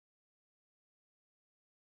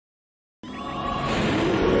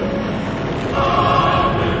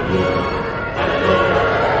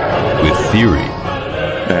theory,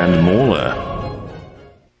 and Mauler.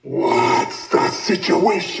 What's the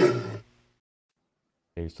situation?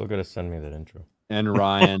 Hey, you still gotta send me that intro. And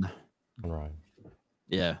Ryan. And Ryan.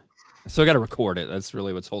 Yeah. I still got to record it. That's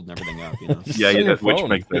really what's holding everything up, you know? Which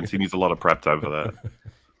makes sense. He needs a lot of prep time for that.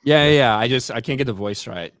 Yeah. I can't get the voice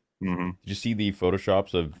right. Mm-hmm. Did you see the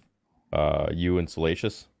photoshops of you and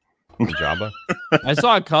Salacious and Jabba? I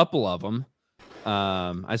saw a couple of them.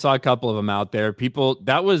 Out there. People,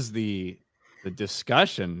 that was the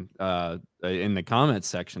discussion in the comments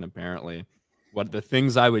section, apparently. What the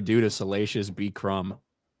things I would do to Salacious B. Crumb.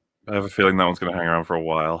 I have a feeling that one's going to hang around for a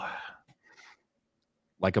while.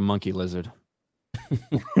 Like a monkey lizard.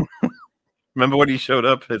 Remember when he showed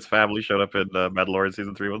up? His family showed up in Mandalorian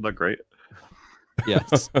Season 3. Wasn't that great?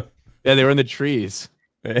 Yes. Yeah, they were in the trees.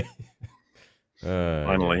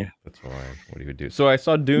 Finally. Yeah, that's why. What do you do? So I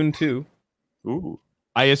saw Dune 2. Ooh.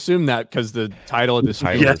 I assumed that because the title of this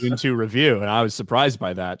was Dune 2 review, and I was surprised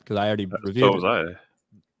by that because I already reviewed it. So was I.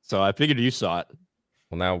 So I figured you saw it.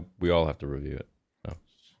 Well, now we all have to review it. So.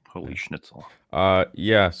 Holy schnitzel.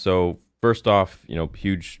 Yeah, so first off,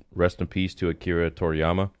 huge rest in peace to Akira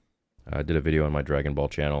Toriyama. I did a video on my Dragon Ball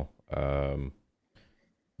channel.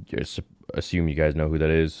 Assume you guys know who that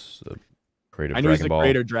is. I know he's the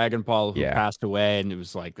creator of Dragon Ball who passed away, and it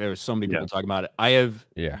was like there was so many people talking about it. I have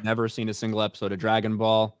never seen a single episode of Dragon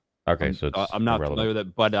Ball. Okay, so I'm not familiar with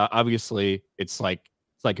it, but obviously it's like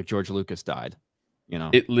if George Lucas died,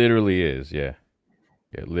 It literally is, yeah.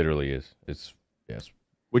 It literally is. It's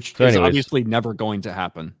which is obviously never going to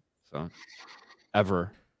happen. So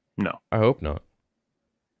ever. No. I hope not.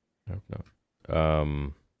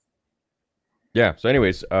 Yeah, so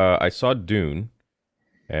anyways, I saw Dune,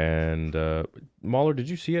 and Mahler, did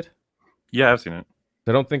you see it? Yeah, I've seen it.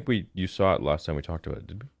 I don't think you saw it last time we talked about it,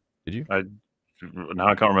 did you? Now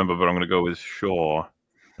I can't remember, but I'm going to go with sure.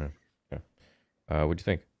 Yeah. What'd you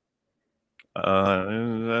think?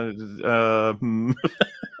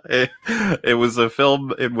 It was a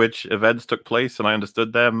film in which events took place, and I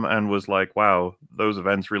understood them, and was like, "Wow, those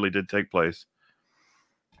events really did take place."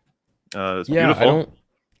 It's beautiful.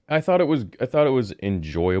 I thought it was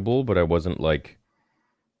enjoyable, but I wasn't like,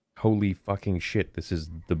 holy fucking shit, this is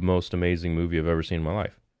the most amazing movie I've ever seen in my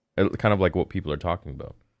life. Kind of like what people are talking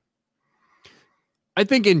about. I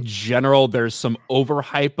think in general, there's some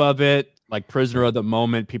overhype of it. Like Prisoner of the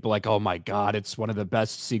Moment, people like, oh my God, it's one of the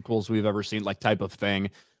best sequels we've ever seen, like type of thing.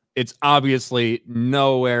 It's obviously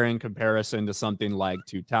nowhere in comparison to something like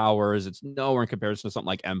Two Towers. It's nowhere in comparison to something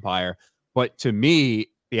like Empire. But to me,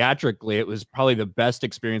 theatrically, it was probably the best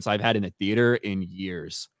experience I've had in a theater in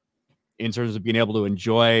years in terms of being able to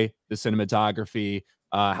enjoy the cinematography,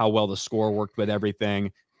 how well the score worked with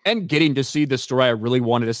everything, and getting to see the story I really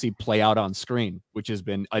wanted to see play out on screen, which has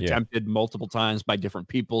been attempted multiple times by different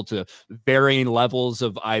people to varying levels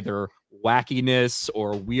of either wackiness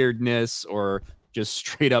or weirdness or just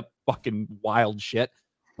straight up fucking wild shit.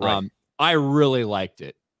 Right. I really liked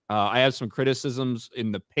it. I have some criticisms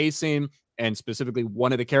in the pacing and specifically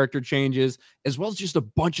one of the character changes, as well as just a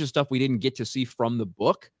bunch of stuff we didn't get to see from the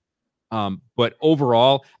book. But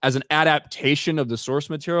overall, as an adaptation of the source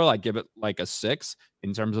material, I give it like a 6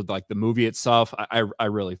 in terms of like the movie itself. I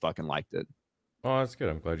really fucking liked it. Oh, that's good.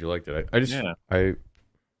 I'm glad you liked it. What did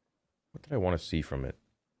I want to see from it?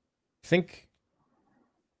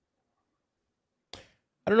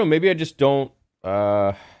 I don't know. Maybe I just don't.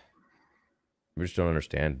 I just don't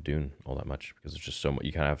understand Dune all that much because it's just so much.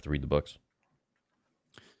 You kind of have to read the books.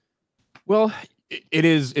 Well,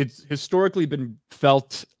 it's historically been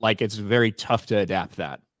felt like it's very tough to adapt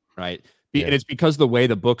that, right? And it's because the way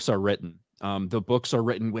the books are written. The books are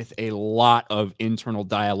written with a lot of internal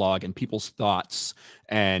dialogue and people's thoughts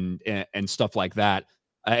and stuff like that.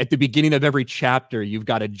 At the beginning of every chapter, you've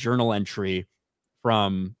got a journal entry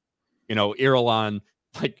from, Irulan,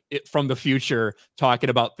 from the future,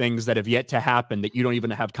 talking about things that have yet to happen that you don't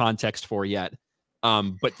even have context for yet.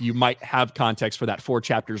 But you might have context for that 4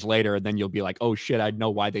 chapters later, and then you'll be like, oh shit, I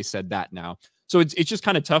know why they said that now. So it's just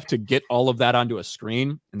kind of tough to get all of that onto a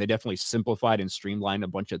screen, and they definitely simplified and streamlined a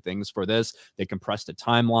bunch of things for this. They compressed a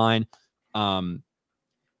timeline.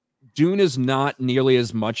 Dune is not nearly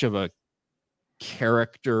as much of a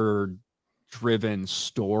character-driven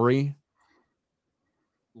story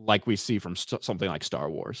like we see from something like Star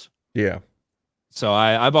Wars. Yeah. So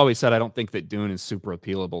I've always said I don't think that Dune is super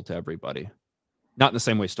appealable to everybody. Not in the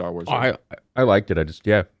same way Star Wars. I liked it. I think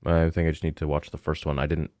I just need to watch the first one. I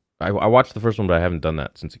watched the first one, but I haven't done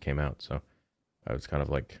that since it came out. So I was kind of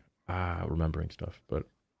like remembering stuff, but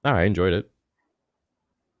I enjoyed it.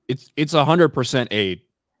 It's 100%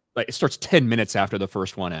 like it starts 10 minutes after the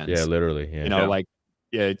first one ends. Yeah, literally.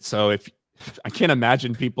 Yeah. So I can't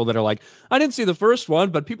imagine people that are like, I didn't see the first one,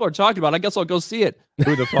 but people are talking about it. I guess I'll go see it.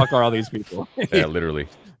 Who the fuck are all these people? Yeah, literally.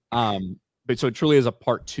 But so it truly is a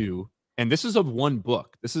part 2. And this is of one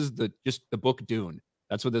book. This is just the book Dune.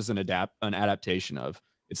 That's what this is an adaptation of.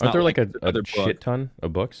 It's Aren't not there like a another shit book. ton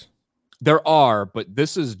of books? There are, but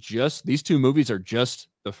this is just, these 2 movies are just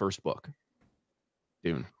the first book.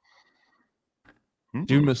 Dune.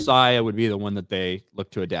 Dune Messiah would be the one that they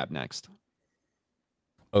look to adapt next.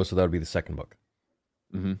 Oh, so that would be the second book.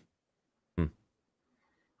 Mm-hmm.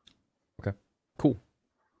 Okay, cool.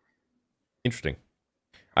 Interesting.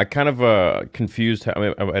 I kind of confused. I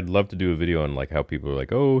mean, I'd love to do a video on like how people are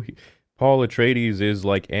like, "Oh, Paul Atreides is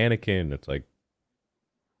like Anakin." It's like,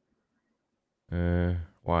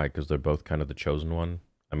 why? Because they're both kind of the chosen one.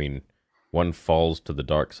 I mean, one falls to the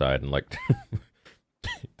dark side and like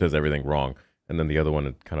does everything wrong, and then the other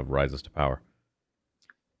one kind of rises to power.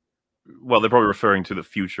 Well, they're probably referring to the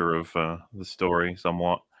future of the story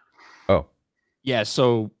somewhat. Oh, yeah.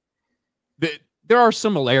 So there are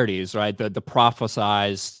similarities, right? The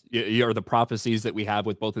prophesized or the prophecies that we have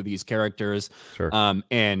with both of these characters. sure.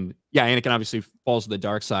 And yeah, Anakin obviously falls to the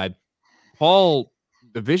dark side. Paul,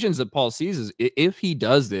 the visions that Paul sees is if he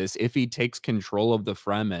does this, if he takes control of the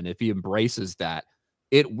Fremen, if he embraces that,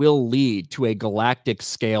 it will lead to a galactic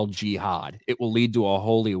scale jihad. It will lead to a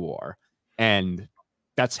holy war. And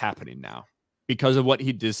that's happening now because of what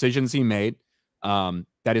decisions he made.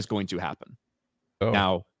 That is going to happen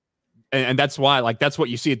now. And that's why, like, that's what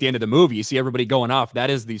you see at the end of the movie. You see everybody going off. That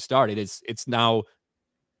is the start. It's now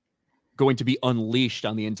going to be unleashed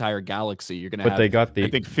on the entire galaxy. You're going to have, they got I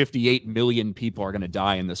think 58 million people are going to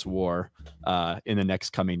die in this war in the next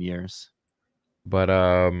coming years. But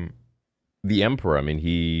the Emperor, I mean,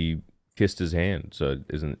 he kissed his hand, so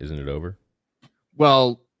isn't it over?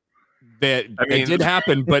 Well, it did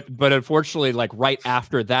happen, but unfortunately, like right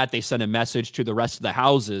after that, they sent a message to the rest of the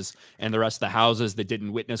houses, and the rest of the houses that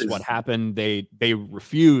didn't witness what happened, they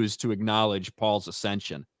refused to acknowledge Paul's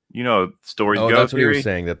ascension. You know, stories go. That's what he was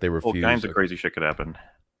saying, that they refused. All kinds of crazy shit could happen.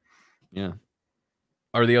 Yeah.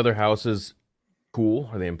 Are the other houses cool?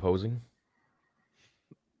 Are they imposing?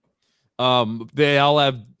 They all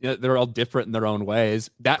have, they're all different in their own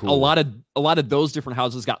ways. That Cool. a lot of those different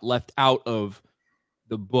houses got left out of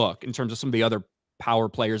the book in terms of some of the other power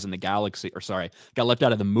players in the galaxy, or sorry, got left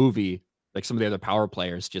out of the movie, like some of the other power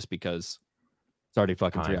players, just because it's already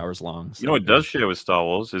fucking 3 hours long. So. You know what does share with Star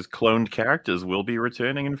Wars is cloned characters will be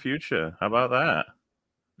returning in future. How about that?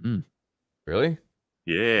 Really?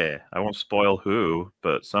 Yeah, I won't spoil who,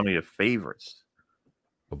 but some of your favorites.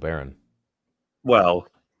 Oh, Baron. Well,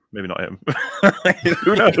 maybe not him.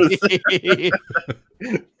 Who knows?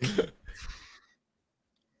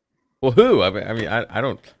 Well, who? I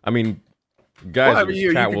don't. I mean, guys, well,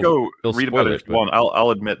 you can go read about it if you want. I'll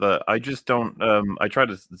admit that I just don't. I try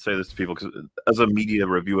to say this to people because as a media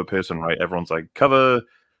reviewer person, right? Everyone's like, cover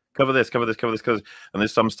this, and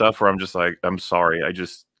there's some stuff where I'm just like, I'm sorry, I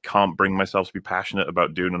just can't bring myself to be passionate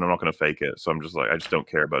about Dune, and I'm not going to fake it. So I'm just like, I just don't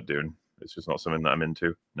care about Dune. It's just not something that I'm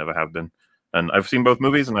into. Never have been. And I've seen both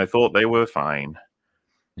movies, and I thought they were fine.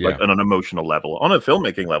 Yeah. Like on an emotional level. On a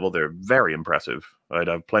filmmaking level, they're very impressive. I'd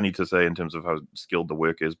have plenty to say in terms of how skilled the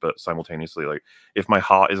work is, but simultaneously, like, if my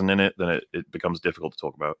heart isn't in it, then it becomes difficult to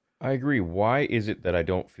talk about. I agree. Why is it that I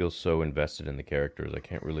don't feel so invested in the characters? I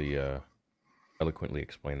can't really eloquently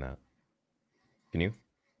explain that. Can you?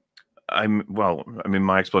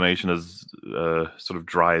 My explanation is sort of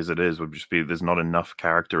dry as it is would just be there's not enough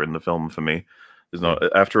character in the film for me. There's not,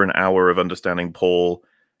 after an hour of understanding Paul,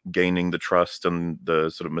 gaining the trust and the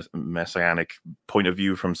sort of messianic point of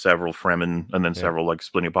view from several Fremen and then several like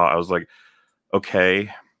splitting apart, I was like,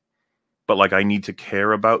 okay, but like I need to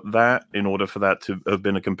care about that in order for that to have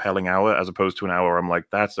been a compelling hour, as opposed to an hour I'm like,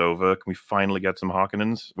 that's over. Can we finally get some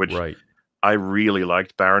Harkonnens? Which I really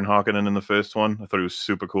liked Baron Harkonnen in the first one. I thought he was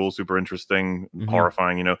super cool, super interesting,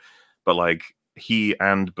 horrifying, you know. But like he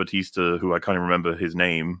and Batista, who I can't even remember his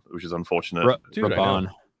name, which is unfortunate. Raban.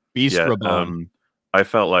 Beast Raban. I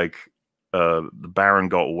felt like the Baron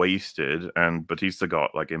got wasted and Batista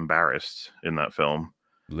got like embarrassed in that film.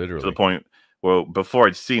 Literally. To the point, well, before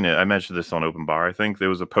I'd seen it, I mentioned this on Open Bar, I think. There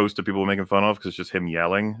was a poster people were making fun of because it's just him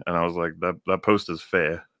yelling. And I was like, that poster's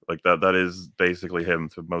fair. Like that is basically him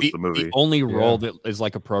for most of the movie. The only role that is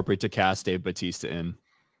like appropriate to cast Dave Bautista in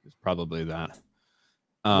is probably that.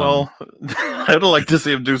 Well, I'd like to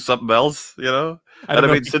see him do something else, you know. I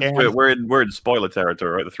mean, since we're in spoiler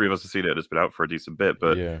territory, right? The three of us have seen it. It's been out for a decent bit,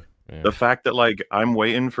 but the fact that like I'm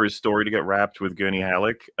waiting for his story to get wrapped with Gurney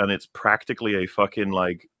Halleck, and it's practically a fucking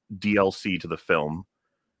like DLC to the film.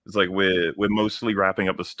 It's like we're mostly wrapping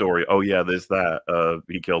up the story. Oh yeah, there's that.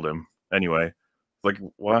 He killed him. anyway. Like,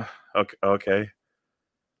 what? Okay.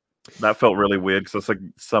 That felt really weird because that's like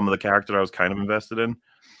some of the character I was kind of invested in.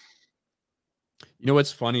 You know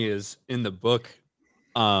what's funny is in the book,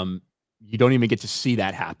 you don't even get to see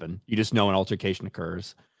that happen. You just know an altercation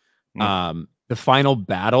occurs. The final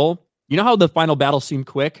battle, you know how the final battle seemed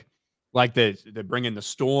quick? Like they bring in the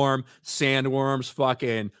storm, sandworms,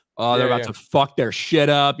 fucking, they're about to fuck their shit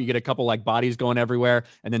up. You get a couple like bodies going everywhere.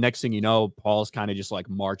 And the next thing you know, Paul's kind of just like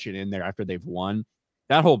marching in there after they've won.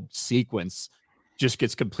 That whole sequence just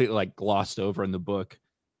gets completely like glossed over in the book.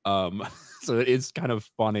 So it is kind of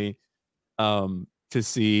funny to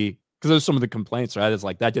see, because there's some of the complaints, right? It's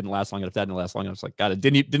like that didn't last long enough. That didn't last long enough. It's like, God, it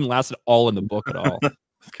didn't last at all in the book at all.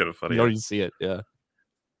 It's kind of funny. You don't even see it. Yeah.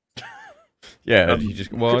 Yeah, he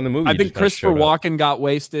just in the movie. I think Christopher Walken got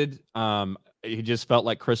wasted. He just felt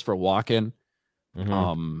like Christopher Walken. There's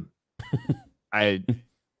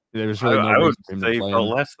really I no would reason say to play felt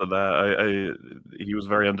him. less than that. He was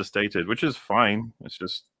very understated, which is fine. It's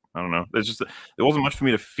just I don't know. It's just there wasn't much for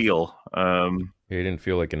me to feel. He didn't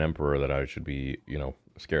feel like an emperor that I should be,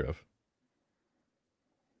 scared of.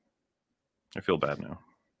 I feel bad now.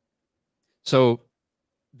 So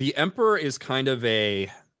the Emperor is kind of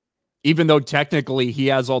even though technically he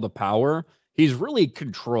has all the power, he's really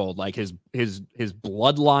controlled. Like his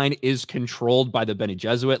bloodline is controlled by the Bene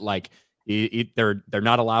Gesserit. Like they're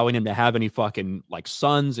not allowing him to have any fucking like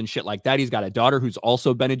sons and shit like that. He's got a daughter who's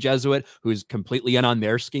also Bene Gesserit, who's completely in on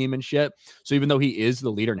their scheme and shit. So even though he is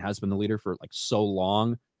the leader and has been the leader for like so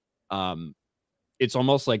long, it's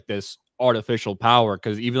almost like this artificial power,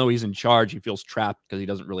 because even though he's in charge, he feels trapped because he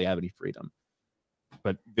doesn't really have any freedom.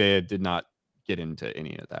 But they did not get into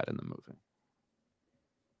any of that in the movie.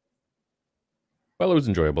 Well, it was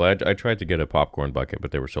enjoyable. I tried to get a popcorn bucket,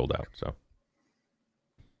 but they were sold out. So,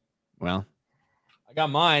 well, I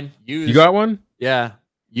got mine used. You got one? Yeah,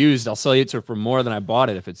 used. I'll sell it for more than I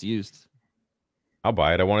bought it if it's used. I'll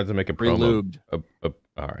buy it. I wanted to make a promo. Pre-lubed.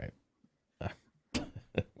 All right. I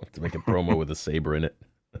wanted to make a promo with a saber in it.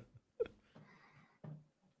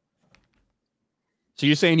 So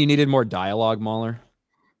you're saying you needed more dialogue, Mahler?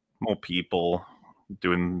 More people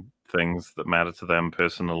doing things that matter to them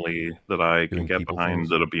personally that I can get behind,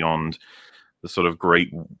 that are beyond the sort of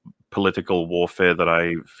great political warfare that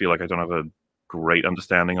I feel like I don't have a great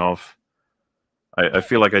understanding of. I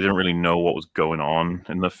feel like I didn't really know what was going on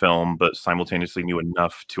in the film, but simultaneously knew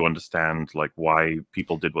enough to understand like why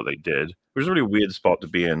people did what they did. It was a really weird spot to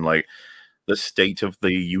be in, like the state of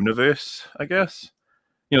the universe, I guess.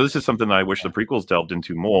 This is something I wish the prequels delved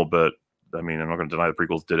into more, but I mean, I'm not going to deny the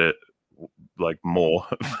prequels did it like more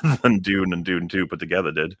than Dune and Dune 2 put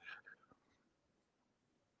together did.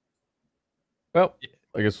 Well,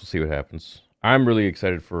 I guess we'll see what happens. I'm really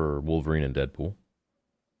excited for Wolverine and Deadpool.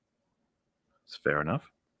 It's fair enough.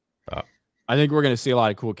 I think we're going to see a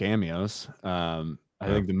lot of cool cameos. I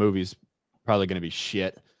think the movie's probably going to be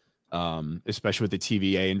shit, especially with the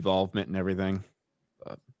TVA involvement and everything.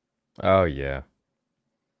 But... Oh, yeah.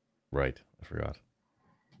 Right. I forgot.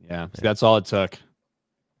 Yeah. So that's all it took.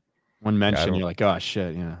 One mention, you're like, oh,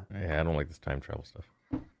 shit. Yeah. Yeah, I don't like this time travel stuff.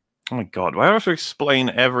 Oh my God. Why do I have to explain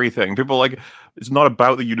everything? People are like, it's not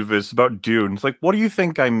about the universe, it's about Dune. It's like, what do you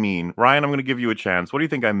think I mean? Ryan, I'm going to give you a chance. What do you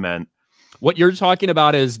think I meant? What you're talking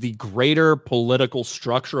about is the greater political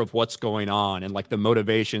structure of what's going on and like the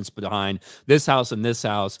motivations behind this house and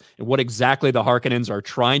what exactly the Harkonnens are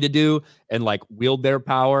trying to do and like wield their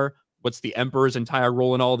power. What's the Emperor's entire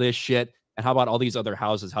role in all this shit? And how about all these other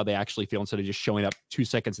houses, how they actually feel instead of just showing up 2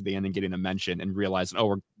 seconds at the end and getting a mention and realizing, oh,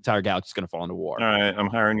 our entire galaxy's going to fall into war. All right, I'm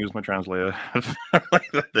hiring you as my translator.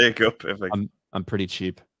 There you go, perfect. I'm pretty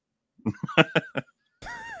cheap.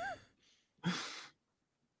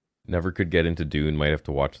 Never could get into Dune. Might have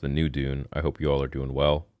to watch the new Dune. I hope you all are doing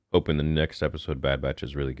well. Hoping the next episode, Bad Batch,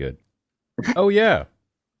 is really good. Oh, yeah.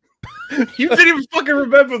 You didn't even fucking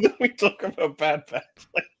remember that we talk about Bad Batch.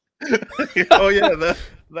 Oh, yeah. That's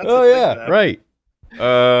oh, yeah. Right.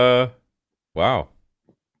 Wow.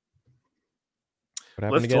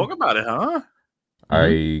 Let's talk about it, huh?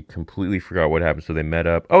 I completely forgot what happened. So they met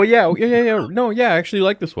up. Oh, yeah. Yeah. No, yeah. I actually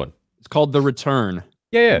like this one. It's called The Return.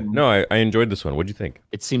 Yeah. No, I enjoyed this one. What'd you think?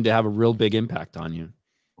 It seemed to have a real big impact on you.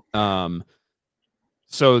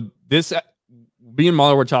 So this, me and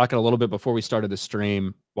Mahler were talking a little bit before we started the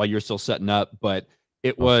stream while you're still setting up, but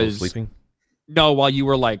it was sleeping. No, while you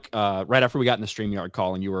were like right after we got in the StreamYard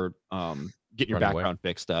call and you were getting your background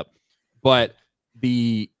fixed up. But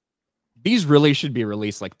these really should be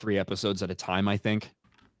released like 3 episodes at a time, I think,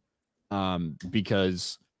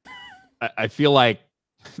 because I feel like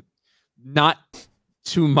not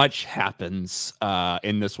too much happens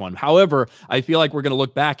in this one. However, I feel like we're going to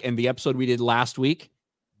look back, and the episode we did last week,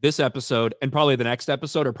 this episode, and probably the next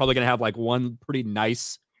episode are probably going to have like one pretty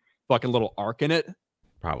nice fucking little arc in it.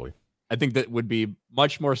 Probably. I think that would be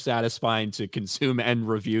much more satisfying to consume and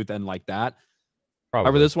review than like that. Probably.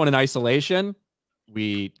 However, this one in isolation,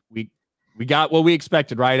 we got what we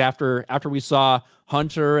expected, right? After we saw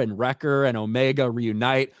Hunter and Wrecker and Omega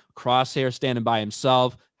reunite, Crosshair standing by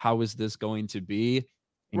himself. How is this going to be?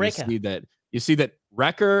 And you see that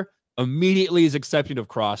Wrecker immediately is accepting of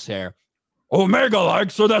Crosshair. Omega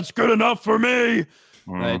likes her, that's good enough for me.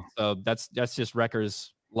 Right? So that's just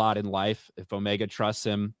Wrecker's lot in life. If Omega trusts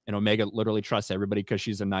him, and Omega literally trusts everybody because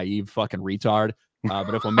she's a naive fucking retard.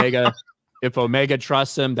 But if Omega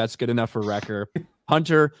trusts him, that's good enough for Wrecker.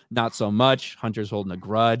 Hunter, not so much. Hunter's holding a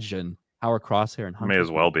grudge, and how are Crosshair and Hunter may as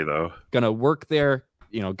well be though gonna work their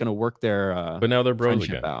but now they're bros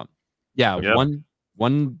again. Out. Yeah, yep.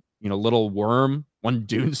 one little worm, one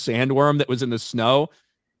dune sandworm that was in the snow,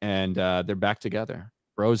 and they're back together,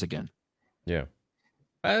 bros again. Yeah.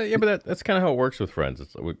 Yeah, but that's kind of how it works with friends.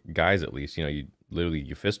 It's with guys, at least.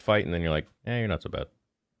 You fist fight, and then you're like, you're not so bad.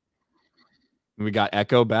 We got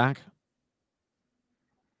Echo back.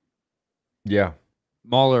 Yeah,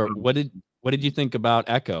 Mahler, what did you think about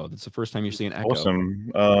Echo? That's the first time you're seeing Echo.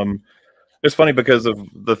 Awesome. It's funny because of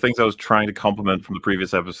the things I was trying to compliment from the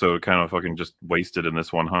previous episode, kind of fucking just wasted in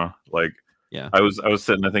this one, huh? Like, yeah, I was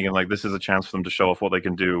sitting there thinking like, this is a chance for them to show off what they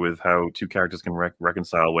can do with how two characters can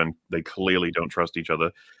reconcile when they clearly don't trust each other.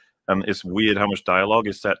 And it's weird how much dialogue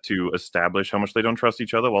is set to establish how much they don't trust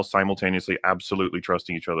each other while simultaneously absolutely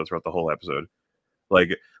trusting each other throughout the whole episode.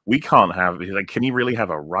 Like, we can't have, like, can he really have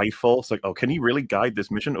a rifle? It's like, oh, can he really guide this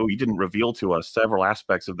mission? Oh, he didn't reveal to us several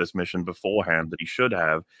aspects of this mission beforehand that he should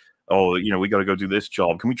have. Oh, we got to go do this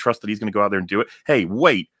job. Can we trust that he's going to go out there and do it? Hey,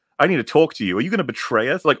 wait, I need to talk to you. Are you going to betray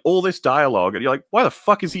us? Like, all this dialogue, and you're like, why the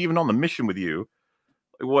fuck is he even on the mission with you?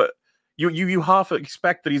 Like, what? You half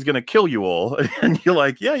expect that he's going to kill you all, and you're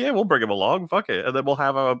like, yeah, we'll bring him along, fuck it, and then we'll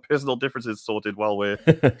have our personal differences sorted while we're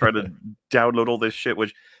trying to download all this shit,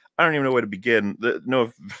 which I don't even know where to begin.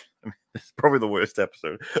 It's probably the worst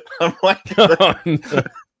episode. I'm like,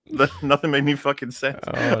 nothing made me fucking sense.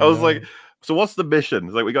 I was like, so what's the mission?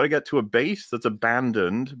 It's like, we got to get to a base that's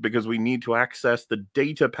abandoned because we need to access the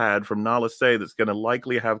data pad from Nala Se that's going to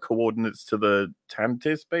likely have coordinates to the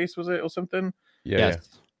Tantis base, was it, or something? Yeah. Yes.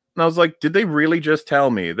 And I was like, did they really just tell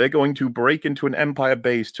me they're going to break into an Empire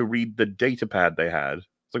base to read the data pad they had?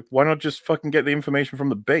 It's like, why not just fucking get the information from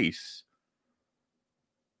the base?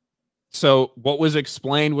 So what was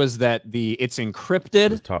explained was that it's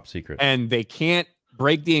encrypted. It's top secret. And they can't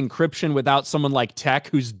break the encryption without someone like Tech,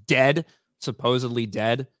 who's dead, supposedly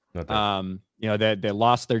dead. They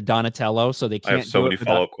lost their Donatello, so they can't. I have so many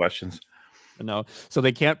follow-up questions. No, so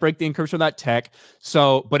they can't break the encryption without Tech.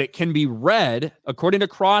 So, but it can be read, according to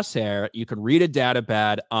Crosshair, you can read a data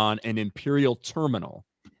pad on an Imperial terminal.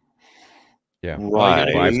 Yeah, right.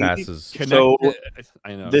 Bypasses. So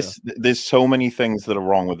I know there's so many things that are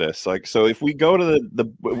wrong with this. Like, so if we go to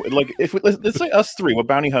let's say us three, we're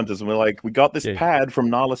bounty hunters, and we're like, we got this pad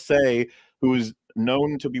from Nala Se, who's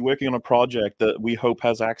known to be working on a project that we hope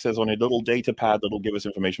has access on a little data pad that'll give us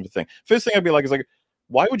information for the thing. First thing I'd be like is like,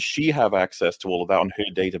 why would she have access to all of that on her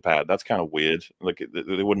data pad? That's kind of weird. Like,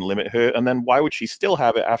 they wouldn't limit her. And then why would she still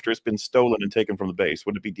have it after it's been stolen and taken from the base?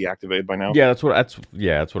 Would it be deactivated by now? Yeah, that's what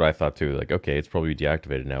I thought too. Like, okay, it's probably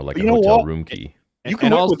deactivated now, like a hotel room key. You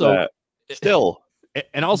can work with that still.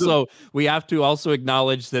 And also, we have to also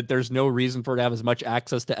acknowledge that there's no reason for her to have as much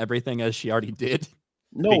access to everything as she already did.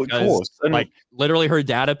 No, because, of course. And like, literally, her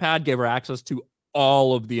data pad gave her access to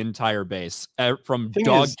all of the entire base, from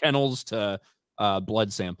dog kennels to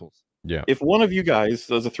blood samples. Yeah. If one of you guys,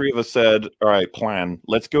 as the three of us, said, all right, plan,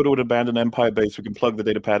 let's go to an abandoned Empire base, we can plug the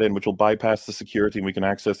data pad in, which will bypass the security, and we can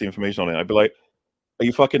access the information on it, I'd be like, are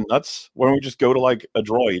you fucking nuts? Why don't we just go to, like, a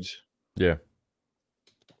droid? Yeah.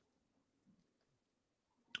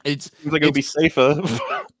 Seems like it would be safer.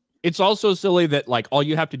 It's also silly that, like, all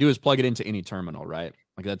you have to do is plug it into any terminal, right?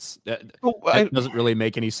 Like, that doesn't really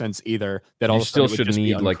make any sense either. That all still should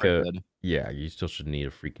need like you still should need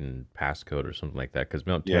a freaking passcode or something like that, because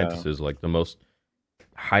Mount Tantis is like the most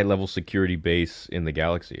high level security base in the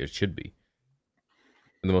galaxy. It should be,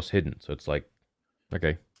 and the most hidden. So it's like,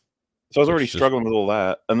 okay. So I was already struggling with all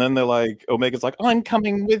that, and then they're like, Omega's like, I'm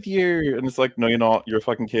coming with you, and it's like, no, you're not. You're a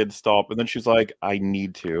fucking kid. Stop. And then she's like, I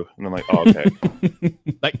need to, and I'm like, oh, okay.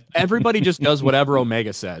 Like, everybody just does whatever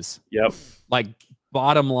Omega says. Yep. Like,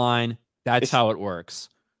 bottom line, that's how it works.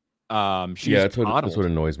 That's what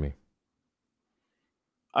annoys me.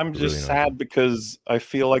 I'm just Really sad because I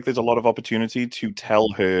feel like there's a lot of opportunity to tell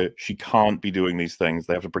her she can't be doing these things.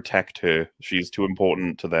 They have to protect her. She's too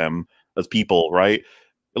important to them as people, right?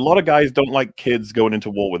 A lot of guys don't like kids going into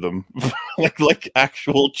war with them, like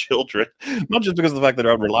actual children. Not just because of the fact that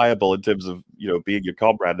they're unreliable in terms of being your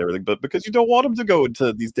comrade and everything, but because you don't want them to go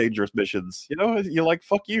into these dangerous missions. You're like,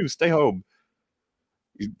 fuck you, stay home,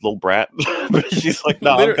 you little brat. But she's like,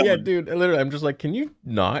 no, I'm yeah, coming. dude. Literally, I'm just like, can you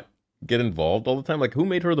not get involved all the time? Like, who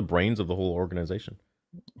made her the brains of the whole organization?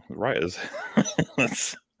 Right,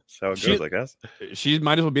 that's how it She- goes, I guess. She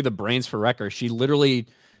might as well be the brains for Wrecker. She literally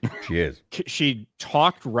She is. she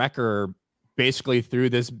talked Wrecker basically through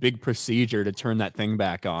this big procedure to turn that thing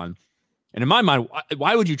back on. And in my mind,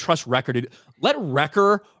 why would you trust Wrecker to let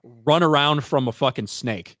Wrecker run around from a fucking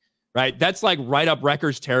snake? Right? That's like right up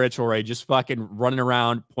Wrecker's territory, just fucking running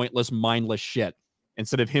around pointless, mindless shit.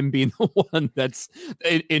 Instead of him being the one that's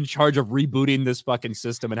in charge of rebooting this fucking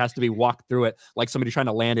system, it has to be walked through it like somebody trying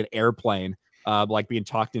to land an airplane, like being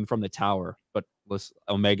talked in from the tower. But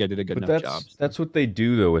Omega did a good enough job. So. That's what they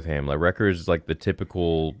do though with him. Like Wrecker's like the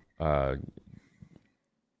typical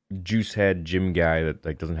juice head gym guy that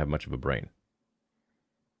like doesn't have much of a brain.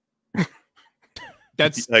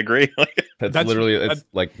 That's I agree. That's literally it's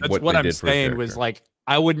like that's what what they I'm did for his saying was character. like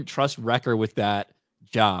I wouldn't trust Wrecker with that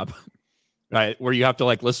job. Right, where you have to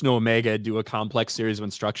like listen to Omega do a complex series of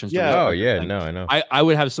instructions. Yeah. To Oh read yeah, everything. no, I know. I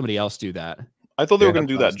would have somebody else do that. I thought they were Yeah, going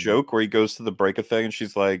to do that's that awesome. joke where he goes to the breaker thing and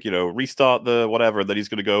she's like, restart the whatever. And then he's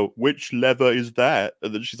going to go, which lever is that?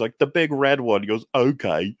 And then she's like, the big red one. He goes,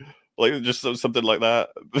 okay. Like, just something like that.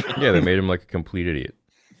 Yeah, they made him like a complete idiot.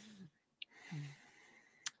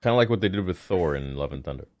 Kind of like what they did with Thor in Love and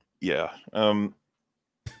Thunder. Yeah.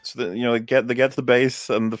 So they get to the base,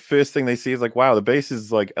 and the first thing they see is like, wow, the base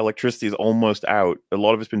is like electricity is almost out. A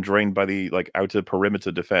lot of it's been drained by the like outer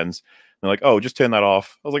perimeter defense. And they're like, oh, just turn that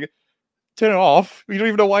off. I was like, turn it off? You don't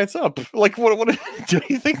even know why it's up. Like, what do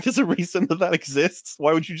you think there's a reason that exists?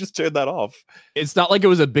 Why would you just turn that off? It's not like it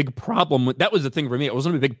was a big problem. That was the thing for me. It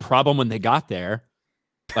wasn't a big problem when they got there.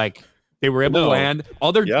 Like they were able to land.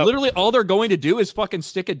 Literally all they're going to do is fucking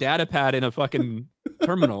stick a data pad in a fucking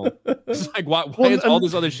terminal. It's like why is all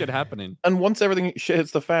this other shit happening? And once everything shit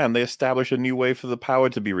hits the fan, they establish a new way for the power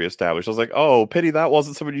to be reestablished. I was like, oh, pity that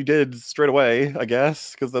wasn't something you did straight away, I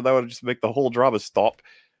guess, because then that would just make the whole drama stop.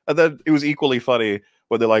 And then it was equally funny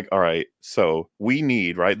when they're like, all right, so we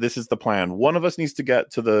need, right? This is the plan. One of us needs to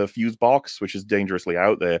get to the fuse box, which is dangerously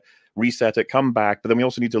out there, reset it, come back. But then we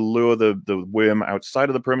also need to lure the worm outside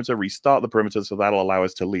of the perimeter, restart the perimeter, so that'll allow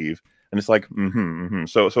us to leave. And it's like,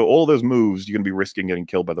 So all those moves, you're going to be risking getting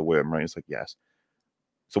killed by the worm, right? It's like, yes.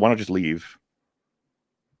 So why not just leave?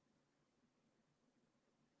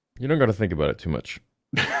 You don't got to think about it too much.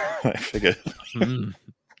 I figured. Mm.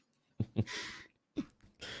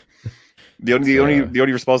 The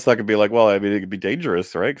only response to that could be like, well, I mean, it could be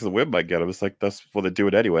dangerous, right? Because the worm might get him. It's like, that's what they do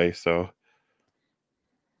it anyway, so.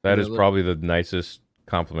 That is probably the nicest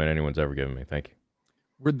compliment anyone's ever given me. Thank you.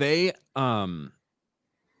 Were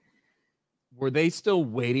they still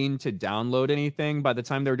waiting to download anything by the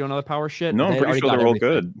time they were doing all the power shit? No, I'm pretty sure they were all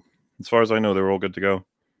good. As far as I know, they were all good to go.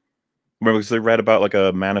 Remember, because they read about like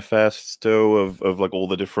a manifesto of like all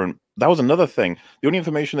the different. That was another thing. The only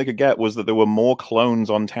information they could get was that there were more clones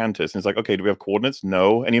on Tantus. And it's like, okay, do we have coordinates?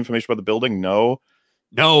 No. Any information about the building? No.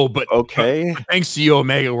 No, but okay. But thanks to you,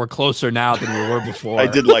 Omega, we're closer now than we were before. I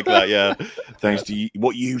did like that, yeah. Thanks to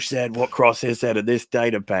what you said, what Crosshair said at this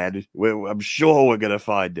data pad. I'm sure we're gonna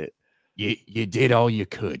find it. You did all you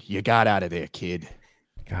could. You got out of there, kid.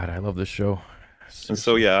 God, I love this show. And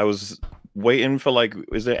so yeah, I was waiting for like,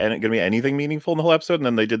 is there going to be anything meaningful in the whole episode? And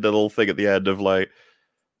then they did the little thing at the end of like,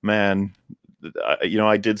 man,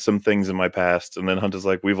 I did some things in my past. And then Hunter's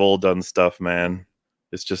like, we've all done stuff, man.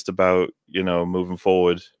 It's just about, moving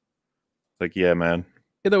forward. Like, yeah, man.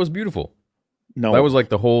 Yeah, that was beautiful. No, that was like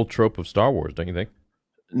the whole trope of Star Wars, don't you think?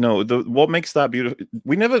 No, what makes that beautiful?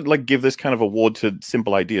 We never like give this kind of award to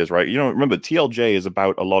simple ideas, right? Remember, TLJ is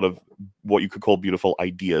about a lot of what you could call beautiful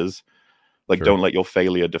ideas. Like, Sure. Don't let your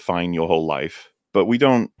failure define your whole life. But we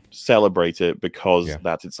don't celebrate it because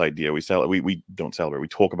that's its idea. We don't celebrate. We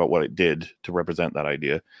talk about what it did to represent that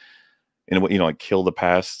idea. And like kill the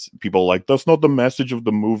past. People are like, that's not the message of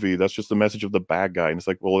the movie. That's just the message of the bad guy. And it's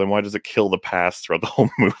like, well, then why does it kill the past throughout the whole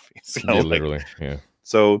movie? Yeah, literally. Yeah.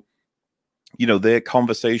 So, their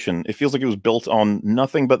conversation, it feels like it was built on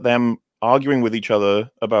nothing but them arguing with each other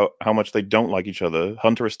about how much they don't like each other.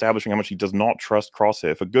 Hunter establishing how much he does not trust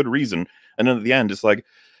Crosshair for good reason. And then at the end, it's like,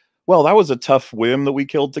 well, that was a tough worm that we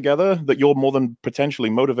killed together that you're more than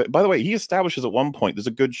potentially motivated. By the way, he establishes at one point there's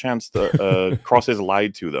a good chance that Crosshair's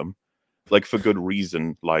lied to them. like for good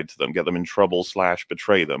reason, lied to them, get them in trouble /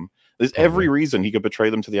 betray them. There's every reason he could betray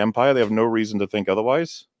them to the Empire. They have no reason to think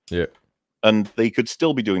otherwise. Yeah. And they could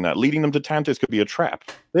still be doing that. Leading them to Tantis could be a trap.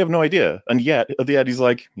 They have no idea. And yet, at the end, he's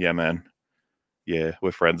like, yeah, man. Yeah,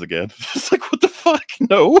 we're friends again. It's like, what the fuck?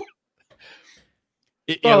 No.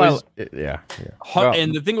 Yeah.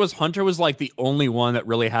 And the thing was, Hunter was like the only one that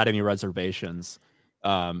really had any reservations.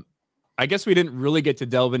 I guess we didn't really get to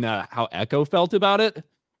delve into how Echo felt about it.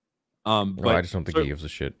 But I just don't think he gives a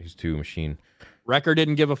shit. He's too machine. Wrecker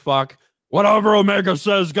didn't give a fuck. Whatever Omega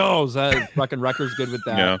says goes. Fucking Wrecker's good with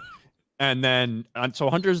that. Yeah. And then, so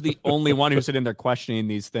Hunter's the only one who's sitting there questioning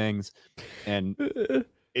these things. And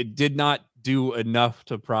it did not do enough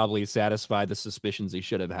to probably satisfy the suspicions he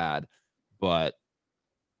should have had. But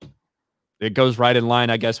it goes right in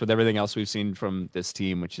line, I guess, with everything else we've seen from this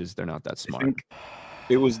team, which is they're not that smart. I think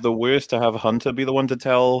it was the worst to have Hunter be the one to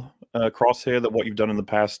tell Crosshair that what you've done in the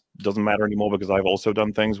past doesn't matter anymore, because I've also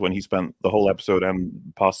done things, when he spent the whole episode and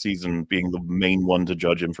past season being the main one to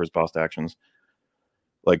judge him for his past actions.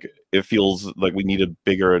 Like, it feels like we need a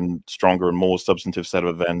bigger and stronger and more substantive set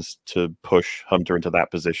of events to push Hunter into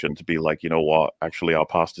that position, to be like, you know what, actually our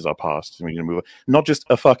past is our past, and we need to move on. Not just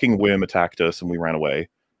a fucking worm attacked us and we ran away.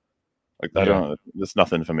 Like, I don't, there's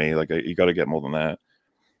nothing for me. Like, you got to get more than that.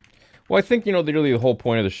 Well, I think, really the whole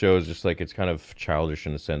point of the show is just like, it's kind of childish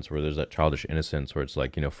in a sense, where there's that childish innocence where it's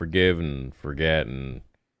like, forgive and forget and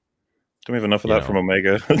don't we have enough of that from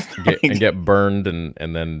Omega? get burned and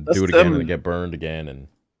then do it again and then get burned again. And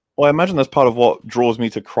well, I imagine that's part of what draws me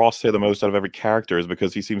to Crosshair the most out of every character, is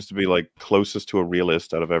because he seems to be like closest to a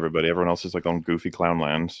realist out of everybody. Everyone else is like on goofy clown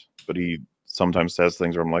land, but he sometimes says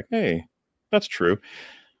things where I'm like, hey, that's true.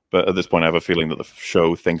 But at this point, I have a feeling that the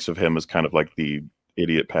show thinks of him as kind of like the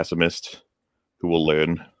idiot pessimist who will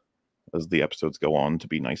learn as the episodes go on to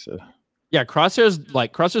be nicer. Yeah, Crosshair's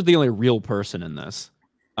the only real person in this.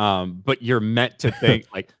 But you're meant to think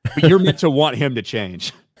but you're meant to want him to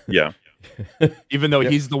change. Yeah. Even though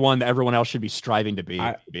he's the one that everyone else should be striving to be.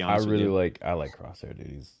 To be honest, I like Crosshair,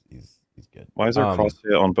 dude. He's good. Why is there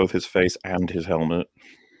Crosshair on both his face and his helmet?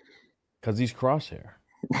 Because he's Crosshair.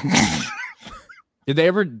 Did they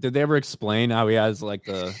ever explain how he has like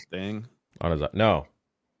the thing on his? No.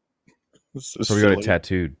 So he got it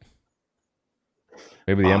tattooed.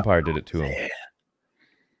 Maybe the Empire did it to him.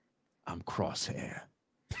 I'm Crosshair.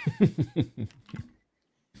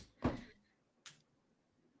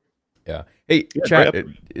 Yeah. Hey, chat.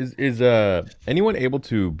 Is anyone able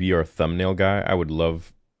to be our thumbnail guy? I would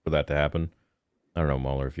love for that to happen. I don't know,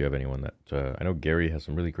 Mahler, if you have anyone that I know Gary has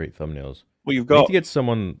some really great thumbnails. Well, you've got to get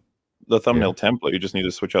someone the thumbnail template. You just need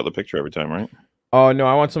to switch out the picture every time, right? Oh no,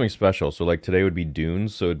 I want something special. So like today would be Dune,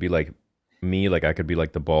 so it'd be like me, like I could be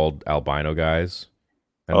like the bald albino guys.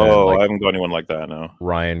 And then, like, I haven't got anyone like that now.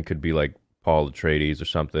 Ryan could be like Paul Atreides or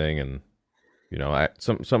something, and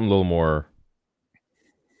something a little more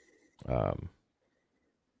fun.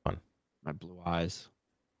 My blue eyes.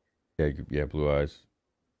 Yeah, blue eyes.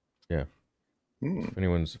 Yeah. If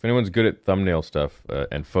anyone's good at thumbnail stuff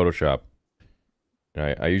and Photoshop,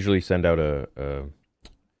 I usually send out a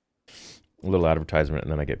little advertisement,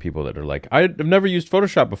 and then I get people that are like, I've never used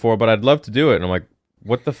Photoshop before, but I'd love to do it. And I'm like,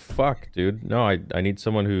 what the fuck, dude? No, I need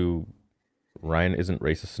someone who Ryan isn't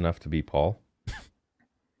racist enough to be Paul.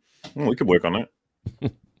 We could work on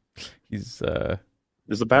it. He's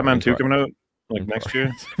is the Batman 2 coming out like next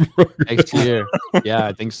year? Next year. Yeah,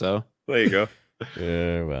 I think so. There you go.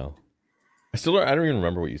 Yeah, well. I don't even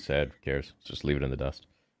remember what you said. Who cares? Just leave it in the dust.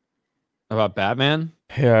 About Batman?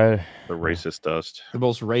 Yeah. The racist dust. The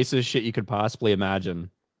most racist shit you could possibly imagine.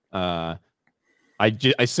 I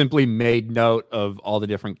simply made note of all the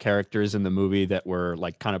different characters in the movie that were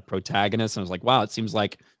like kind of protagonists. And I was like, wow, it seems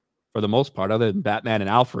like for the most part, other than Batman and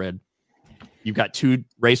Alfred, you've got two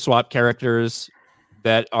race swap characters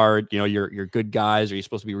that are, your good guys, or you're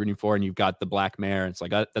supposed to be rooting for, and you've got the Black Mare. It's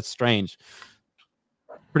like, that's strange.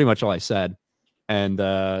 Pretty much all I said. And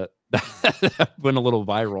that went a little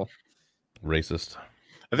viral. Racist.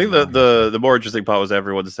 I think the more interesting part was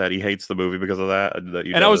everyone said he hates the movie because of that.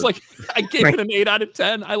 And I was like, I gave it an 8 out of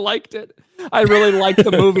 10. I liked it. I really liked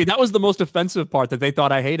the movie. That was the most offensive part, that they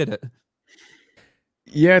thought I hated it.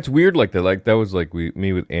 Yeah, it's weird like that. Like that was like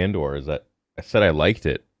me with Andor, is that I said I liked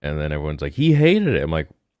it, and then everyone's like, he hated it. I'm like,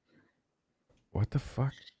 what the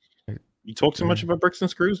fuck? You talk too much about bricks and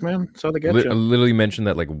screws, man. That's how they get I you. literally mentioned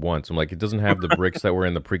that like once. I'm like, it doesn't have the bricks that were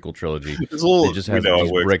in the prequel trilogy. It's all, It just has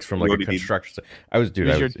these bricks from like a construction site.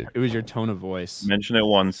 It was your tone of voice. Mention it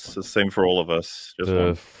once. It's the same for all of us. Just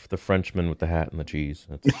once. The Frenchman with the hat and the cheese.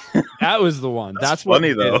 That was the one. That's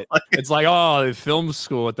funny what though. It's like, oh, they film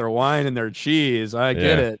school with their wine and their cheese. I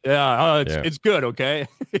get it. Yeah, it's good. Okay.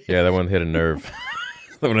 Yeah, that one hit a nerve.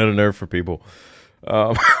 That one hit a nerve for people.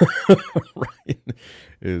 Ryan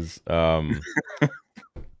is yeah.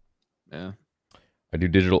 I do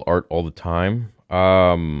digital art all the time.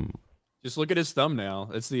 Just look at his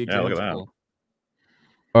thumbnail. It's the look example.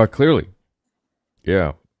 At that. Clearly.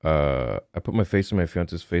 Yeah. I put my face in my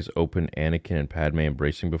fiance's face, open Anakin and Padme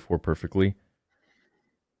embracing before perfectly.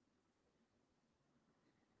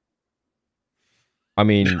 I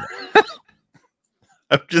mean,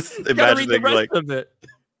 I'm just imagining like of it.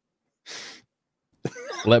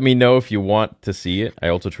 Let me know if you want to see it. I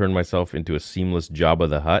also turned myself into a seamless Jabba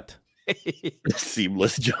the Hutt.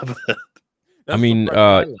 Seamless Jabba. I mean,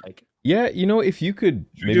 yeah, you know, if you could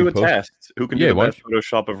maybe do a test. Who can do the best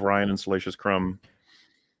Photoshop of Ryan and Salacious Crumb?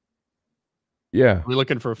 Yeah. We're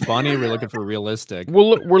looking for funny. We're looking for realistic.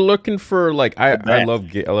 Well, we're looking for like I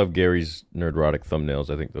love Gary's nerdrotic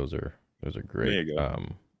thumbnails. I think those are great. There you go.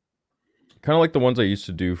 Kind of like the ones I used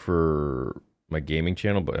to do for my gaming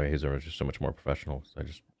channel, but his are just so much more professional.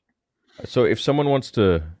 So if someone wants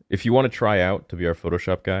to, if you want to try out to be our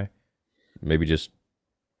Photoshop guy, maybe just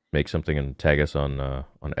make something and tag us on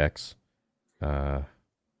X, and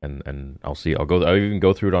I'll see. I'll even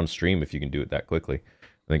go through it on stream if you can do it that quickly.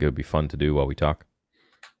 I think it would be fun to do while we talk.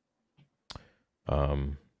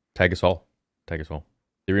 Tag us all.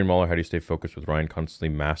 Theory and Mauler, how do you stay focused with Ryan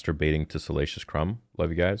constantly masturbating to Salacious Crumb? Love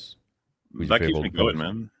you guys. That keeps me going,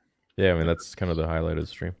 man. Yeah, I mean, that's kind of the highlight of the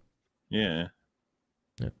stream. Yeah.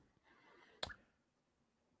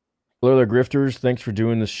 Hello there, Grifters. Thanks for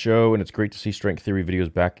doing this show, and it's great to see Strength Theory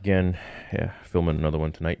videos back again. Yeah, filming another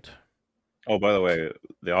one tonight. Oh, by the way,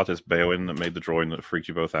 the artist Baoin that made the drawing that freaked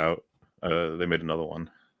you both out, they made another one.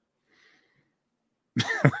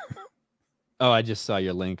 Oh, I just saw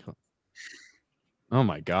your link. Oh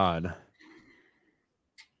my god.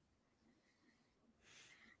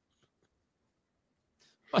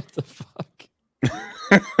 What the fuck?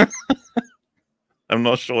 I'm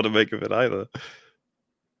not sure what to make of it either.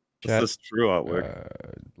 Chat, this true artwork.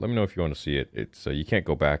 Let me know if you want to see it. It's you can't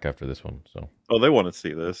go back after this one. So. Oh, they want to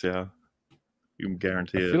see this, yeah. You can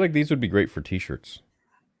guarantee it. I feel like these would be great for T-shirts.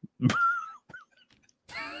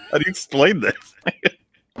 How do you explain this?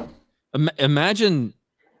 Imagine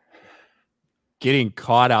getting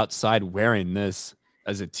caught outside wearing this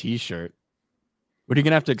as a T-shirt. What are you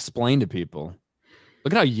gonna have to explain to people?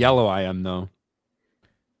 Look at how yellow I am, though.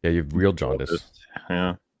 Yeah, you have real jaundice.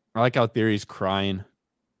 Yeah. I like how Theory's crying.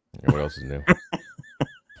 Yeah, what else is new?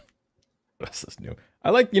 What else is new?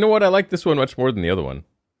 You know what? I like this one much more than the other one.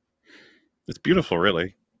 It's beautiful,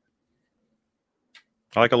 really.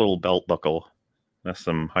 I like a little belt buckle. That's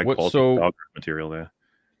some high quality dog material there.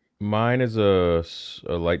 Mine is a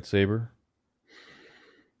lightsaber.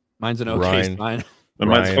 Mine's an okay sign. And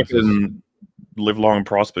mine's fucking live long and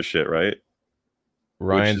prosper shit, right?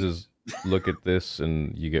 Ryan's is look at this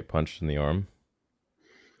and you get punched in the arm.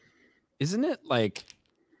 Isn't it like...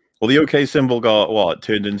 Well, the OK symbol got,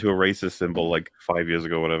 turned into a racist symbol like 5 years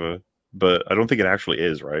ago, whatever. But I don't think it actually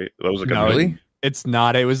is, right? That was like no, really? It's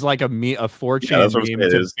not. It was like a 4chan meme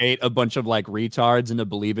to bait a bunch of like retards into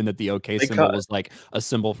believing that the OK symbol was like a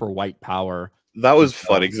symbol for white power. That was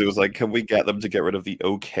funny because it was like, can we get them to get rid of the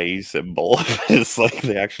OK symbol? It's like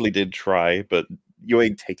they actually did try, but you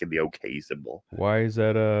ain't taking the OK symbol. Why is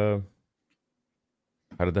that?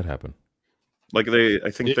 How did that happen? Like I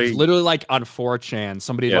think they literally like on 4chan,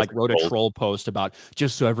 somebody like wrote a troll post about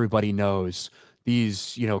just so everybody knows.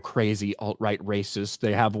 These, crazy alt-right racists,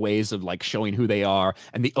 they have ways of like showing who they are.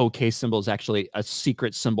 And the OK symbol is actually a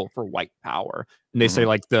secret symbol for white power. And they say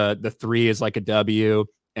like the 3 is like a W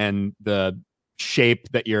and the shape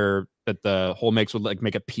that the hole makes would like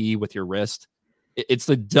make a P with your wrist. It's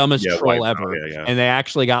the dumbest troll ever. And they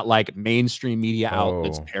actually got like mainstream media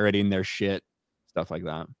outlets parodying their shit, stuff like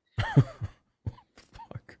that.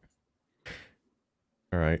 Fuck.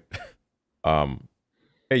 All right.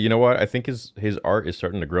 Hey, you know what? I think his art is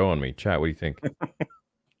starting to grow on me. Chat, what do you think?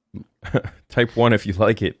 Type 1 if you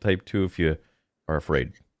like it. Type 2 if you are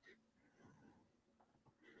afraid.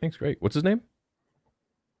 Thanks, great. What's his name?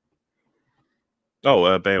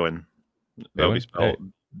 Oh, Baoin. That would be spelled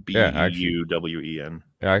B-U-W-E-N.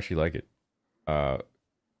 I actually like it. Well,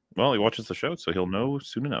 he watches the show, so he'll know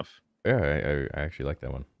soon enough. Yeah, I actually like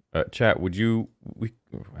that one. Chat,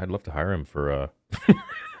 I'd love to hire him for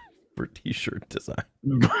for t-shirt design.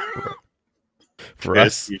 For Yes,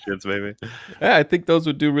 us. t-shirts, maybe. Yeah, I think those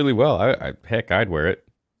would do really well. Heck, I'd wear it.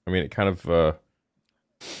 I mean, it kind of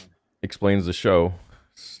explains the show.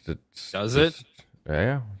 Does it?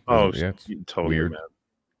 Yeah. Oh, Yeah, it's totally, weird. man.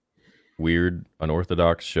 Weird,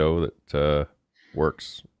 unorthodox show that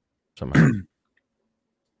works somehow.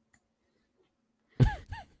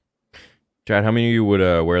 Chad, how many of you would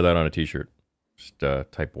wear that on a t-shirt? Just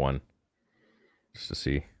type 1. Just to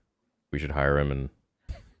see. We should hire him. And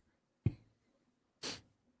you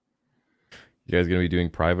guys going to be doing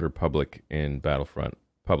private or public in Battlefront?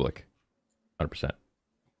 Public. 100%.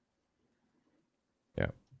 Yeah.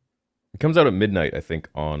 It comes out at midnight, I think,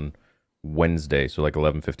 on Wednesday, so like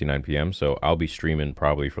 11:59 p.m. So I'll be streaming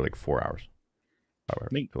probably for like 4 hours.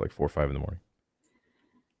 Neat. Till like 4 or 5 in the morning.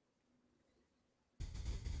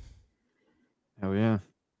 Oh yeah.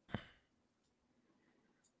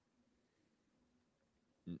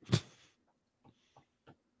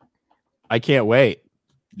 I can't wait.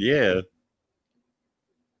 Yeah.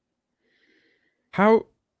 How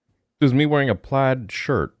does me wearing a plaid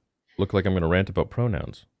shirt look like I'm going to rant about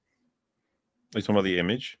pronouns? Are you talking about the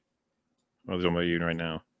image? Or are you talking about you right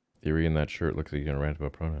now? Theory in that shirt looks like you're going to rant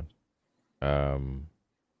about pronouns. I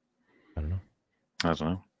don't know. I don't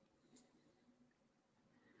know.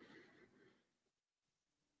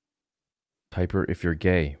 Typer if you're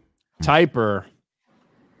gay. Typer.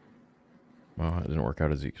 Well, it didn't work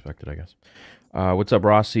out as you expected, I guess. What's up,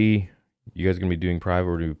 Rossi? You guys going to be doing private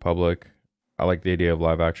or do public? I like the idea of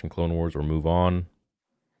live action Clone Wars or move on.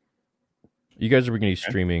 You guys are going to be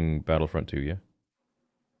streaming Battlefront 2, yeah?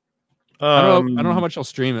 I don't know how much I'll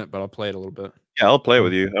stream it, but I'll play it a little bit. Yeah, I'll play it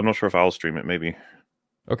with you. I'm not sure if I'll stream it, maybe.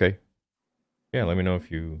 Okay. Yeah, let me know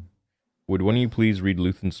if you... Would one of you please read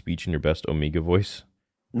Luthen's speech in your best Omega voice?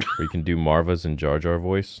 Or you can do Marva's and Jar Jar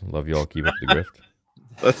voice. Love y'all. Keep up the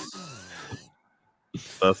grift.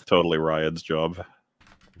 That's totally Ryan's job.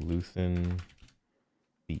 Luthen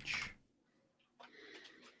speech.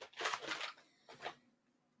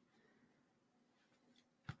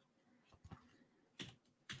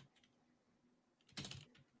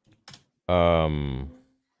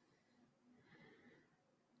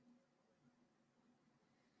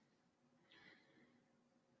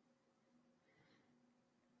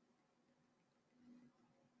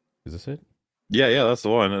 Is this it? Yeah, that's the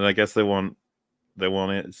one. And I guess they want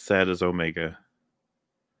it said as Omega.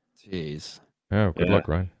 Jeez. Oh, good luck,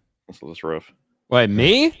 Ryan. That's rough. Wait,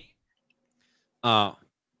 me? Wow.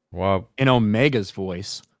 In Omega's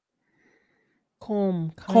voice.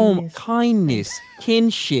 Calm, Kindness,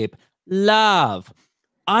 kinship, love.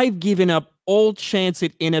 I've given up all chance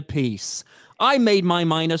at inner peace. I made my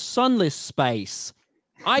mind a sunless space.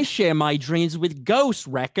 I share my dreams with Ghost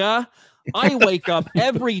Wrecker. I wake up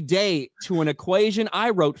every day to an equation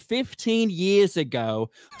I wrote 15 years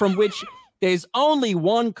ago, from which there's only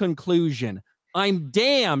one conclusion. I'm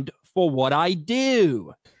damned for what I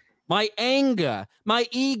do. My anger, my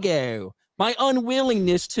ego, my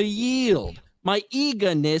unwillingness to yield, my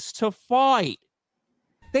eagerness to fight.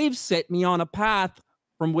 They've set me on a path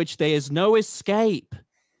from which there is no escape.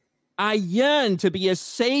 I yearn to be a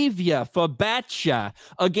savior for Batcha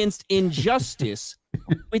against injustice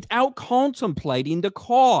without contemplating the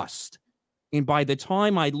cost. And by the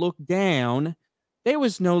time I looked down, there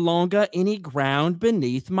was no longer any ground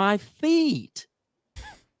beneath my feet.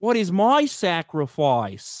 What is my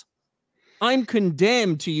sacrifice? I'm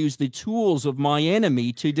condemned to use the tools of my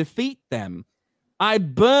enemy to defeat them. I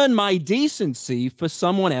burn my decency for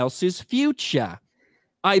someone else's future.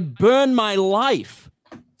 I burn my life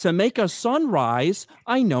to make a sunrise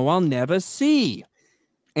I know I'll never see.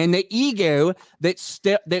 And the ego that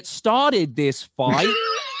started this fight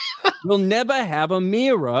will never have a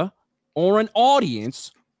mirror or an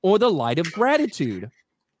audience or the light of gratitude.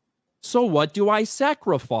 So what do I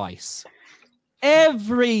sacrifice?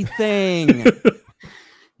 Everything.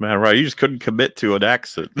 Man, right, you just couldn't commit to an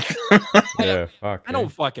accent. Yeah, fuck. I don't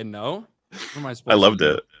fucking know. What am I supposed I loved to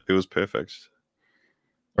do? it. It was perfect.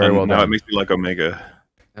 Very And well now done. it makes me like Omega.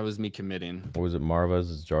 That was me committing. What was it, Marva's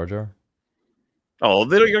as Jar Jar? Oh,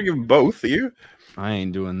 they don't give them both, are you? I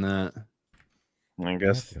ain't doing that. I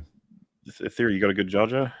guess. In theory, you got a good Jar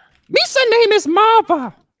Jar? Misa name is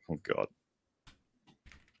Marva. Oh, God.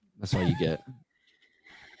 That's all you get.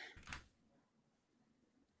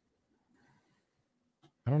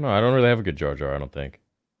 I don't know. I don't really have a good Jar Jar, I don't think.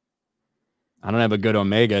 I don't have a good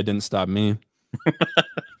Omega. It didn't stop me.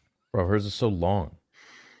 Bro, hers is so long.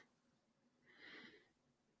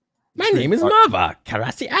 My name is Marva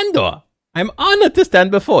Karasi Andor. I'm honored to stand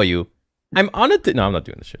before you. I'm honored to... No, I'm not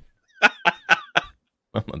doing this shit.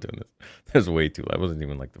 I'm not doing this. That's way too loud. That wasn't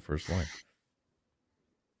even like the first line.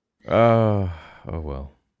 Oh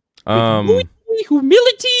well.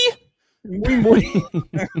 Humility. Muy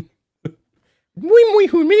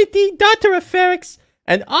humility, daughter of Ferrex,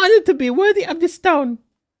 and honored to be worthy of the stone.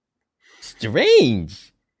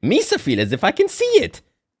 Strange. Misa feel as if I can see it.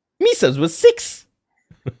 Misa's was 6.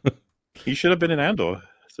 He should have been in Andor.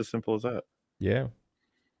 It's as simple as that. Yeah.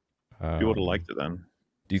 You would have liked it then.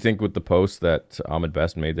 Do you think with the post that Ahmed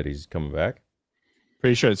Best made that he's coming back?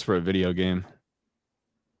 Pretty sure it's for a video game.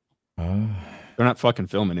 They're not fucking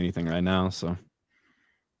filming anything right now, so.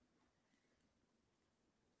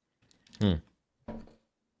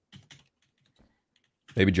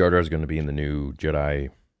 Maybe Jar Jar's going to be in the new Jedi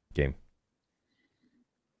game.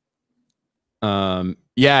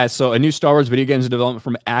 Yeah, so a new Star Wars video game is in development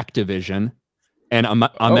from Activision, and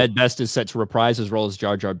Ahmed Best is set to reprise his role as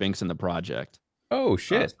Jar Jar Binks in the project. Oh,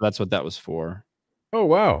 shit. So that's what that was for. Oh,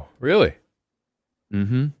 wow. Really?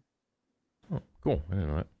 Mm-hmm. Oh, cool. I didn't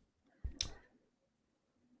know that.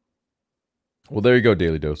 Well, there you go,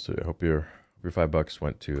 Daily Dose. I hope your $5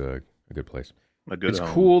 went to a good place. It's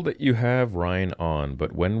cool that you have Ryan on,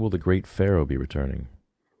 but when will the Great Pharaoh be returning?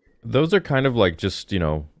 Those are kind of like just, you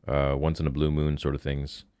know, once in a blue moon sort of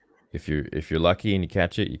things. If you're lucky and you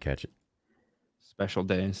catch it, you catch it. Special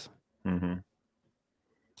days. Mm-hmm.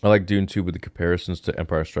 I like Dune 2, but the comparisons to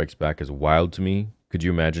Empire Strikes Back is wild to me. Could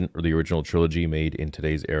you imagine the original trilogy made in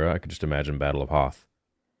today's era? I could just imagine Battle of Hoth.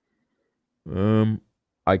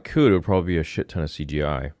 I could. It would probably be a shit ton of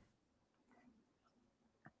CGI.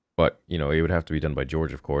 But, you know, it would have to be done by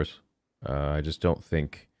George, of course. I just don't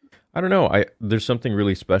think... I don't know. There's something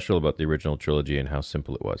really special about the original trilogy and how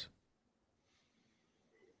simple it was.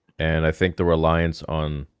 And I think the reliance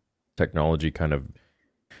on technology kind of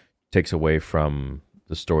takes away from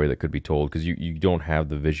the story that could be told, because you don't have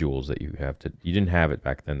the visuals that you have to... You didn't have it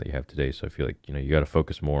back then that you have today, so I feel like, you know, you got to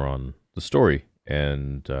focus more on the story.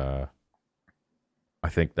 And I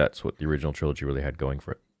think that's what the original trilogy really had going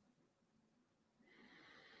for it.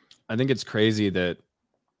 I think it's crazy that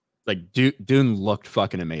like Dune looked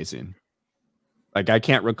fucking amazing. Like I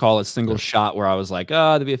can't recall a single shot where I was like,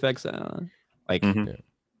 oh, the VFX, like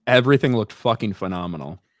everything looked fucking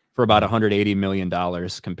phenomenal for about $180 million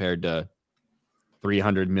compared to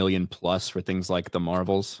 300 million plus for things like the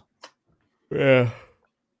Marvels. Yeah.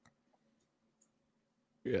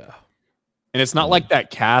 And it's not like that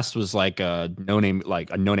cast was like a no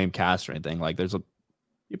name cast or anything. Like there's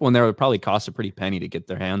people in there would probably cost a pretty penny to get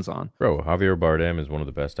their hands on. Bro, Javier Bardem is one of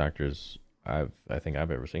the best actors I think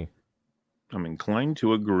I've ever seen. I'm inclined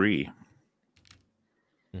to agree.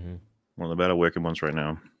 Mm-hmm. One of the better working ones right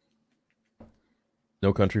now.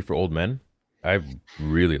 No Country for Old Men. I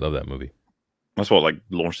really love that movie. That's what like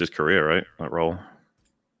launched his career, right? That role.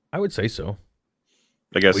 I would say so.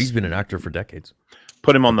 I guess well, he's been an actor for decades.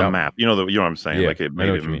 Put him on the map. You know what I'm saying? Yeah, like it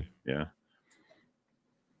made him. Yeah.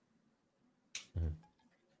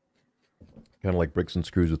 Kind of like Bricks and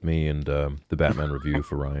Screws with me and the Batman review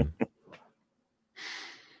for Ryan.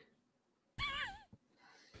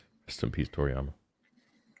 Rest in peace, Toriyama.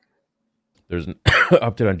 There's an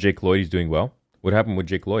update on Jake Lloyd. He's doing well. What happened with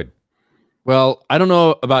Jake Lloyd? Well, I don't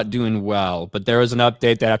know about doing well, but there was an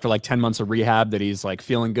update that after like 10 months of rehab that he's like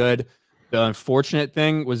feeling good. The unfortunate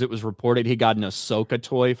thing was it was reported he got an Ahsoka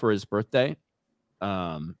toy for his birthday.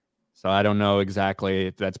 So I don't know exactly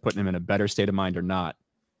if that's putting him in a better state of mind or not.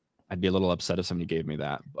 I'd be a little upset if somebody gave me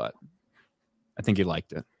that, but I think he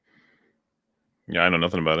liked it. Yeah, I know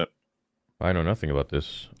nothing about it. I know nothing about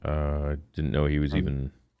this. Didn't know he was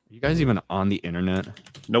even... Are you guys even on the internet?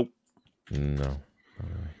 Nope. No.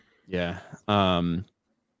 Yeah.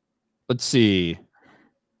 Let's see.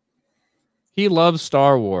 He loves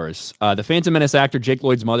Star Wars. The Phantom Menace actor Jake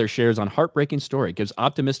Lloyd's mother shares on heartbreaking story, gives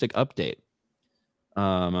optimistic update.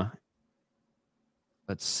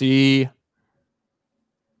 Let's see.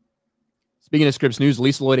 Speaking of Scripps News,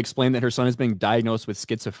 Lisa Lloyd explained that her son is being diagnosed with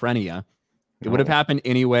schizophrenia. It would have happened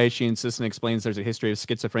anyway. She insists and explains there's a history of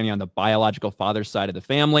schizophrenia on the biological father's side of the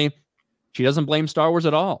family. She doesn't blame Star Wars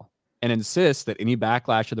at all and insists that any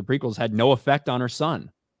backlash to the prequels had no effect on her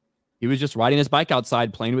son. He was just riding his bike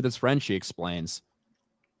outside playing with his friends, she explains.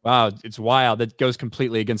 Wow, it's wild. That goes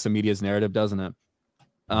completely against the media's narrative, doesn't it?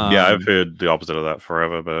 Yeah, I've heard the opposite of that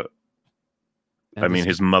forever, but I mean,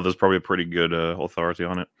 his mother's probably a pretty good authority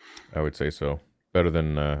on it. I would say so. Better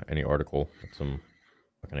than any article that some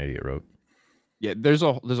fucking idiot wrote. Yeah, there's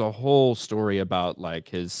a whole story about like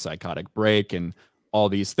his psychotic break and all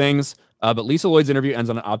these things. But Lisa Lloyd's interview ends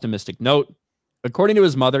on an optimistic note. According to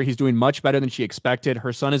his mother, he's doing much better than she expected.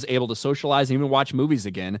 Her son is able to socialize and even watch movies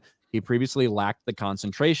again. He previously lacked the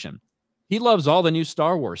concentration. He loves all the new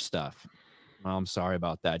Star Wars stuff. Well, I'm sorry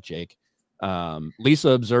about that, Jake.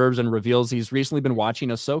 Lisa observes and reveals he's recently been watching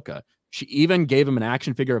Ahsoka. She even gave him an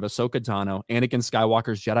action figure of Ahsoka Tano, Anakin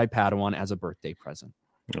Skywalker's Jedi Padawan, as a birthday present.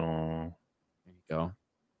 Oh, There you go.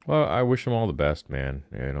 Well, I wish him all the best, man.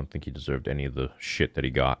 I don't think he deserved any of the shit that he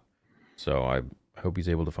got. So I hope he's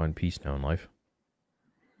able to find peace now in life.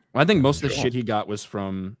 I think most of the shit he got was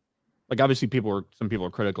from, like, obviously some people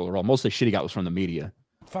are critical of the role. Most of the shit he got was from the media.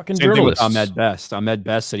 Fucking Same thing with journalists. Ahmed Best. Ahmed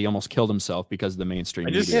Best said he almost killed himself because of the mainstream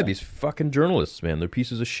media. Yeah, these fucking journalists, man. They're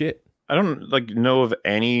pieces of shit. I don't know of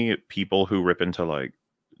any people who rip into like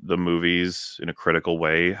the movies in a critical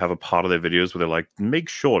way, have a part of their videos where they're like, make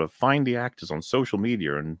sure to find the actors on social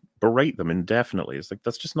media and berate them indefinitely. It's like,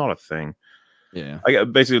 that's just not a thing. Yeah.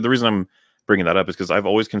 Basically, the reason I'm bringing that up is because I've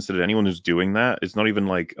always considered anyone who's doing that, it's not even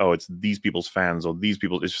like, oh, it's these people's fans or these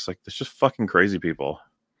people. It's just like, it's just fucking crazy people.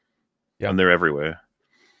 Yeah. And they're everywhere.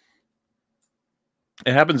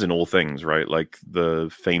 It happens in all things, right? Like the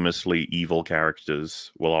famously evil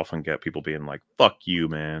characters will often get people being like, fuck you,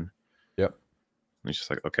 man. Yep. And it's just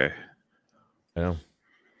like, okay. I know.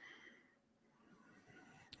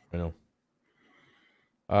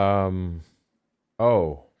 Oh.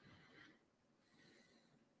 All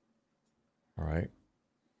right.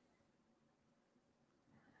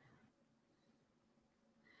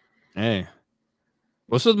 Hey.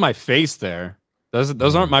 What's with my face there?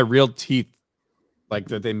 Those aren't my real teeth, like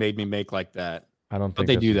that they made me make like that. I don't But think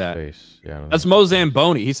they that's do his that. face. Yeah, I don't That's think Mo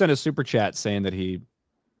Zamboni. He sent a super chat saying that he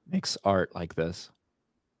makes art like this.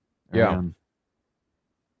 Yeah.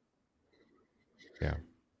 Yeah.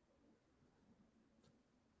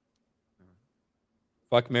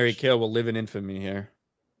 Fuck, Mary Kill will live in infamy here.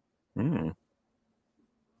 Mm.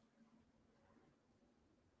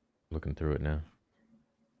 Looking through it now.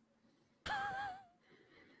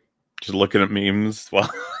 Just looking at memes while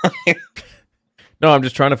No, I'm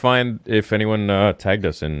just trying to find if anyone tagged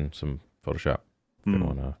us in some Photoshop. If they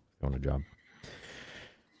want a job.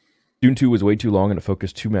 Dune 2 was way too long and it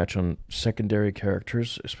focused too much on secondary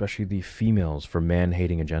characters, especially the females, for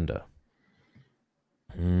man-hating agenda.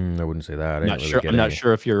 I wouldn't say that. I'm not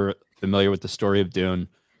sure if you're familiar with the story of Dune.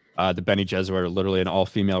 The Bene Gesserit are literally an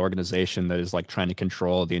all-female organization that is like trying to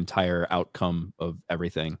control the entire outcome of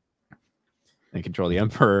everything. They control the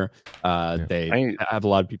emperor. They have a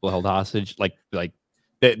lot of people held hostage. Like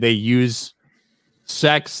they use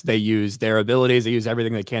sex, they use their abilities, they use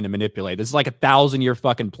everything they can to manipulate. This is like a 1,000-year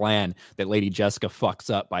fucking plan that Lady Jessica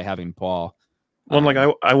fucks up by having Paul. Well, like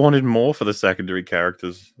I wanted more for the secondary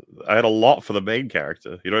characters. I had a lot for the main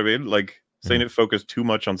character. You know what I mean? Like saying it focused too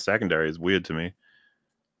much on secondary is weird to me.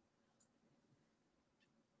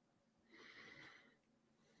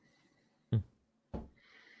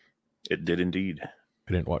 It did indeed.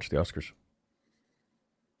 I didn't watch the Oscars.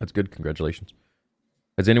 That's good. Congratulations.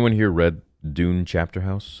 Has anyone here read Dune Chapter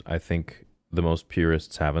House? I think the most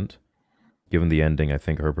purists haven't. Given the ending, I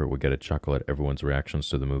think Herbert would get a chuckle at everyone's reactions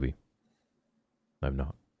to the movie. I've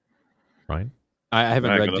not. Ryan? I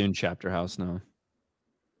haven't read Dune Chapter House, no.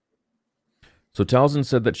 So Talzin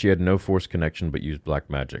said that she had no Force connection but used black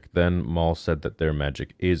magic. Then Maul said that their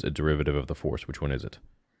magic is a derivative of the Force. Which one is it?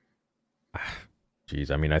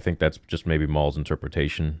 Jeez, I mean, I think that's just maybe Maul's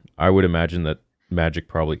interpretation. I would imagine that magic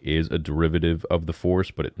probably is a derivative of the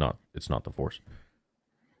Force, but it's not the Force.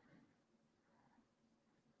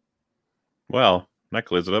 Well, that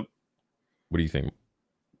clears it up. What do you think?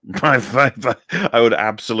 I would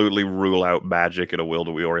absolutely rule out magic in a world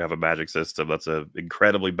where we already have a magic system. That's an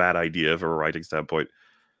incredibly bad idea from a writing standpoint.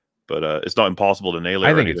 But it's not impossible to nail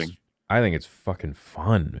it or anything. I think it's fucking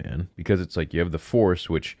fun, man. Because it's like you have the Force,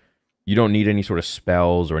 which you don't need any sort of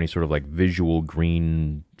spells or any sort of like visual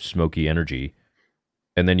green smoky energy.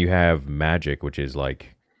 And then you have magic, which is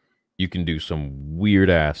like you can do some weird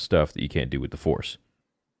ass stuff that you can't do with the Force.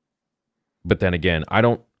 But then again,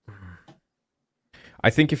 I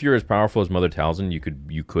think if you're as powerful as Mother Talzin,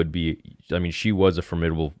 you could be. I mean, she was a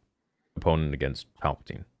formidable opponent against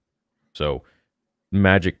Palpatine, so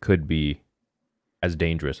magic could be as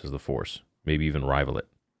dangerous as the Force, maybe even rival it.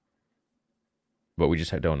 But we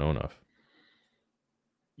just don't know enough.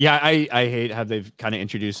 Yeah, I hate how they've kind of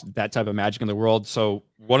introduced that type of magic in the world. So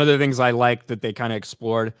one of the things I like that they kind of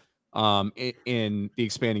explored in the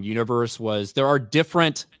expanding universe was there are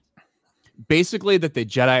different. Basically, that the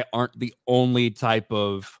Jedi aren't the only type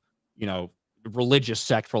of, religious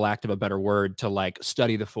sect, for lack of a better word, to like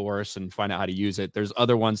study the Force and find out how to use it. There's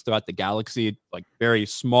other ones throughout the galaxy, like very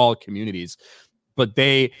small communities, but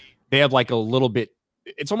they have like a little bit.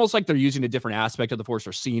 It's almost like they're using a different aspect of the Force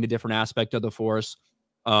or seeing a different aspect of the Force,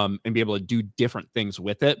 and be able to do different things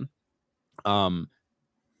with it.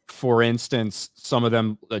 for instance, some of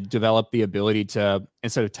them develop the ability to,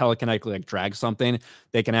 instead of telekinetically like drag something,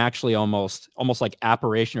 they can actually almost like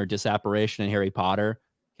apparition or disapparition in Harry Potter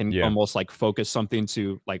can almost like focus something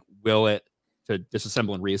to like will it to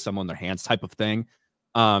disassemble and reassemble in their hands type of thing.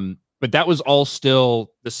 But that was all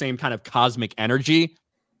still the same kind of cosmic energy.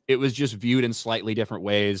 It was just viewed in slightly different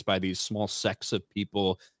ways by these small sects of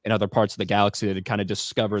people in other parts of the galaxy that had kind of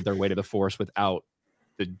discovered their way to the Force without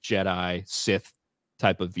the Jedi Sith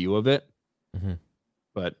type of view of it.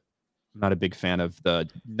 But I'm not a big fan of the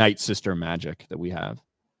Night Sister magic that we have.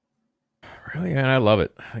 Really, and I love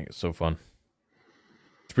it. I think it's so fun.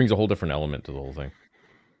 It brings a whole different element to the whole thing.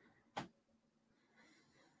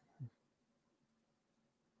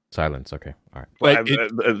 Silence. Okay. All right. But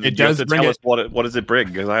it does bring tell us what does it bring,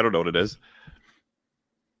 because I don't know what it is.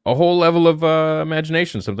 A whole level of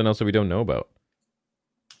imagination, something else that we don't know about.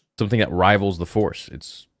 Something that rivals the Force.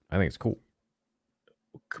 I think it's cool.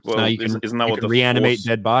 Well, so now isn't that what the reanimate Force,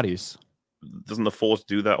 dead bodies? Doesn't the Force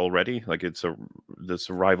do that already? Like the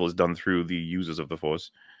survival is done through the users of the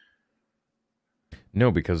Force.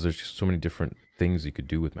 No, because there's just so many different things you could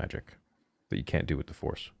do with magic that you can't do with the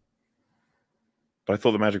Force. But I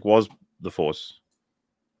thought the magic was the Force.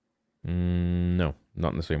 No,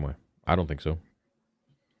 not in the same way. I don't think so.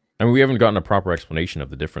 I mean, we haven't gotten a proper explanation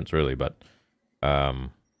of the difference, really, but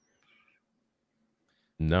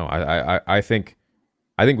no, I think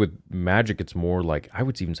with magic, it's more like, I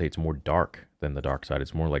would even say it's more dark than the dark side.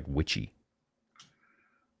 It's more like witchy.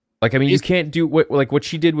 Like, I mean, you can't do what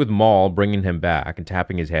she did with Maul, bringing him back and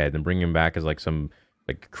tapping his head and bringing him back as like some,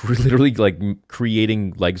 like, literally like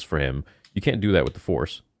creating legs for him. You can't do that with the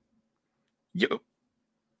Force.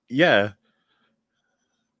 Yeah.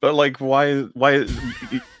 But like, why?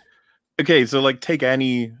 Okay, so like, take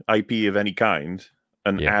any IP of any kind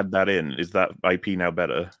and add that in. Is that IP now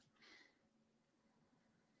better?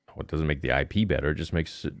 Well, it doesn't make the IP better. It just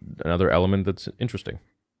makes another element that's interesting.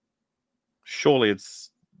 Surely it's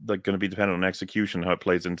like going to be dependent on execution, how it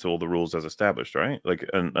plays into all the rules as established, right? Like,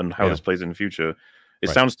 and how this plays in the future. It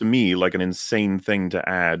sounds to me like an insane thing to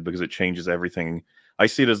add because it changes everything. I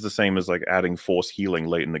see it as the same as like adding Force healing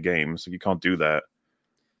late in the game. So you can't do that.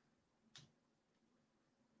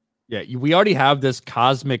 Yeah, we already have this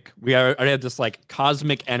cosmic. We already have this like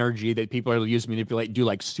cosmic energy that people are using to manipulate, do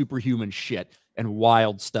like superhuman shit and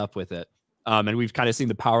wild stuff with it. And we've kind of seen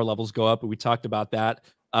the power levels go up, and we talked about that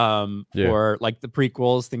for like the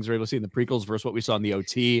prequels. Things we're able to see in the prequels versus what we saw in the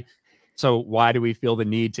OT. So why do we feel the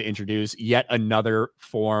need to introduce yet another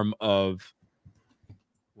form of,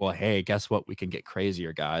 well, hey, guess what? We can get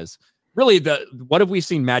crazier, guys. Really, what have we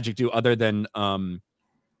seen magic do other than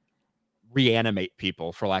reanimate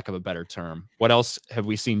people, for lack of a better term? What else have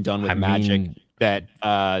we seen done with magic that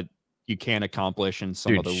you can't accomplish in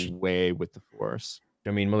some other way with the Force?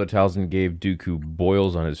 I mean, Mother Talzin gave Dooku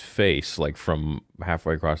boils on his face, like from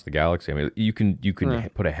halfway across the galaxy. I mean, you can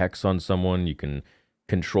put a hex on someone. You can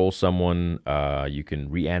control someone. You can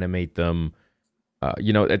reanimate them.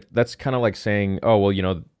 You know, that's kind of like saying, oh, well, you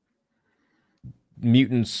know,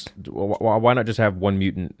 mutants, why not just have one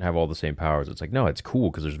mutant have all the same powers? It's like, no, it's cool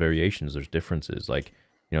because there's variations, there's differences. Like,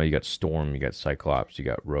 you know, you got Storm, you got Cyclops, you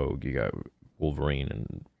got Rogue, you got Wolverine,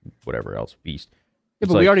 and whatever else, Beast. Yeah,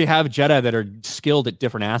 but we already have Jedi that are skilled at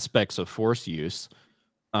different aspects of Force use.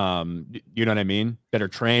 You know what I mean? That are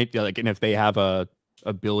trained, like, and if they have a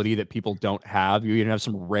ability that people don't have, you even have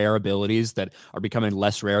some rare abilities that are becoming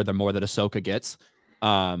less rare the more that Ahsoka gets.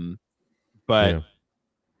 But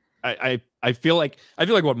I feel like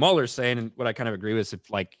what Mahler's saying, and what I kind of agree with, is if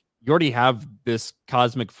like you already have this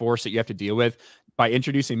cosmic force that you have to deal with, by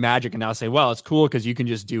introducing magic and now say, well, it's cool because you can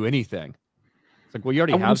just do anything. It's like, well, you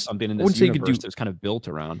already have something in this universe that's kind of built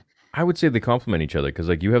around. I would say they complement each other because,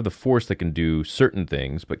 like, you have the Force that can do certain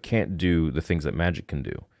things but can't do the things that magic can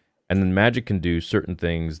do, and then magic can do certain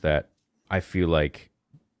things that I feel like,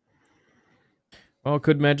 well,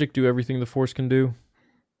 could magic do everything the Force can do?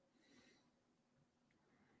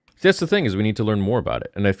 That's the thing, is we need to learn more about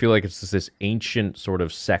it. And I feel like it's just this ancient sort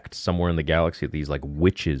of sect somewhere in the galaxy that these like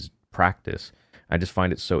witches practice. I just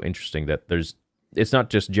find it so interesting that it's not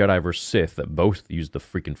just Jedi versus Sith that both use the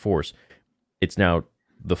freaking Force. It's now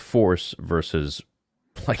the Force versus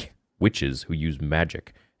like witches who use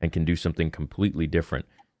magic and can do something completely different.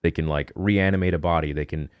 They can like reanimate a body. They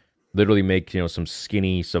can literally make, you know, some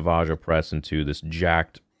skinny Savage Opress into this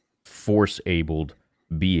jacked Force-abled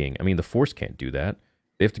being. I mean, the Force can't do that.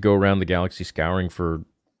 They have to go around the galaxy scouring for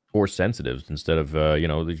Force sensitives instead of, you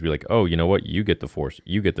know, they'd be like, oh, you know what? You get the Force.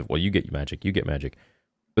 You get magic. You get magic.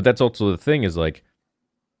 But that's also the thing, is like,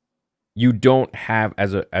 you don't have,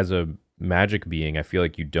 as a magic being, I feel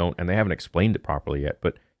like you don't, and they haven't explained it properly yet,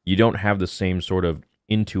 but you don't have the same sort of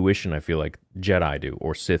intuition I feel like Jedi do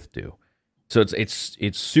or Sith do. So it's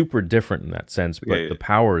super different in that sense, but Okay. the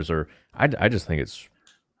powers are I just think it's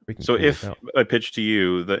freaking So cool as if hell. I pitch to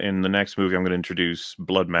you that in the next movie I'm going to introduce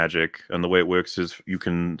blood magic, and the way it works is you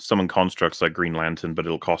can summon constructs like Green Lantern, but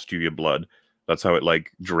it'll cost you your blood. That's how it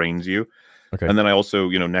like drains you. Okay. And then I also,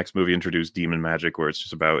 next movie introduce demon magic, where it's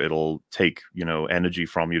just about it'll take, energy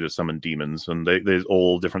from you to summon demons, and there's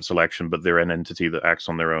all different selection, but they're an entity that acts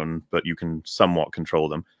on their own, but you can somewhat control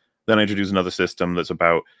them. Then I introduce another system that's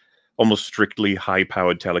about almost strictly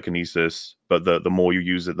high-powered telekinesis, but the more you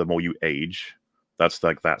use it, the more you age. That's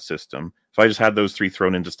like that system. If I just had those three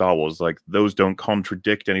thrown into Star Wars, like those don't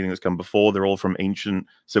contradict anything that's come before. They're all from ancient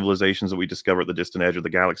civilizations that we discover at the distant edge of the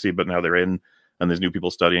galaxy, but now they're in, and there's new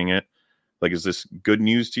people studying it. Like, is this good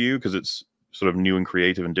news to you because it's sort of new and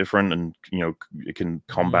creative and different, and it can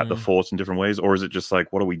combat the Force in different ways? Or is it just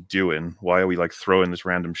like, what are we doing? Why are we like throwing this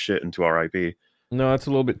random shit into our IP? No, that's a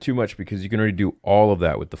little bit too much because you can already do all of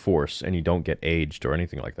that with the Force, and you don't get aged or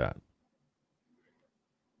anything like that.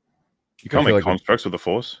 You can't I feel make like constructs with the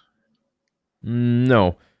Force.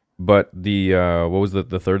 No, but the what was the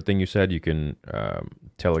third thing you said? You can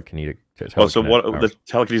telekinetic. Well, so what powers. the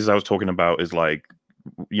telekinesis I was talking about is like,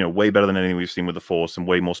 way better than anything we've seen with the Force, and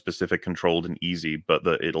way more specific, controlled, and easy, but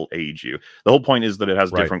that it'll age you. The whole point is that it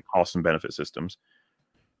has Right. different cost and benefit systems.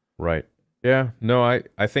 Right. Yeah. No,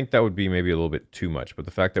 I think that would be maybe a little bit too much. But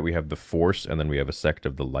the fact that we have the Force, and then we have a sect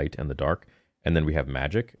of the light and the dark, and then we have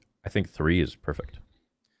magic, I think 3 is perfect.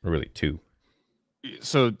 Or really 2.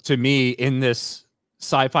 So to me, in this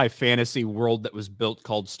sci-fi fantasy world that was built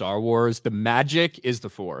called Star Wars, the magic is the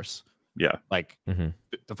Force. Yeah. Like Mhm.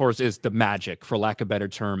 the Force is the magic, for lack of a better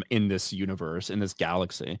term, in this universe, in this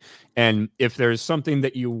galaxy. And if there's something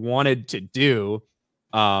that you wanted to do,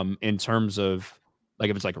 in terms of like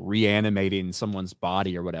if it's like reanimating someone's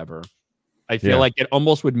body or whatever, I feel Yeah. like it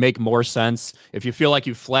almost would make more sense if you feel like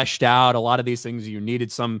you fleshed out a lot of these things. You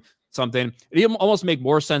needed something. It almost make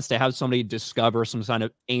more sense to have somebody discover some kind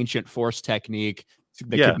of ancient Force technique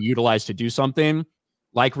that Yeah. could be utilized to do something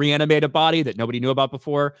like reanimate a body that nobody knew about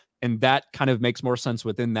before. And that kind of makes more sense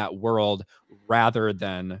within that world rather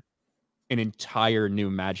than an entire new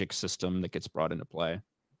magic system that gets brought into play.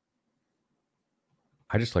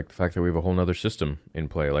 I just like the fact that we have a whole nother system in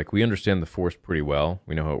play. Like, we understand the Force pretty well.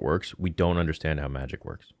 We know how it works. We don't understand how magic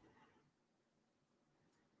works.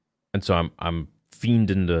 And so I'm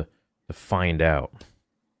fiending to find out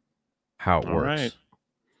how it All works. right.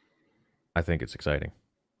 I think it's exciting.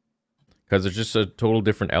 Because there's just a total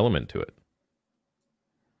different element to it.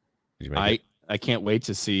 Did you make it? I can't wait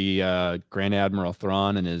to see Grand Admiral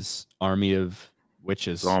Thrawn and his army of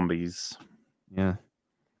witches. Zombies. Yeah.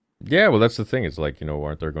 Yeah, well, that's the thing. It's like,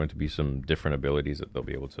 aren't there going to be some different abilities that they'll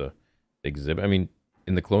be able to exhibit? I mean,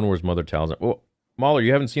 in the Clone Wars, Mother Talzin... Well, Mahler,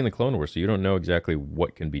 you haven't seen the Clone Wars, so you don't know exactly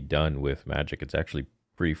what can be done with magic. It's actually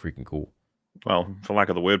pretty freaking cool. Well, for lack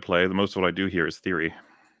of the wordplay, the most of what I do here is theory.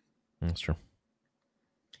 That's true.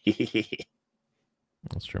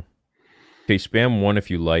 That's true. Okay, spam 1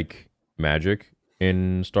 if you like magic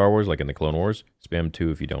in Star Wars, like in the Clone Wars. Spam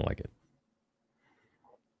 2 if you don't like it.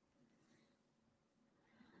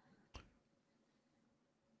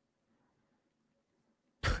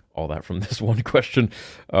 All that from this one question.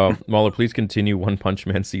 Mahler, please continue One Punch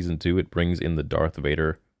Man Season 2. It brings in the Darth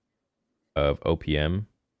Vader of OPM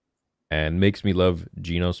and makes me love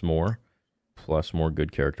Genos more, plus more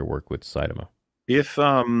good character work with Saitama. If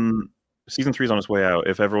season 3 is on its way out,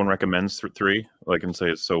 if everyone recommends 3, like, and say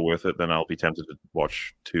it's so worth it, then I'll be tempted to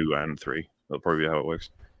watch 2 and 3. That'll probably be how it works.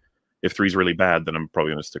 If 3 is really bad, then I'm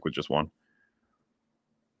probably going to stick with just 1.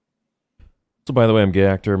 So, by the way, I'm gay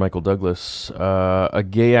actor Michael Douglas. A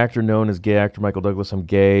gay actor known as gay actor Michael Douglas. I'm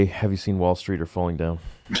gay. Have you seen Wall Street or Falling Down?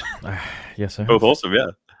 Yes, I have. Both awesome,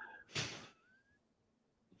 yeah.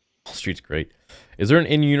 Wall Street's great. Is there an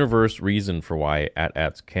in-universe reason for why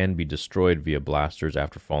AT-ATs can be destroyed via blasters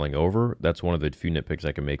after falling over? That's one of the few nitpicks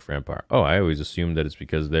I can make for Empire. Oh, I always assumed that it's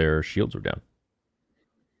because their shields were down.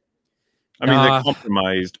 I mean, they're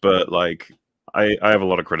compromised, but like, I have a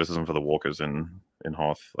lot of criticism for the walkers in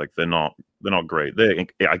Hoth. Like, they're not great. They're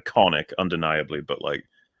iconic, undeniably, but like,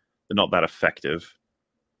 they're not that effective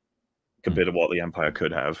compared to what the Empire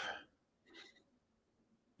could have.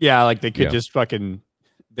 Yeah, like they could Yeah. just fucking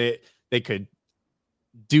they could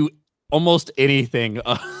do almost anything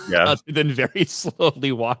other than very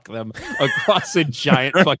slowly walk them across a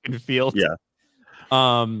giant fucking field. Yeah.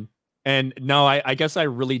 And no, I guess I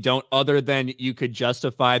really don't, other than you could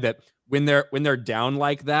justify that when they're down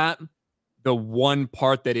like that, the one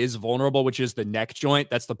part that is vulnerable, which is the neck joint,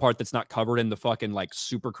 that's the part that's not covered in the fucking like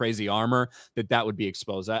super crazy armor, that would be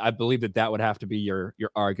exposed. I believe that would have to be your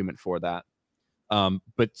argument for that.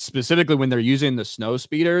 But specifically when they're using the snow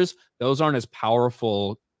speeders, those aren't as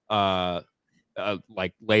powerful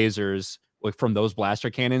like lasers from those blaster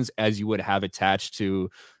cannons as you would have attached to,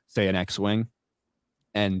 say, an X-wing,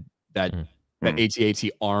 and that AT-AT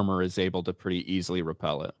armor is able to pretty easily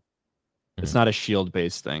repel it. It's not a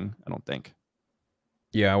shield-based thing, I don't think.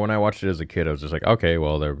 Yeah, when I watched it as a kid, I was just like, okay,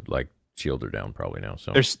 well, they're like shields are down probably now.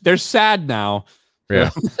 So they're sad now, yeah,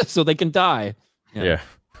 so they can die. Yeah.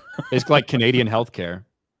 It's like Canadian healthcare.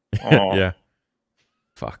 Yeah.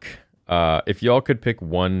 Fuck. If y'all could pick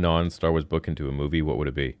one non-Star Wars book into a movie, what would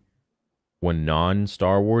it be? One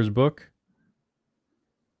non-Star Wars book?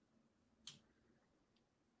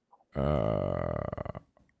 I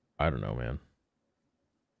don't know, man.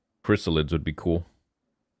 Chrysalids would be cool.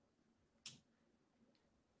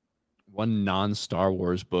 One non-Star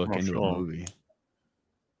Wars book into a movie.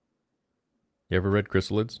 You ever read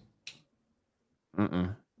Chrysalids? I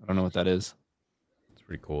don't know what that is. It's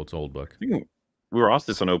pretty cool. It's an old book. I think we were asked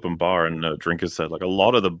this on Open Bar, and Drinker said like a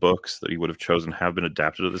lot of the books that he would have chosen have been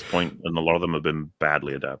adapted at this point, and a lot of them have been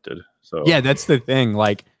badly adapted. So yeah, that's the thing.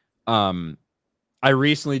 Like, I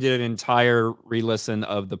recently did an entire re-listen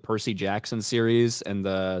of the Percy Jackson series and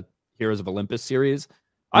the Heroes of Olympus series.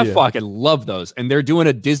 I fucking love those. And they're doing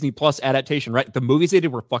a Disney Plus adaptation, right? The movies they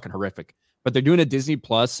did were fucking horrific, but they're doing a Disney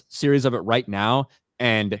Plus series of it right now.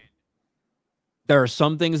 And there are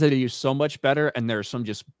some things that they do so much better, and there are some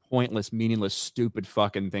just pointless, meaningless, stupid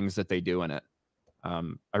fucking things that they do in it.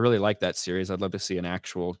 I really like that series. I'd love to see an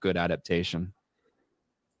actual good adaptation.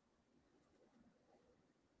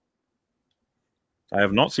 I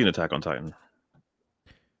have not seen Attack on Titan.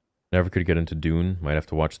 Never could get into Dune. Might have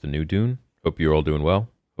to watch the new Dune. Hope you're all doing well.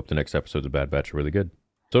 Hope the next episodes of Bad Batch are really good.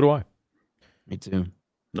 So do I. Me too.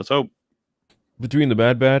 Let's hope. Between the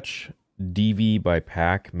Bad Batch, DV by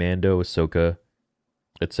Pac, Mando, Ahsoka,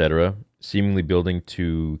 etc., seemingly building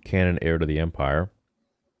to canon heir to the Empire.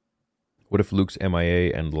 What if Luke's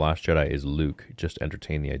MIA and The Last Jedi is Luke? Just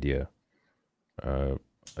entertain the idea. That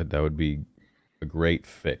would be a great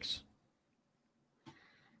fix.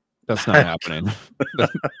 That's not happening.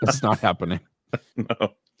 That's not happening.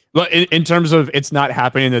 No. But in terms of it's not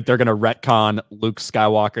happening that they're going to retcon Luke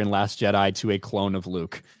Skywalker and Last Jedi to a clone of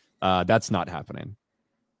Luke. That's not happening.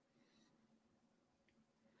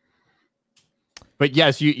 But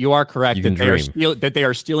yes, you are correct that they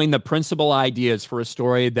are stealing the principal ideas for a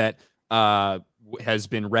story that has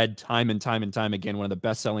been read time and time and time again. One of the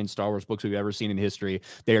best-selling Star Wars books we've ever seen in history.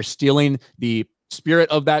 They are stealing the spirit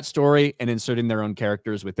of that story and inserting their own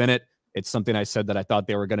characters within it. It's something I said that I thought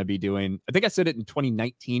they were going to be doing. I think I said it in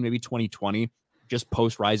 2019, maybe 2020, just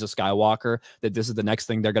post Rise of Skywalker, that this is the next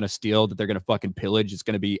thing they're going to steal, that they're going to fucking pillage. It's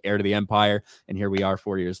going to be heir to the Empire. And here we are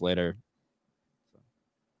 4 years later.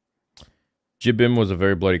 Jibim was a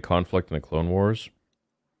very bloody conflict in the Clone Wars,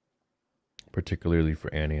 particularly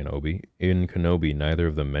for Annie and Obi. In Kenobi, neither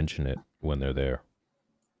of them mention it when they're there.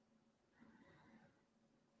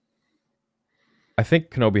 I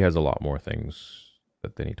think Kenobi has a lot more things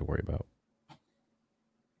that they need to worry about.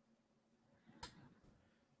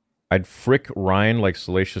 I'd frick Ryan like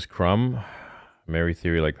Salacious Crumb. Marry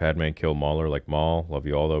Theory like Padme and kill Mauler like Maul. Love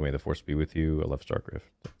you all, though. May the Force be with you. I love Starcraft.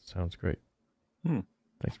 That sounds great.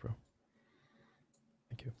 Thanks, bro.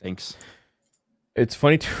 Thank you. Thanks. It's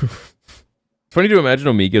funny to imagine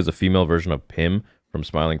Omega as a female version of Pym from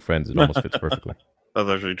Smiling Friends. It almost fits perfectly. That's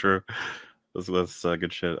actually true. That's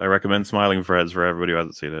good shit. I recommend Smiling Friends for everybody who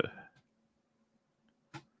hasn't seen it.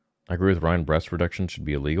 I agree with Ryan. Breast reduction should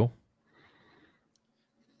be illegal.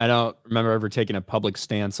 I don't remember ever taking a public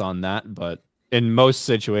stance on that, but in most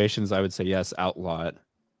situations, I would say yes, outlaw it.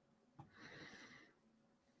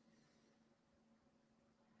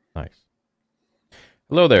 Nice.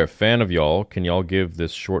 Hello there, fan of y'all. Can y'all give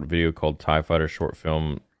this short video called TIE Fighter short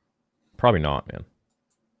film? Probably not, man.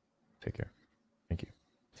 Take care. Thank you.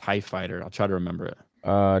 TIE Fighter. I'll try to remember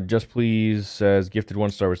it. Just Please says, gifted 1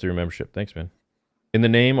 Star Wars 3 membership. Thanks, man. In the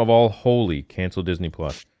name of all holy, cancel Disney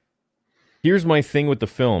Plus. Here's my thing with the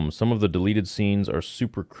film. Some of the deleted scenes are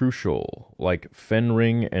super crucial, like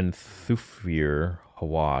Fenring and Thufir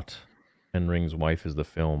Hawat. Fenring's wife is the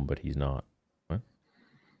film, but he's not. What?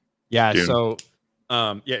 Yeah, Dune. so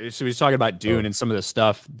he's talking about Dune and some of the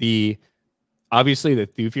stuff. Obviously the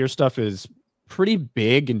Thufir stuff is pretty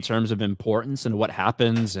big in terms of importance and what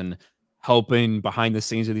happens and helping behind the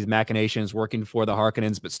scenes of these machinations, working for the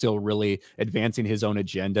Harkonnens, but still really advancing his own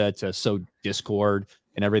agenda to sow discord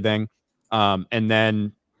and everything. And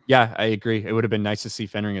then, yeah, I agree. It would have been nice to see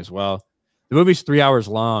Fenring as well. The movie's 3 hours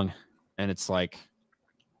long, and it's like,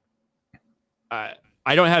 I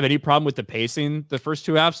don't have any problem with the pacing the first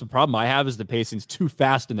 2 acts. The problem I have is the pacing's too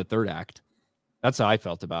fast in the third act. That's how I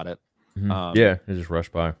felt about it. Yeah, it just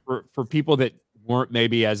rushed by. For people that weren't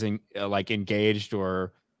maybe as engaged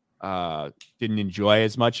or didn't enjoy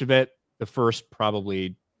as much of it, the first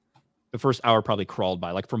hour probably crawled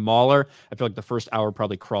by. Like for Mahler, I feel like the first hour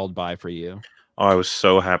probably crawled by for you. Oh, I was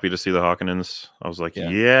so happy to see the Harkonnens. I was like,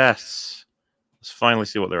 yes, let's finally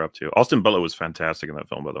see what they're up to. Austin Butler was fantastic in that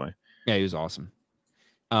film, by the way. Yeah, he was awesome.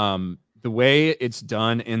 The way it's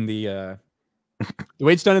done in the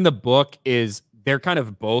book is they're kind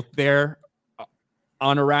of both there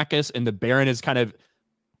on Arrakis, and the Baron is kind of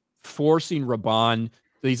forcing Raban.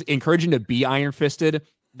 He's encouraging to be iron-fisted,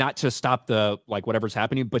 not to stop the whatever's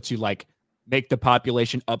happening, but to make the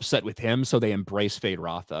population upset with him, so they embrace Fade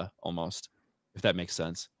Rotha almost, if that makes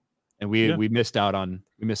sense. And we missed out on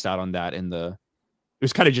that in the. It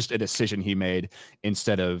was kind of just a decision he made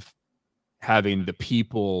instead of having the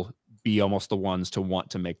people be almost the ones to want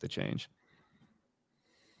to make the change.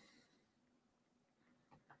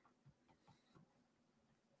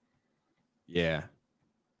 Yeah.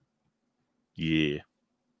 Yeah.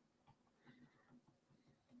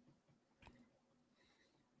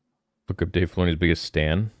 Look up Dave Filoni's biggest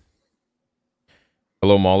stan.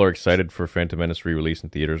 Hello, Mahler. Excited for Phantom Menace re-release in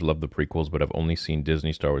theaters. Love the prequels, but I've only seen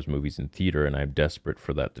Disney Star Wars movies in theater, and I'm desperate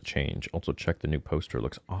for that to change. Also, check the new poster. It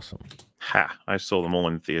looks awesome. Ha! I saw them all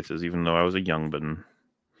in theaters, even though I was a youngbun.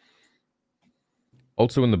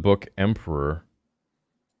 Also in the book, Emperor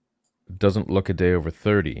doesn't look a day over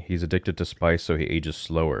 30. He's addicted to spice, so he ages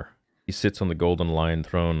slower. He sits on the golden lion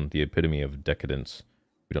throne, the epitome of decadence.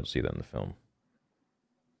 We don't see that in the film.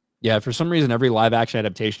 Yeah, for some reason, every live-action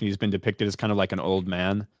adaptation, he's been depicted as kind of like an old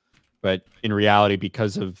man. But in reality,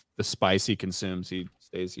 because of the spice he consumes, he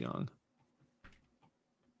stays young.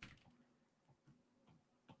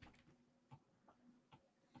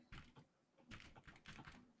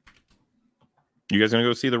 You guys gonna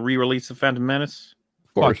go see the re-release of Phantom Menace?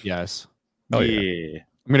 Of course. Fuck yes. Oh yeah.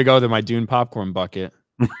 I'm gonna go to my Dune popcorn bucket.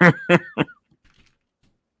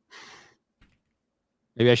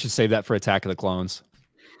 Maybe I should save that for Attack of the Clones.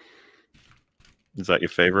 Is that your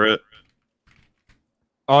favorite?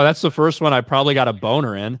 Oh, that's the first one I probably got a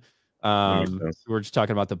boner in. We're just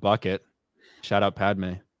talking about the bucket. Shout out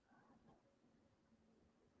Padme.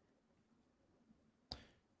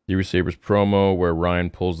 Theory Sabers promo where Ryan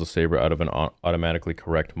pulls the saber out of an automatically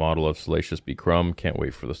correct model of Salacious B. Crumb. Can't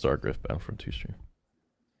wait for the Star Grift Battlefront 2 stream.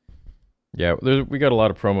 Yeah, we got a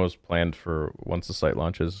lot of promos planned for once the site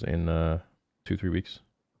launches in 2-3 weeks.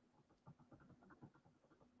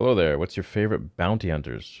 Hello there. What's your favorite bounty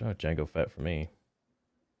hunters? Oh, Jango Fett for me.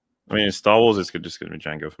 I mean, in Star Wars, it's just going to be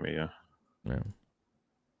Jango for me, yeah. Yeah.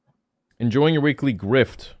 Enjoying your weekly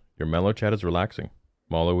grift. Your mellow chat is relaxing.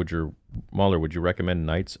 Mahler, would you recommend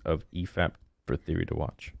Knights of EFAP for Theory to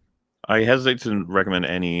watch? I hesitate to recommend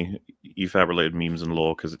any EFAP-related memes and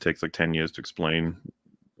lore because it takes like 10 years to explain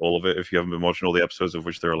all of it if you haven't been watching all the episodes, of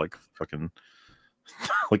which there are like fucking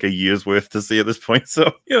like a year's worth to see at this point.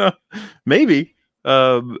 So, maybe.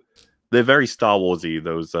 They're very Star Wars-y,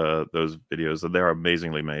 those videos, and they're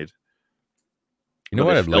amazingly made. You know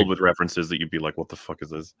what I'd filled with references that you'd be like, what the fuck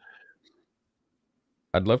is this?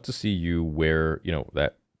 I'd love to see you wear,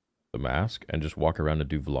 the mask and just walk around and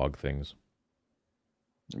do vlog things.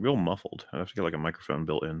 Real muffled. I have to get like a microphone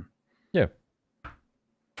built in. Yeah. Yeah,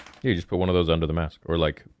 you just put one of those under the mask or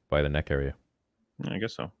like by the neck area. Yeah, I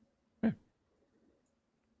guess so. Yeah.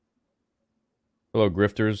 Hello,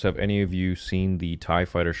 Grifters. Have any of you seen the TIE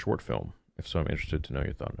Fighter short film? If so, I'm interested to know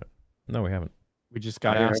your thought on it. No, we haven't. We just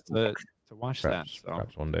got asked to watch perhaps, that. So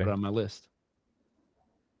perhaps one day. Put it on my list.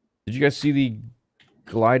 Did you guys see the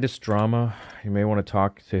Glidus drama? You may want to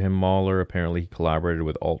talk to him, Mahler. Apparently he collaborated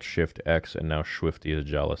with Alt-Shift-X and now Swifty is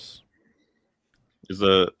jealous.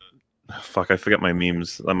 Fuck, I forget my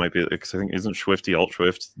memes. That might be, because I think, isn't Swifty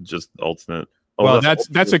Alt-Swift just alternate? Oh, well,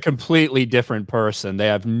 that's a completely different person. They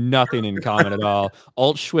have nothing in common at all.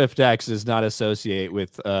 Alt-Swift-X does not associate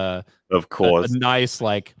with of course a nice,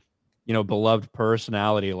 beloved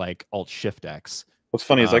personality like Alt-Shift-X. What's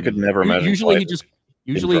funny is I could never imagine. Usually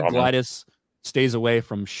Glidus stays away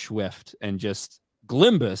from Swift and just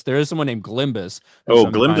Glimbus. There is someone named Glimbus. Oh,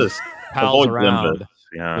 Glimbus. Pals around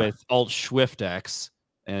with Alt-Swift-X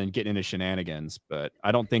and getting into shenanigans, but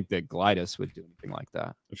I don't think that Glidus would do anything like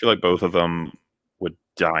that. I feel like both of them would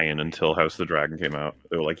die in until House of the Dragon came out.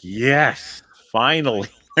 They were like, yes, finally.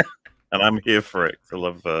 And I'm here for it. I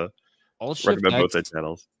love recommend both their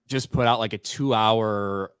channels. Just put out like a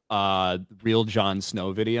 2-hour real Jon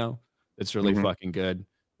Snow video. It's really fucking good.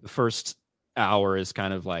 The first hour is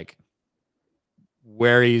kind of like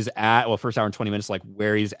where he's at. Well, first hour and 20 minutes, like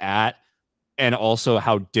where he's at, and also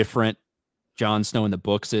how different Jon Snow in the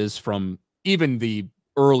books is from even the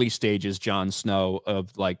early stages Jon Snow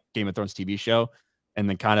of like Game of Thrones TV show. And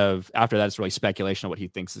then kind of after that, it's really speculation of what he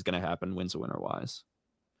thinks is going to happen, wins or winner wise.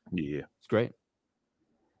 Yeah. It's great.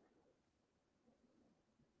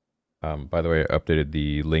 By the way, I updated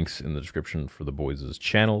the links in the description for the boys'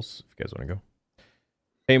 channels, if you guys want to go.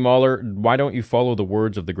 Hey, Mahler, why don't you follow the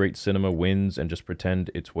words of the great cinema wins and just pretend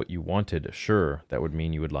it's what you wanted? Sure, that would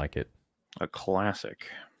mean you would like it. A classic.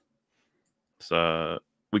 So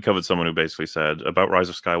we covered someone who basically said about Rise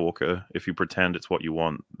of Skywalker, if you pretend it's what you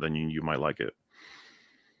want, then you might like it.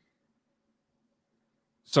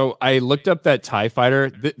 So I looked up that TIE fighter.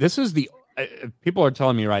 This is the people are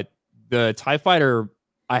telling me, right? The TIE fighter,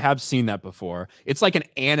 I have seen that before. It's like an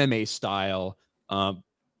anime style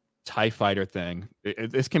TIE fighter thing.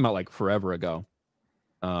 This came out like forever ago.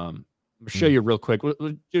 I'll show you real quick.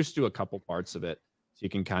 We'll just do a couple parts of it so you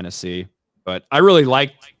can kind of see. But I really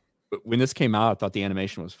liked when this came out. I thought the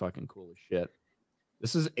animation was fucking cool as shit.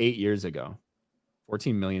 This is 8 years ago.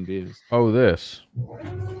 14 million views. Oh, this.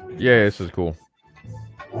 Yeah, this is cool.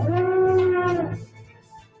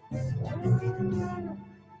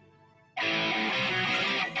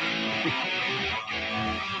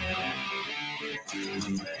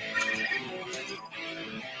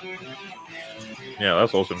 Yeah,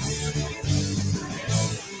 that's awesome.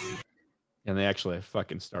 And they actually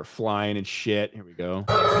fucking start flying and shit. Here we go.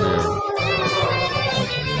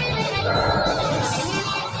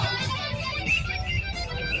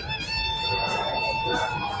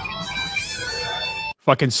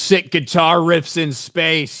 Fucking sick guitar riffs in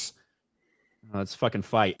space. Oh, let's fucking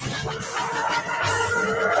fight.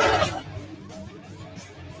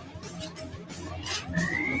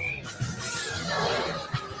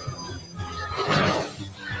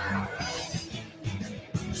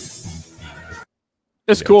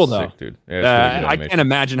 It's cool though, sick, dude. Yeah, it's really good I animation. can't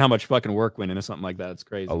imagine how much fucking work went into something like that. It's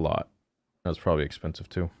crazy. A lot. That's probably expensive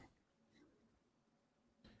too.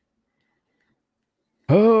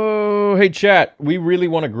 Oh, hey chat. We really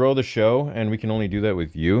want to grow the show, and we can only do that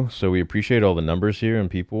with you. So we appreciate all the numbers here and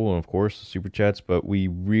people, and of course the super chats. But we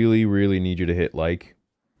really, really need you to hit like.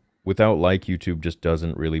 Without like, YouTube just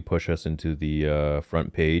doesn't really push us into the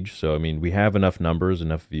front page. So I mean, we have enough numbers,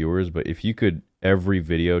 enough viewers. But if you could every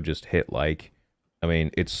video just hit like. I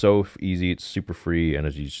mean, it's so easy. It's super free, and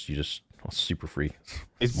as you just super free.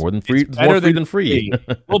 It's more than free. It's more free than free.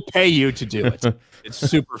 We'll pay you to do it. It's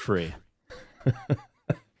super free.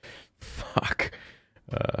 Fuck.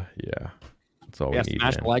 Yeah. That's all we need.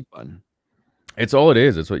 Smash Man. the like button. It's all it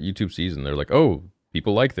is. It's what YouTube sees, and they're like, "Oh,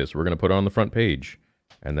 people like this. We're gonna put it on the front page,"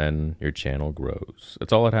 and then your channel grows.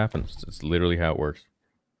 That's all that happens. It's literally how it works.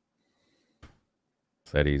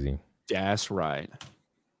 It's that easy. That's right.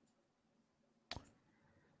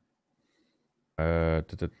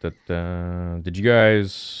 Did you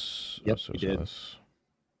guys? Yep, we did.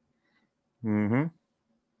 Mm-hmm.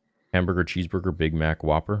 Hamburger, cheeseburger, Big Mac,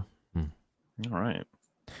 Whopper. All right.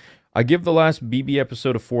 I give the last BB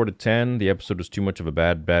episode a 4 to 10. The episode was too much of a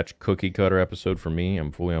Bad Batch cookie cutter episode for me.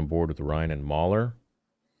 I'm fully on board with Ryan and Mahler.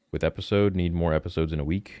 With episode, need more episodes in a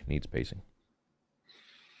week. Needs pacing.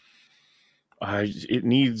 It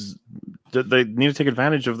needs. They need to take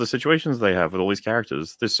advantage of the situations they have with all these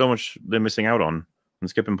characters. There's so much they're missing out on and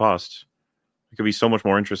skipping past. It could be so much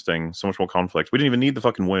more interesting, so much more conflict. We didn't even need the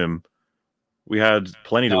fucking worm. We had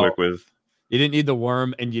plenty to work with. You didn't need the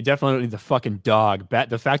worm, and you definitely don't need the fucking dog.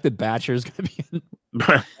 The fact that Batcher is going to be in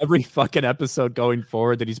every fucking episode going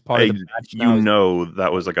forward, that he's part of the Batch now. You know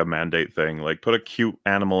that was like a mandate thing. Like, put a cute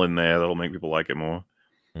animal in there that'll make people like it more.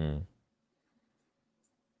 Hey,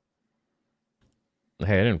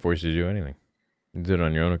 I didn't force you to do anything. You did it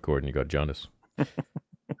on your own accord, and you got jaundice.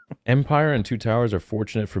 Empire and Two Towers are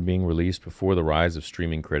fortunate for being released before the rise of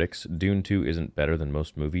streaming critics. Dune 2 isn't better than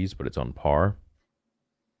most movies, but it's on par.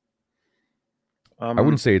 I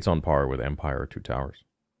wouldn't say it's on par with Empire or Two Towers.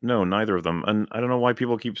 No, neither of them. And I don't know why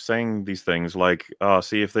people keep saying these things like,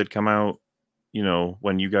 see, if they'd come out, you know,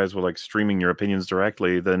 when you guys were like streaming your opinions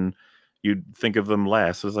directly, then you'd think of them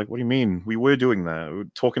less. It's like, what do you mean? We were doing that. We were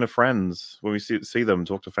talking to friends when we see them,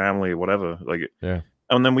 talk to family, whatever. Like, yeah.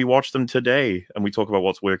 And then we watch them today, and we talk about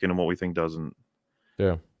what's working and what we think doesn't.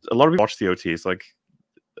 Yeah. A lot of people watch the OTs. Like,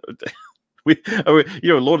 Lord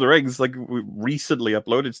of the Rings. Like, we recently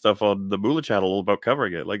uploaded stuff on the Moolah channel about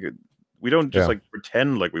covering it. Like, we don't just like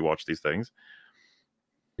pretend like we watch these things.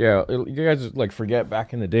 Yeah, you guys like forget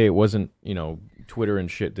back in the day it wasn't, you know, Twitter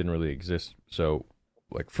and shit didn't really exist. So,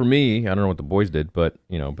 like for me, I don't know what the boys did, but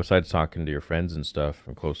you know, besides talking to your friends and stuff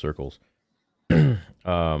in close circles,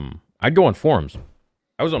 I'd go on forums.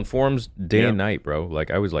 I was on forums day and night, bro.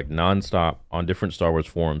 Like I was like nonstop on different Star Wars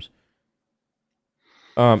forums.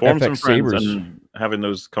 Forums FX and friends Sabers. and having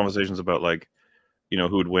those conversations about like, you know,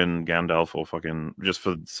 who would win Gandalf or fucking just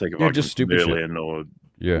for the sake of Yeah, argument, just stupid shit. Merlin or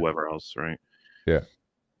Yeah, whoever else, right? yeah,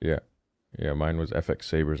 yeah, yeah. Mine was FX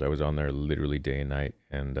Sabers. I was on there literally day and night,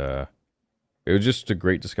 and it was just a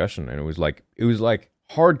great discussion. And it was like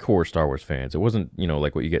hardcore Star Wars fans. It wasn't, you know,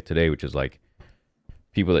 like what you get today, which is like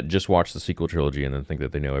people that just watch the sequel trilogy and then think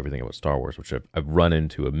that they know everything about Star Wars, which I've run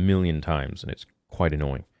into a million times, and it's quite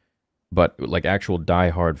annoying. But like actual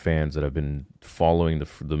die-hard fans that have been following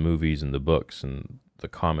the movies and the books and the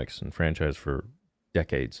comics and franchise for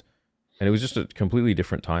decades, and it was just a completely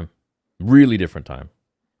different time, really different time,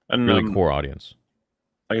 And really core audience.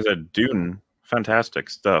 like I said, Dune, fantastic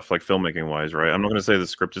stuff, like filmmaking wise, right? I'm not going to say the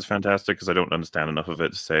script is fantastic because I don't understand enough of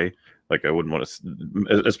it to say. Like, I wouldn't want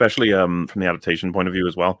to, especially from the adaptation point of view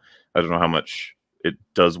as well. I don't know how much it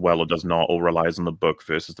does well or does not, or relies on the book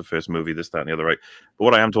versus the first movie, this, that, and the other, right? But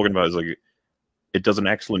what I am talking about is like it does an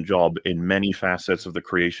excellent job in many facets of the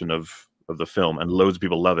creation of the film, and loads of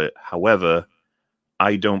people love it. However,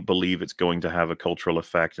 I don't believe it's going to have a cultural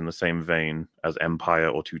effect in the same vein as Empire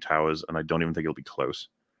or Two Towers, and I don't even think it'll be close.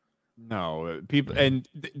 No, people, and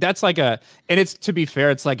that's like and it's, to be fair,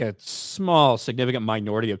 it's like a small, significant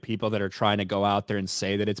minority of people that are trying to go out there and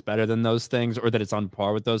say that it's better than those things or that it's on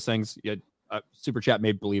par with those things. Yeah, Super Chat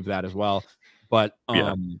may believe that as well, but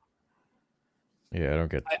yeah, I don't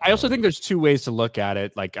get. I also think there's two ways to look at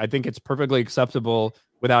it. Like, I think it's perfectly acceptable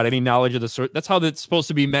without any knowledge of the sort. That's how that's supposed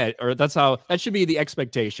to be met, or that should be the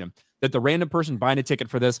expectation, that the random person buying a ticket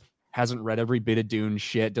for this hasn't read every bit of Dune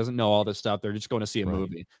shit, doesn't know all this stuff. They're just going to see a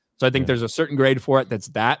movie. So I think there's a certain grade for it. That's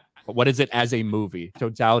that. But what is it as a movie?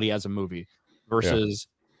 Totality as a movie versus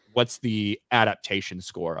what's the adaptation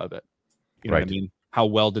score of it? You know what I mean? How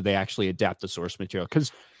well did they actually adapt the source material?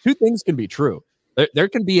 Because two things can be true. There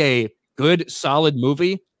can be a good, solid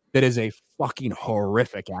movie that is a fucking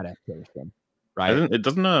horrific adaptation, right? It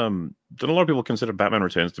doesn't. Don't a lot of people consider Batman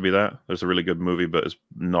Returns to be that? There's a really good movie, but it's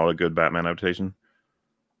not a good Batman adaptation.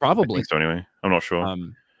 Probably. I think so anyway. I'm not sure.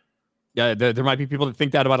 Yeah, there might be people that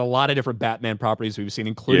think that about a lot of different Batman properties we've seen,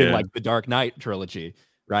 including like the Dark Knight trilogy,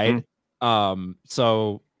 right?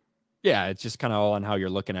 So yeah, it's just kind of all on how you're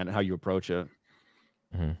looking at it, how you approach it.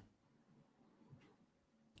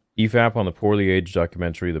 EFAP on the poorly aged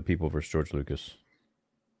documentary "The People vs. George Lucas."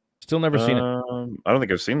 Still never seen it. I don't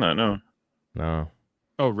think I've seen that. No.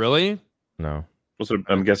 Oh, really? No.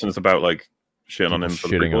 I'm guessing it's about like shitting on him for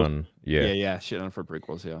shitting the prequels. on. Yeah, shitting on for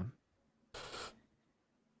prequels. Yeah.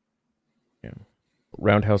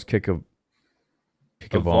 Roundhouse kick of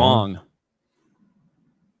Vong.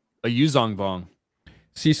 A Yuzong Vong.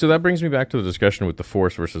 See, so that brings me back to the discussion with the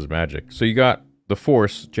Force versus magic. So you got the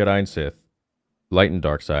Force, Jedi and Sith, light and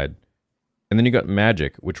dark side, and then you got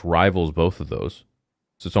magic, which rivals both of those.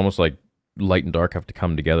 So it's almost like light and dark have to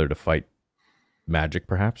come together to fight magic,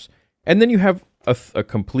 perhaps. And then you have a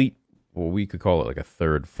complete, well, we could call it like a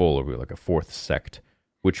third full, or like a fourth sect,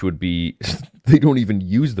 which would be they don't even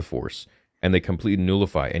use the Force, and they completely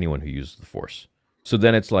nullify anyone who uses the Force. So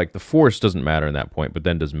then it's like the Force doesn't matter in that point, but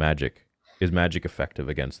then is magic effective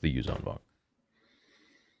against the Yuzong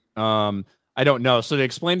Vong? I don't know. So to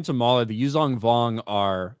explain to Mala, the Yuzong Vong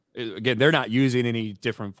are, again, they're not using any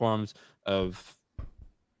different forms of,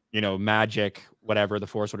 magic, whatever, the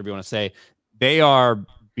Force, whatever you want to say. They are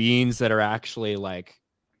beings that are actually like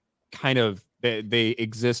kind of, they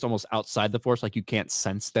exist almost outside the Force. Like you can't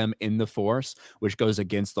sense them in the Force, which goes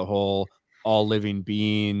against the whole all living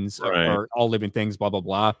beings or all living things, blah, blah,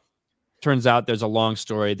 blah. Turns out there's a long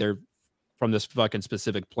story. They're from this fucking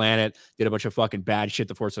specific planet, did a bunch of fucking bad shit.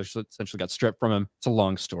 The Force essentially got stripped from him. It's a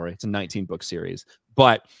long story. It's a 19-book series.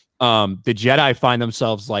 But the Jedi find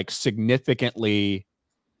themselves like significantly,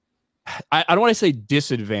 I don't want to say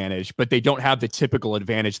disadvantaged, but they don't have the typical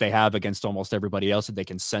advantage they have against almost everybody else that they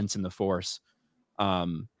can sense in the Force.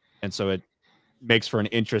 And so it makes for an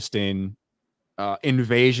interesting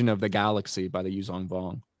invasion of the galaxy by the Yuzong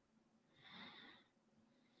Vong.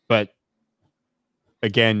 But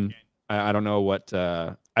again, I don't know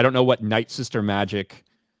what Night Sister magic,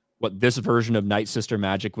 what this version of Night Sister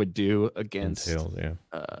magic would do against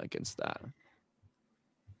against that.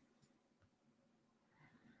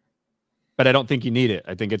 But I don't think you need it.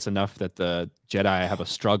 I think it's enough that the Jedi have a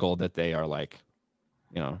struggle that they are like,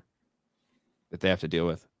 that they have to deal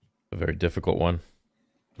with. A very difficult one.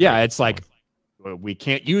 Yeah, it's like we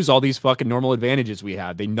can't use all these fucking normal advantages we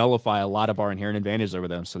have. They nullify a lot of our inherent advantages over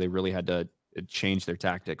them, so they really had to change their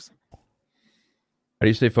tactics. How do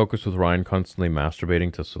you stay focused with Ryan constantly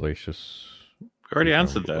masturbating to salacious I already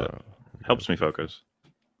answered that. Helps me focus.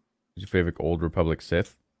 Who's your favorite Old Republic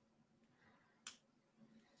Sith?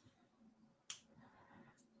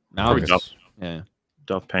 Malgus. Darth- Yeah.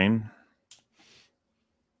 Darth Payne.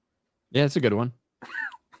 Yeah, it's a good one.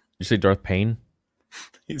 You say Darth Payne?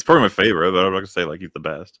 He's probably my favorite, but I'm not gonna say like he's the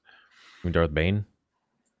best. You mean Darth Bane?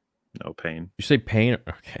 No, Payne. You say Payne?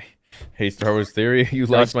 Okay. Hey, Star Wars Theory, you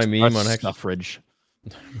liked my meme on X Suffrage.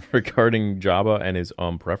 regarding Jabba and his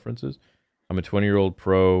preferences? I'm a 20-year-old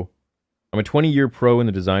pro. I'm a 20-year pro in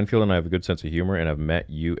the design field, and I have a good sense of humor, and I've met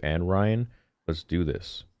you and Ryan. Let's do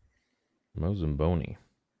this. Mozamboni.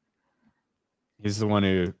 He's the one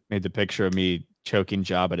who made the picture of me choking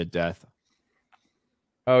Jabba to death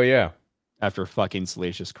Oh, yeah. after fucking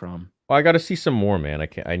Salacious Crumb. Well, I got to see some more, man.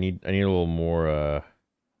 I need a little more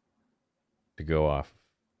to go off.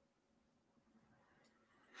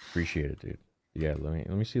 Appreciate it, dude. Yeah, let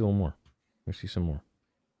me see a little more. Let me see some more.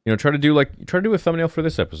 You know, try to do a thumbnail for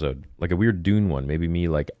this episode, like a weird Dune one. Maybe me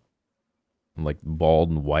I'm like bald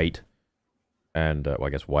and white, and well, I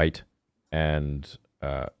guess white, and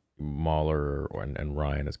Mahler and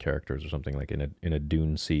Ryan as characters or something like in a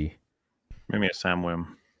Dune sea. Maybe a sandworm.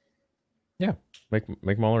 Yeah,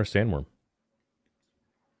 make Mahler a sandworm.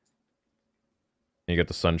 And you got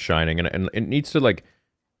the sun shining, and it needs to like.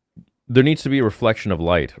 There needs to be a reflection of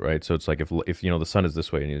light, right? So it's like if you know the sun is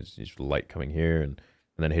this way, and it's light coming here, and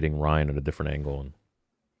then hitting Ryan at a different angle, and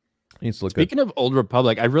it needs to look Speaking of Old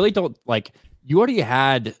Republic, I really don't like. You already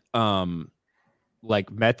had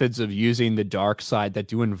like methods of using the dark side that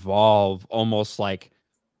do involve almost like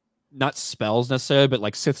not spells necessarily, but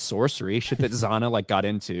like Sith sorcery, shit that Zana like got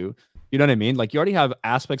into. You know what I mean? Like you already have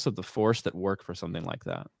aspects of the Force that work for something like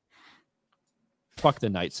that. Fuck the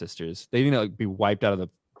Night Sisters. They need to like, be wiped out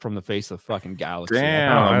from the face of the fucking galaxy.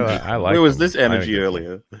 Damn. I like. Where was them. this energy I think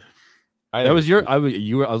earlier? That was your. I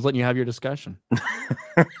was letting you have your discussion.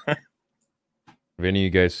 Have any of you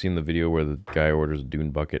guys seen the video where the guy orders a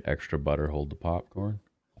Dune bucket, extra butter, hold the popcorn?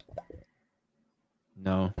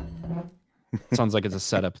 No. Sounds like it's a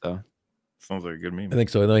setup though. Sounds like a good meme. I think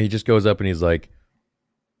so. No, he just goes up and he's like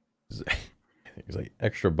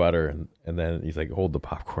extra butter, and then he's like, hold the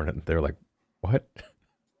popcorn, and they're like, what?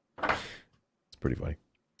 It's pretty funny.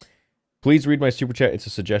 Please read my super chat. It's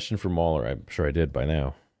a suggestion for Mahler. I'm sure I did by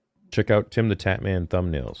now. Check out Tim the Tatman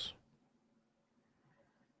thumbnails.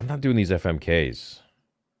 I'm not doing these FMKs.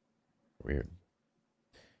 Weird.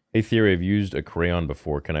 Hey, Theory, I've used a crayon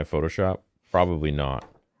before. Can I Photoshop? Probably not.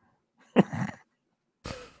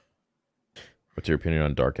 What's your opinion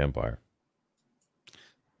on Dark Empire?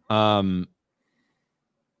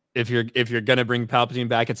 If you're gonna bring Palpatine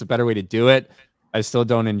back, it's a better way to do it. I still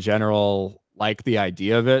don't, in general, like the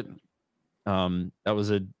idea of it. That was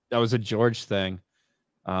a George thing.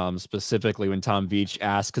 Specifically when Tom Veach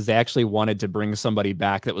asked, because they actually wanted to bring somebody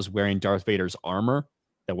back that was wearing Darth Vader's armor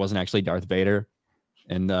that wasn't actually Darth Vader,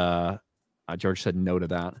 and George said no to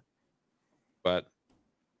that. But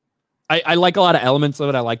I like a lot of elements of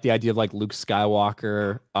it. I like the idea of like Luke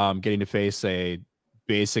Skywalker getting to face a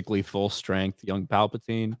basically full strength young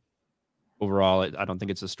Palpatine. Overall, I don't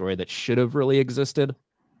think it's a story that should have really existed,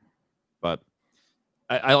 but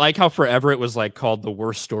I like how forever it was like called the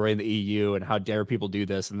worst story in the EU, and how dare people do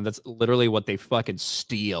this, and that's literally what they fucking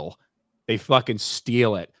steal. They fucking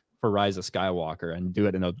steal it for Rise of Skywalker and do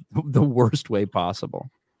it in the worst way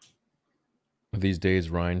possible. These days,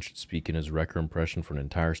 Ryan should speak in his Wrecker impression for an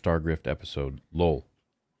entire Star Grift episode. Lol.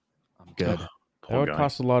 I'm good. That would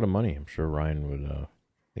cost a lot of money. I'm sure Ryan would.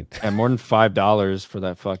 And more than $5 for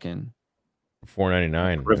that fucking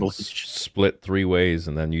 $4.99. Split 3 ways,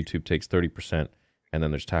 and then YouTube takes 30%, and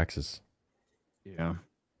then there's taxes. Yeah.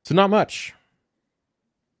 So not much.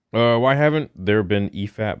 Why haven't there been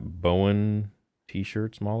EFAP Bowen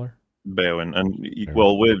t-shirts, Mahler? Bowen, and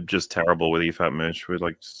well, we're just terrible with EFAP merch. We're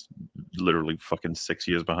like literally fucking 6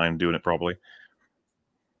 years behind doing it properly.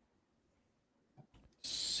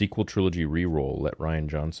 Sequel trilogy re-roll. Let Ryan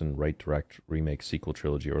Johnson write, direct, remake sequel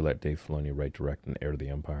trilogy, or let Dave Filoni write, direct, and heir to the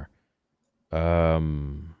Empire.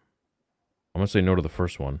 I'm gonna say no to the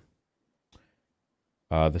first one.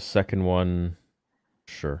 The second one,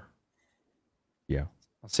 sure. Yeah.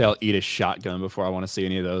 I'll say I'll eat a shotgun before I want to see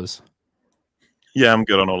any of those. Yeah, I'm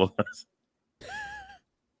good on all of this.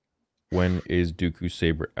 When is Dooku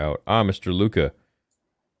Saber out? Mr. Luca.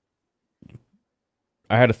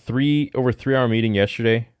 I had a over 3 hour meeting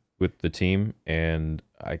yesterday with the team, and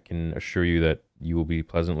I can assure you that you will be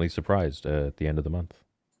pleasantly surprised at the end of the month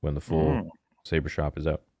when the full Saber shop is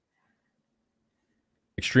out.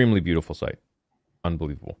 Extremely beautiful site.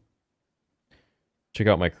 Unbelievable. Check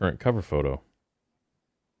out my current cover photo.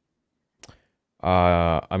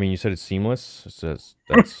 I mean, you said it's seamless. It says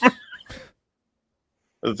that's.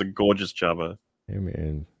 That's a gorgeous Jabba. Hey,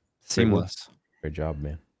 man. Seamless. Great job,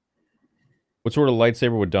 man. What sort of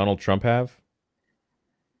lightsaber would Donald Trump have?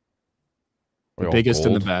 Are The they all biggest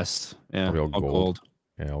and the gold? best. Yeah, Are they all all gold? gold.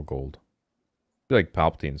 Yeah, all gold. I feel like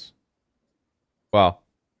Palpatine's. Well,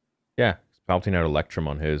 yeah, Palpatine had Electrum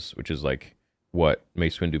on his, which is like what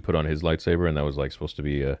Mace Windu put on his lightsaber, and that was like supposed to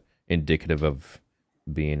be indicative of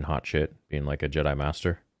being hot shit, being like a Jedi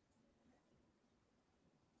Master.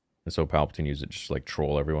 And so Palpatine used it just to, like,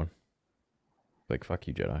 troll everyone. Like, fuck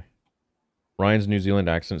you, Jedi. Ryan's New Zealand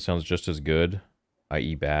accent sounds just as good,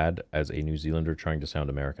 i.e. bad, as a New Zealander trying to sound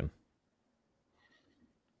American.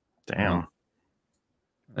 Damn.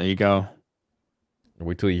 There you go.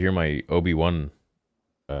 Wait till you hear my Obi-Wan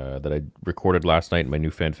that I recorded last night in my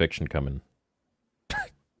new fan fiction coming.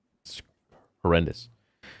 It's horrendous.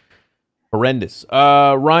 Horrendous.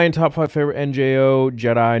 Ryan, top 5 favorite NJO,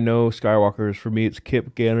 Jedi, no, Skywalkers. For me, it's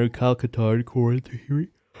Kip, Ganner, Kyle Katarn, Corey, Theory.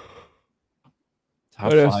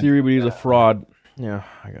 Top I'd have five. Theory, but he's a fraud. Yeah,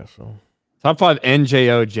 I guess so. Top 5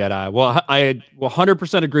 NJO Jedi. Well, I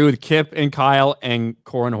 100% agree with Kip and Kyle and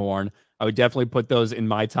Corran Horn. I would definitely put those in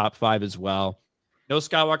my top 5 as well. No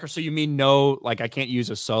Skywalker. So you mean no, like I can't use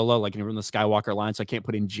a solo, like in the Skywalker line, so I can't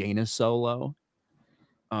put in Jaina solo.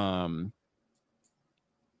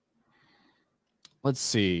 Let's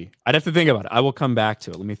see. I'd have to think about it. I will come back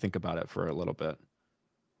to it. Let me think about it for a little bit.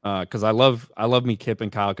 Because I love me Kip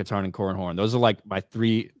and Kyle Katarn and Corran Horn. Those are like my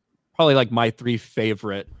three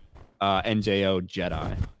favorite NJO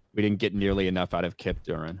Jedi. We didn't get nearly enough out of Kip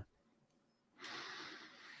Duran.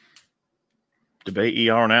 Debate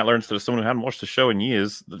ER and Atler instead of someone who hadn't watched the show in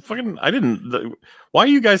years. Why are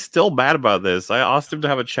you guys still mad about this? I asked him to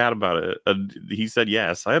have a chat about it, and he said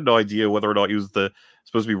yes. I had no idea whether or not he was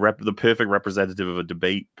supposed to be the perfect representative of a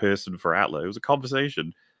debate person for Atler. It was a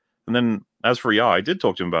conversation. And then, as for ER, I did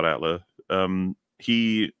talk to him about Atler.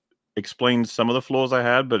 He explained some of the flaws I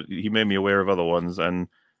had, but he made me aware of other ones, and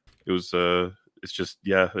it was it's just,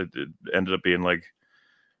 yeah, it ended up being like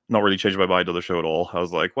not really changed my mind on the show at all. I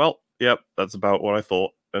was like, well, yep, that's about what I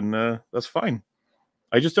thought, and that's fine.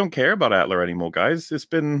 I just don't care about Atler anymore, guys. Has it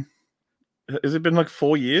been like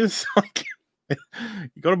 4 years? Like,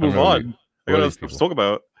 you gotta move on. I gotta stuff to talk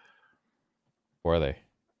about. Who are they?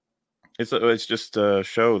 It's just a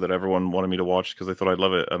show that everyone wanted me to watch because they thought I'd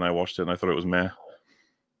love it, and I watched it and I thought it was meh.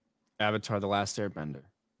 Avatar: The Last Airbender.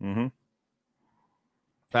 Mm-hmm.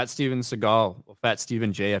 Fat Steven Seagal. Well, Fat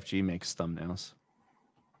Steven JFG makes thumbnails.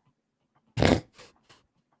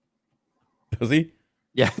 Does he?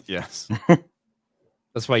 Yeah, yes.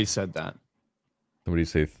 That's why you said that. Somebody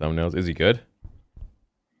say thumbnails. Is he good?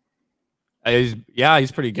 He's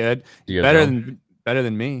pretty good. Better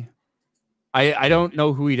than me. I don't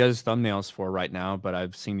know who he does thumbnails for right now, but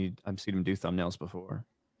I've seen him do thumbnails before.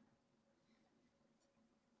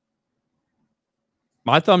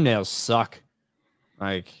 My thumbnails suck.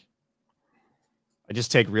 Like, I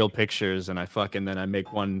just take real pictures and then I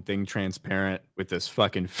make one thing transparent with this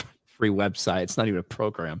fucking free website. It's not even a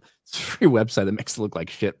program. It's a free website that makes it look like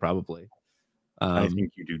shit, probably. I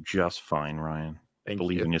think you do just fine, Ryan.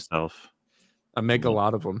 Believe in yourself. I make a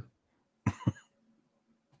lot of them.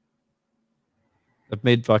 I've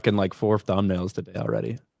made fucking like 4 thumbnails today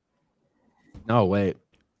already. No, wait.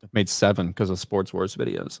 I've made 7 because of Sports Wars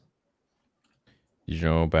videos. Did you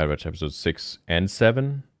know Bad Batch episodes 6 and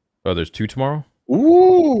 7? Oh, there's 2 tomorrow?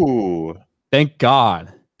 Ooh. Thank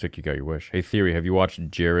God. Took you got your wish. Hey, Theory, have you watched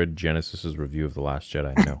Jared Genesis's review of The Last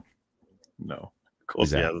Jedi? No. No. Of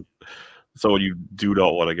course, yeah. So you do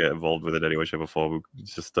not want to get involved with it anyway, shape, or form.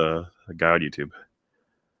 It's just a guy on YouTube.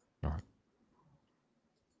 All right.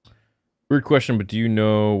 Weird question, but do you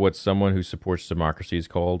know what someone who supports democracy is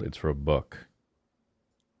called? It's for a book.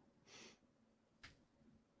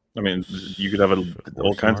 I mean, you could have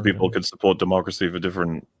all kinds of people could support democracy for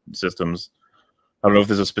different systems. I don't know if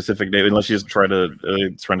there's a specific name, unless you're trying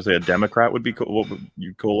to say a Democrat would be what would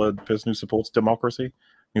you call a person who supports democracy?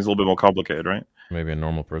 It's a little bit more complicated, right? Maybe a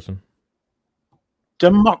normal person.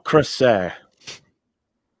 Democracy. The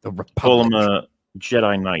Republic. Call them a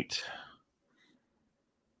Jedi Knight.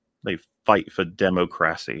 They fight for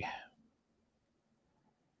democracy.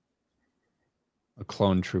 A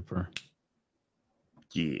clone trooper.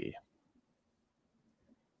 Yeah.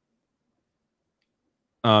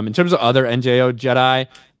 In terms of other NJO Jedi,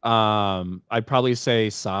 I'd probably say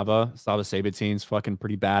Saba Sabatine's fucking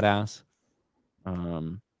pretty badass. I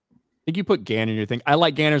think you put Ganner in your thing. I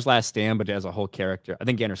like Ganner's Last Stand, but as a whole character, I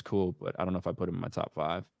think Ganner's cool, but I don't know if I put him in my top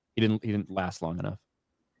 5. He didn't last long enough.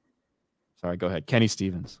 Sorry, go ahead. Kenny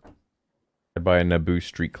Stevens. I'd buy a Naboo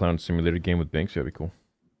Street Clown Simulator game with Binks. That'd be cool.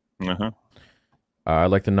 Uh-huh. I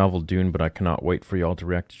like the novel Dune, but I cannot wait for y'all to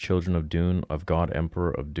react to Children of Dune, of God,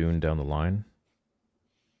 Emperor of Dune down the line.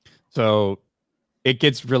 So it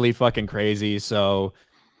gets really fucking crazy. So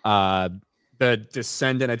the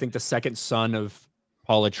descendant, I think the second son of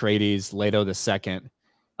Paul Atreides, Leto II,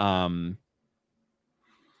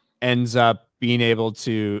 ends up being able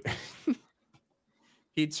to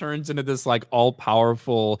he turns into this like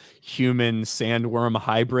all-powerful human sandworm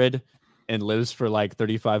hybrid and lives for like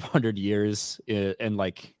 3,500 years and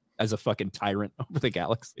like as a fucking tyrant over the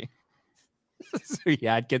galaxy. So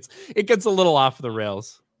yeah, it gets a little off the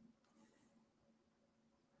rails.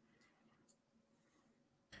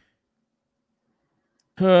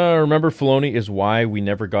 Remember, Filoni is why we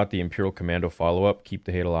never got the Imperial Commando follow-up. Keep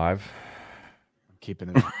the hate alive. I'm keeping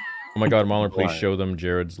it. Oh my god, Mahler, please Why? show them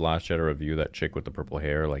Jared's Last Jedi review. That chick with the purple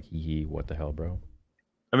hair. Like, hee, what the hell, bro?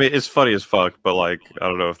 I mean, it's funny as fuck, but like, I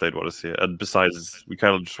don't know if they'd want to see it. And besides, we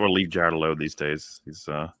kind of just want to leave Jared alone these days. He's,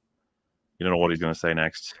 you don't know what he's going to say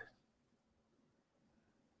next.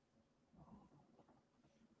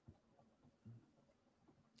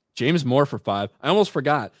 James Moore for 5. I almost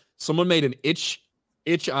forgot. Someone made an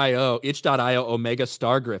itch.io Omega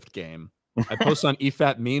Star Grift game. I post on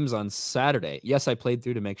EFAT memes on Saturday. Yes, I played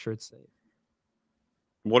through to make sure it's safe.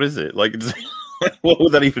 What is it? Like, what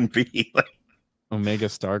would that even be? Like, Omega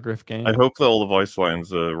Star Grift game. I hope that all the voice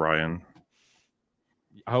lines are Ryan.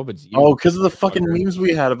 I hope it's you. Oh, because of the fucking memes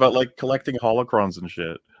we had about like collecting holocrons and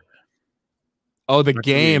shit. Oh, the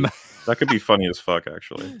game. That could be funny as fuck,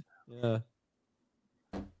 actually. Yeah.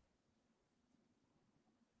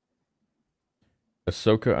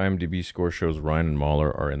 Ahsoka IMDb score shows Ryan and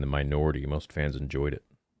Mahler are in the minority. Most fans enjoyed it.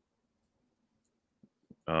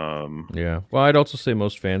 Yeah. Well, I'd also say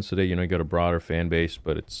most fans today, you got a broader fan base,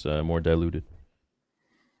 but it's more diluted.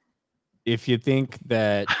 If you think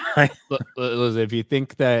that if you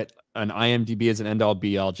think that an IMDb is an end-all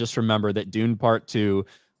be-all, just remember that Dune Part 2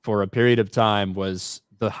 for a period of time was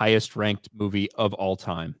the highest ranked movie of all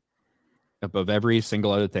time, above every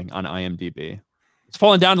single other thing on IMDb. It's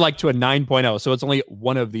fallen down to a 9.0, so it's only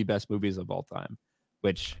one of the best movies of all time,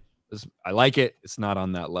 which is, I like it. It's not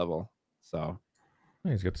on that level. So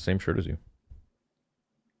Yeah, he's got the same shirt as you.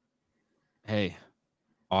 hey,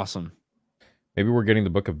 awesome. Maybe we're getting the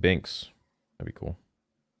Book of Binks. That'd be cool.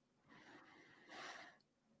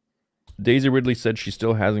 Daisy Ridley said she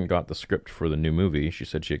still hasn't got the script for the new movie. She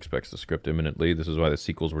said she expects the script imminently. This is why the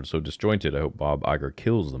sequels were so disjointed. I hope Bob Iger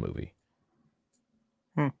kills the movie.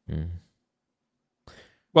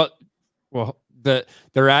 Well,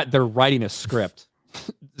 they're writing a script,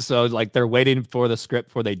 so they're waiting for the script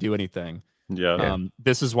before they do anything. Yeah.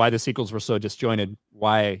 This is why the sequels were so disjointed.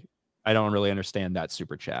 Why I don't really understand that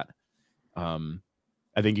super chat.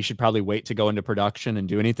 I think you should probably wait to go into production and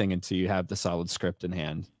do anything until you have the solid script in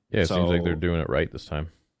hand. Yeah, it seems like they're doing it right this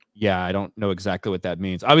time. Yeah, I don't know exactly what that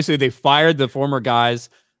means. Obviously, they fired the former guys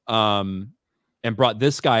and brought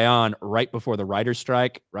this guy on right before the writer's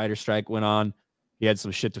strike. Writer's strike went on. He had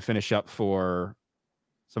some shit to finish up for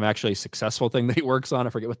some actually successful thing that he works on. I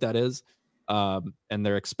forget what that is. And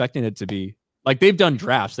they're expecting it to be they've done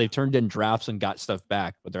drafts. They've turned in drafts and got stuff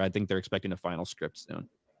back, but I think they're expecting a final script soon.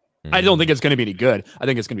 Mm-hmm. I don't think it's going to be any good. I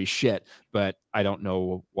think it's going to be shit, but I don't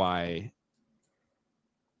know why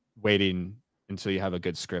waiting until you have a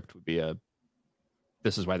good script would be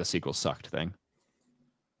this is why the sequel sucked thing.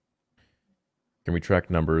 Can we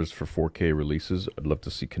track numbers for 4K releases? I'd love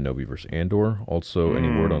to see Kenobi versus Andor. Also, any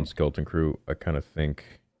word on Skeleton Crew? I kind of think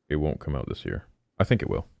it won't come out this year. I think it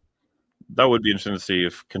will. That would be interesting to see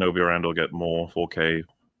if Kenobi or Andor get more 4K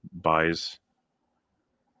buys.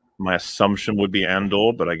 My assumption would be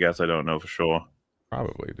Andor, but I guess I don't know for sure.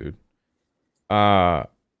 Probably, dude. I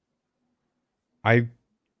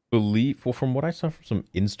believe, well, from what I saw from some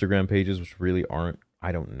Instagram pages, which really aren't,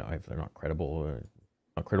 I don't know if they're not credible,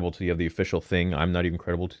 not credible to the official thing. I'm not even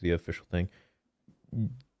credible to the official thing.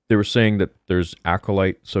 They were saying that there's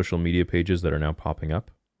Acolyte social media pages that are now popping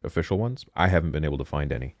up, official ones. I haven't been able to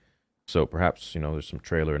find any. So perhaps, there's some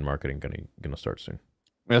trailer and marketing gonna start soon.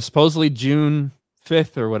 Yeah, supposedly June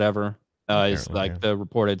 5th or whatever is Apparently, the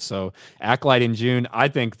reported. So Acolyte in June. I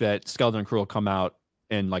think that Skeleton Crew will come out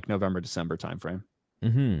in November, December timeframe.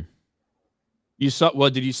 Mm-hmm.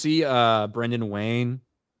 Did you see Brendan Wayne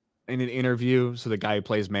in an interview? So the guy who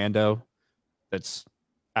plays Mando that's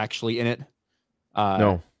actually in it.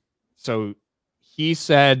 No. So he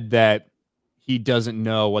said that he doesn't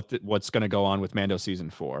know what's going to go on with Mando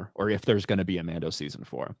season 4, or if there's going to be a Mando season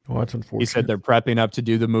 4. Oh, that's unfortunate. He said they're prepping up to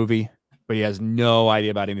do the movie, but he has no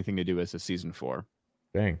idea about anything to do with the season 4.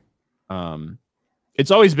 Dang. It's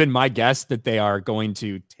always been my guess that they are going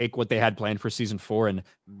to take what they had planned for season 4 and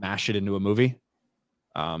mash it into a movie.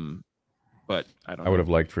 But I don't know. I would have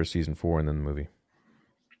liked for season 4 and then the movie.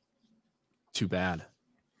 Too bad.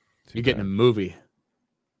 Too You're getting bad. a movie.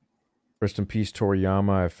 Rest in peace,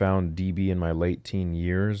 Toriyama. I found DB in my late teen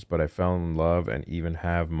years, but I fell in love and even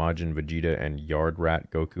have Majin Vegeta and Yard Rat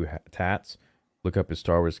Goku tats. Look up his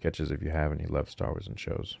Star Wars sketches if you haven't. He loved Star Wars and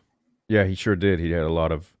shows. Yeah, he sure did. He had a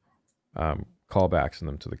lot of callbacks in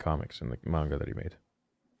them to the comics and the manga that he made.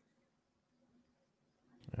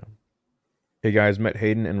 Yeah. Hey guys, met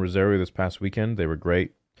Hayden and Rosario this past weekend. They were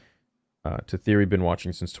great. To Theory, been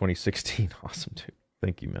watching since 2016. Awesome, dude.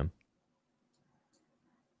 Thank you, man.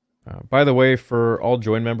 By the way, for all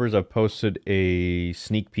Join members, I've posted a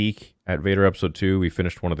sneak peek at Vader Episode 2. We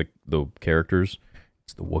finished one of the characters.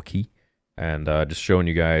 It's the Wookiee. And just showing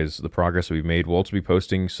you guys the progress that we've made. We'll also be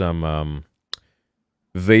posting some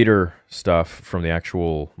Vader stuff from the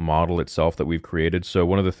actual model itself that we've created. So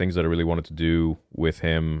one of the things that I really wanted to do with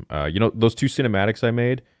him, you know, those 2 cinematics I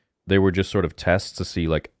made, they were just sort of tests to see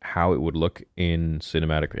like how it would look in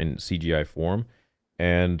cinematic, in CGI form.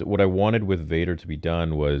 And what I wanted with Vader to be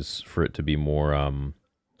done was for it to be more, him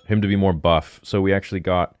to be more buff. So we actually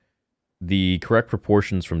got the correct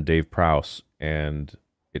proportions from Dave Prowse, and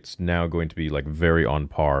it's now going to be like very on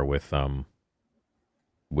par with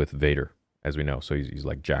Vader, as we know. So he's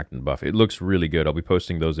like jacked and buff. It looks really good. I'll be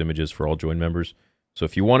posting those images for all Join members. So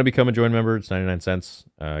if you want to become a Join member, it's 99 cents.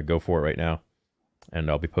 Go for it right now. And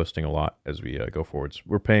I'll be posting a lot as we go forwards.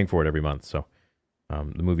 We're paying for it every month, so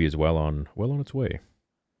the movie is well on its way.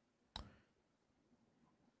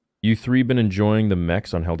 You 3 been enjoying the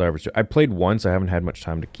mechs on Helldivers 2? I played once. I haven't had much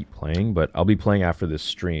time to keep playing, but I'll be playing after this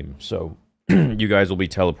stream. So you guys will be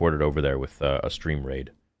teleported over there with a stream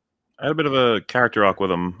raid. I had a bit of a character arc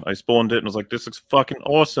with him. I spawned it and was like, this looks fucking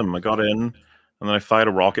awesome. I got in, and then I fired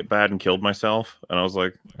a rocket bad and killed myself. And I was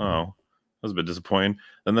like, oh, that was a bit disappointing.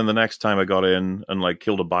 And then the next time I got in and like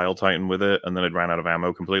killed a Bile Titan with it, and then it ran out of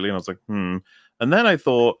ammo completely. And I was like, And then I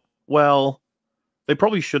thought, well, they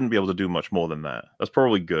probably shouldn't be able to do much more than that. That's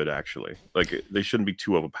probably good, actually. Like, they shouldn't be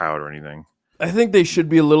too overpowered or anything. I think they should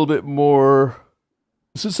be a little bit more...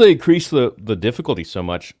 Since they increase the difficulty so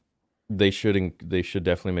much, they should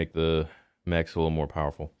definitely make the mechs a little more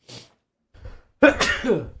powerful.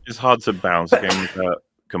 It's hard to balance games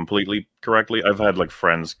completely correctly. I've had like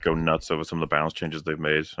friends go nuts over some of the balance changes they've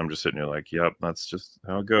made. I'm just sitting here like, yep, that's just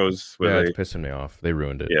how it goes. Yeah, it's pissing me off. They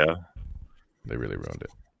ruined it. Yeah. They really ruined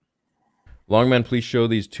it. Longman, please show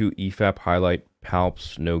these 2 EFAP highlight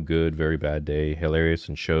palps. No good, very bad day. Hilarious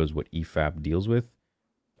and shows what EFAP deals with.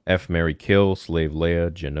 F. Mary Kill, Slave Leia,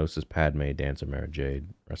 Geonosis Padme, Dancer Mara Jade.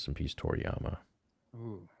 Rest in peace, Toriyama.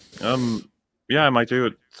 Ooh. Yeah, I might do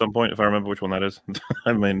at some point if I remember which one that is.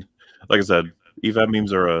 I mean, like I said, EFAP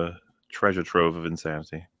memes are a treasure trove of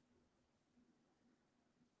insanity.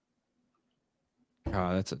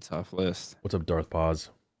 God, that's a tough list. What's up, Darth Paz?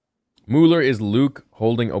 Mooler, is Luke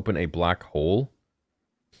holding open a black hole?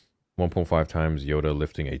 1.5 times Yoda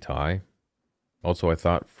lifting a tie. Also, I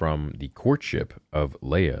thought from the courtship of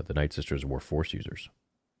Leia, the Night Sisters were Force users.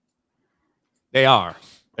 They are.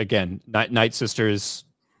 Again, Night Sisters,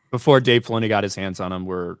 before Dave Filoni got his hands on them,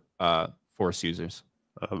 were Force users.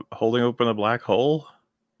 Holding open a black hole?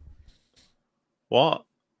 What?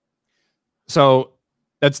 So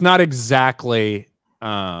that's not exactly...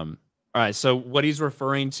 all right, so what he's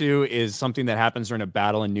referring to is something that happens during a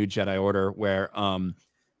battle in New Jedi Order where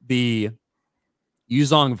the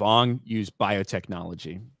Yuzong Vong use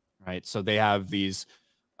biotechnology, right? So they have these,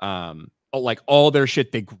 like all their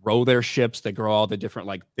shit, they grow their ships, they grow all the different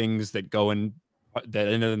like things that go in, that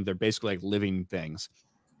in them, they're basically like living things.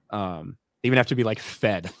 They even have to be like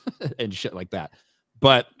fed and shit like that.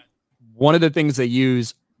 But one of the things they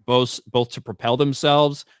use both to propel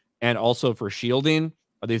themselves and also for shielding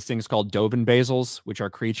are these things called Dovin basils, which are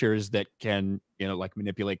creatures that can, you know, like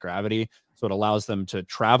manipulate gravity. So it allows them to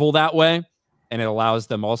travel that way. And it allows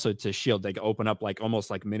them also to shield. They open up like almost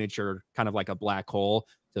like miniature, kind of like a black hole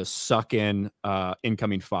to suck in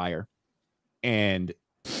incoming fire. And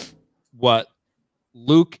what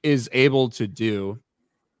Luke is able to do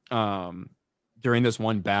during this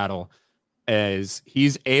one battle is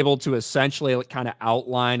he's able to essentially like kind of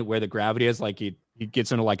outline where the gravity is. Like he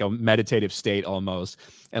gets into like a meditative state almost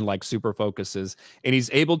and like super focuses. And he's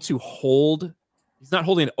able to hold, he's not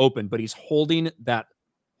holding it open, but he's holding that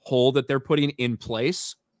hole that they're putting in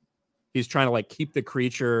place. He's trying to like keep the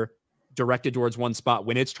creature directed towards one spot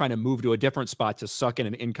when it's trying to move to a different spot to suck in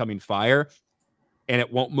an incoming fire, and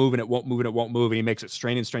it won't move and it won't move and it won't move. And he makes it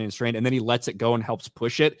strain and strain and strain. And then he lets it go and helps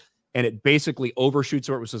push it. And it basically overshoots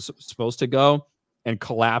where it was supposed to go and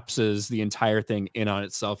collapses the entire thing in on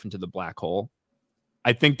itself into the black hole.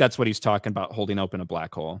 I think that's what he's talking about, holding open a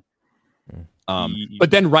black hole.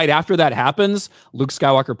 But then right after that happens, Luke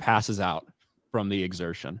Skywalker passes out from the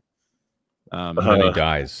exertion. And then he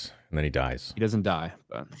dies. And then he dies. He doesn't die.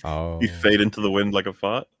 But You fade into the wind like a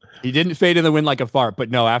fart. he didn't fade in the wind like a fart, but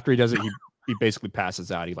no, after he does it, he basically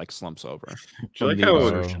passes out. He like slumps over. Do you like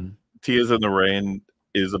how Tears in the Rain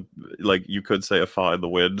is like you could say a fart in the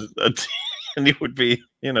wind, and it would be,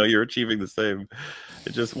 you're achieving the same.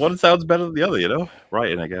 It just one sounds better than the other,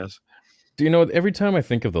 writing, I guess. Do you know, every time I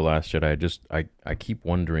think of The Last Jedi, I keep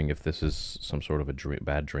wondering if this is some sort of a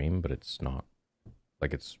bad dream, but it's not.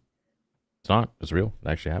 Like it's not. It's real. It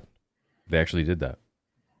actually happened. They actually did that.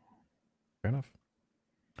 Fair enough.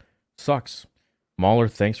 Sucks. Mahler,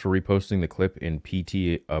 thanks for reposting the clip in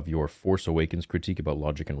PT of your Force Awakens critique about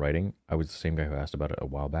logic and writing. I was the same guy who asked about it a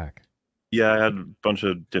while back. Yeah, I had a bunch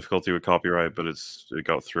of difficulty with copyright, but it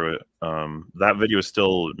got through it. That video is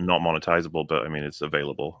still not monetizable, but I mean, it's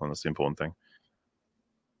available, and that's the important thing.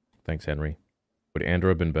 Thanks, Henry. Would Andor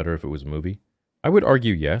have been better if it was a movie? I would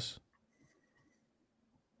argue yes.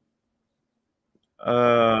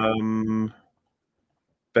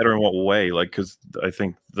 Better in what way? Like, because I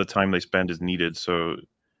think the time they spend is needed. So,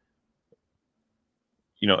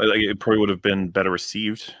 it probably would have been better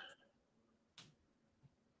received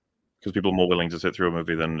because people are more willing to sit through a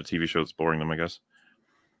movie than a TV show that's boring them, I guess.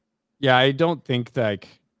 Yeah, I don't think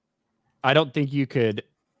you could.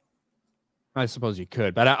 I suppose you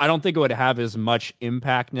could, but I don't think it would have as much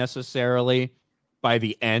impact necessarily by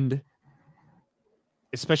the end.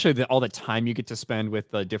 Especially all the time you get to spend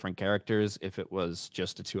with the different characters if it was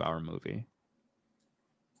just a 2-hour movie.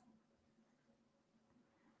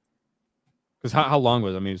 Because how long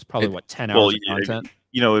was it? I mean, it's probably, 10 hours of content?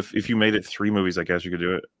 If you made it 3 movies, I guess you could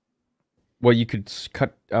do it. Well, you could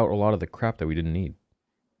cut out a lot of the crap that we didn't need.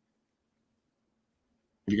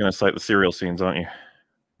 You're going to cite the serial scenes, aren't you?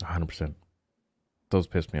 100%. Those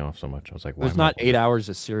pissed me off so much. I was like, why? There's not 8 hours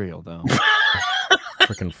of serial, though.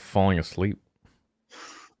 Freaking falling asleep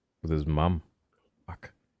with his mom.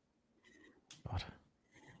 Fuck. God.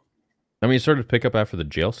 I mean, it started to pick up after the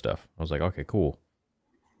jail stuff. I was like, okay, cool.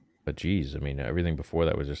 But geez, I mean, everything before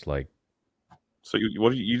that was just like... So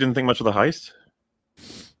you didn't think much of the heist?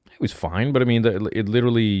 It was fine, but I mean, it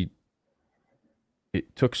literally...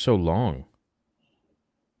 It took so long.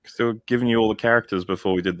 Because they were giving you all the characters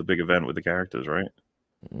before we did the big event with the characters, right?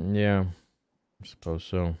 Yeah, I suppose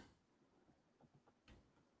so.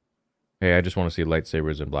 Hey, I just want to see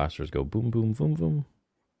lightsabers and blasters go boom, boom, boom, boom.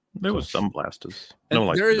 There was some blasters. No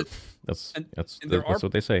lightsabers. That's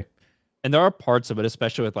what they say. And there are parts of it,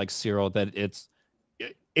 especially with like Cyril, that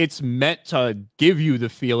it's meant to give you the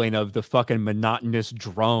feeling of the fucking monotonous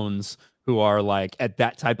drones who are like at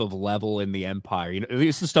that type of level in the Empire.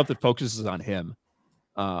 It's the stuff that focuses on him.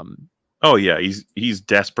 Oh yeah, he's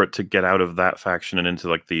desperate to get out of that faction and into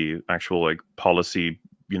like the actual like policy,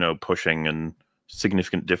 pushing and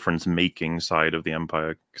significant difference making side of the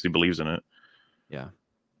Empire because he believes in it. Yeah.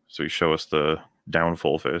 So you show us the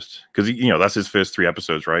downfall first because that's his first 3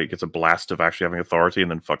 episodes, right? He gets a blast of actually having authority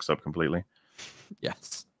and then fucks up completely.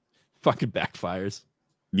 Yes. Fucking backfires.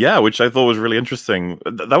 Yeah, which I thought was really interesting.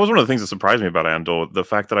 That was one of the things that surprised me about Andor. The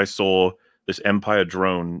fact that I saw this Empire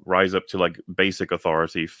drone rise up to like basic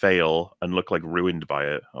authority, fail, and look like ruined by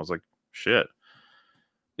it. I was like, shit.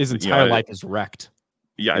 His entire life is wrecked.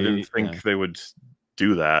 Yeah, I didn't think they would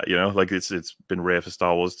do that, like it's been rare for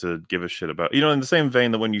Star Wars to give a shit about, in the same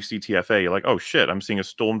vein that when you see TFA, you're like, oh shit, I'm seeing a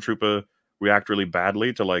stormtrooper react really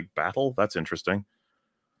badly to like battle. That's interesting.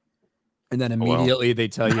 And then immediately they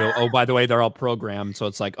tell you, oh, by the way, they're all programmed. So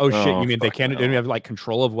it's like, oh shit, you mean they don't have like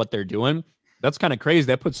control of what they're doing? That's kind of crazy.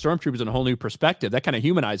 That puts stormtroopers in a whole new perspective. That kind of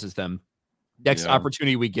humanizes them. Next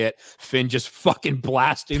opportunity we get, Finn just fucking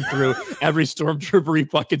blasting through every stormtrooper he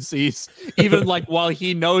fucking sees, even like while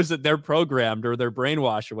he knows that they're programmed or they're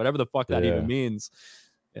brainwashed or whatever the fuck that even means.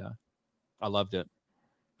 Yeah, I loved it.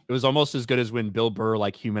 It was almost as good as when Bill Burr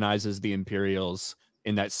like humanizes the Imperials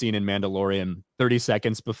in that scene in Mandalorian 30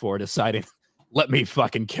 seconds before deciding, let me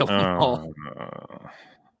fucking kill them all.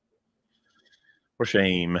 For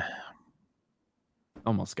shame.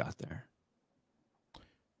 Almost got there.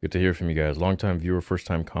 Good to hear from you guys. Longtime viewer,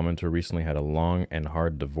 first-time commenter. Recently had a long and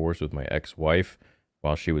hard divorce with my ex-wife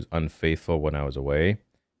while she was unfaithful when I was away.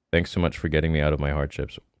 Thanks so much for getting me out of my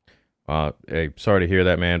hardships. Hey, sorry to hear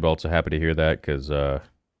that, man, but also happy to hear that because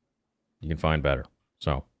you can find better.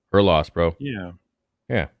 So, her loss, bro. Yeah.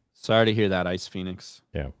 Yeah. Sorry to hear that, Ice Phoenix.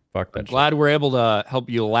 Yeah, fuck that I'm glad we're able to help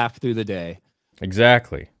you laugh through the day.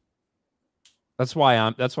 Exactly. That's why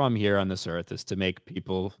I'm here on this earth, is to make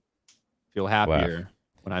people feel happier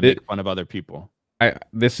when I It- make fun of other people.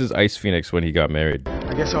 This is Ice Phoenix when he got married.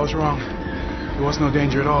 I guess I was wrong. There was no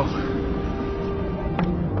danger at all.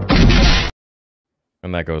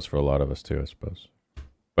 And that goes for a lot of us too, I suppose.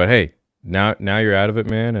 But hey, now you're out of it,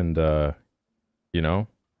 man, and you know,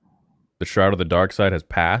 the shroud of the dark side has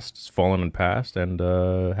passed, it's fallen and passed, and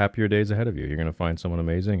happier days ahead of you. You're gonna find someone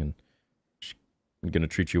amazing and she's gonna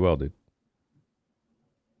treat you well, dude.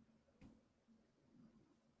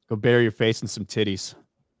 Go bury your face in some titties.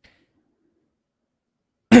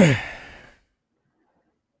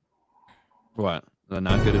 What?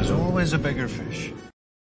 Not good at There's all. always a bigger fish.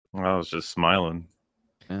 I was just smiling.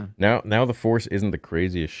 Now the Force isn't the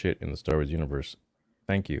craziest shit in the Star Wars universe.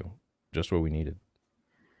 Thank you. Just what we needed.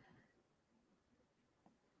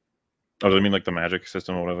 Oh, does it mean like the magic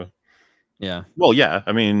system or whatever? Yeah. Well, yeah.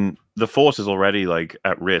 I mean, the Force is already like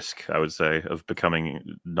at risk, I would say, of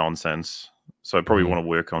becoming nonsense. So I probably want to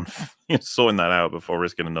work on sorting that out before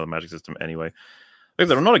risking another magic system anyway. Like I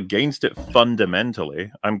said, I'm not against it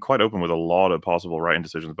fundamentally. I'm quite open with a lot of possible writing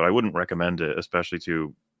decisions, but I wouldn't recommend it, especially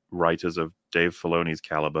to writers of Dave Filoni's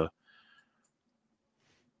caliber.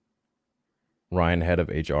 Ryan, head of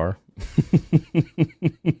HR.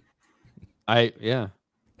 I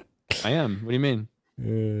am. What do you mean?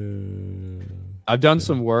 I've done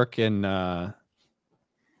some work in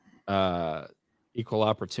equal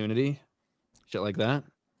opportunity, shit like that.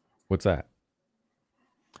 What's that?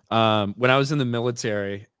 When I was in the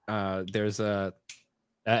military, there's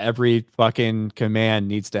every fucking command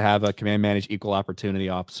needs to have a command managed equal opportunity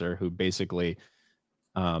officer who basically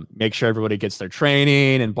makes sure everybody gets their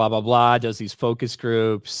training and blah blah blah, does these focus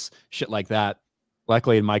groups, shit like that.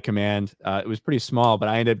 Luckily, in my command, it was pretty small, but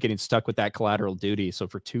I ended up getting stuck with that collateral duty. So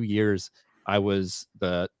for 2 years, I was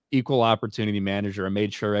the equal opportunity manager. I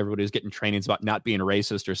made sure everybody was getting trainings about not being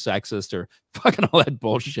racist or sexist or fucking all that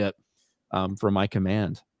bullshit for my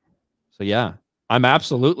command. So yeah, I'm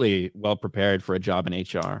absolutely well prepared for a job in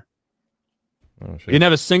HR. Oh, shit. Didn't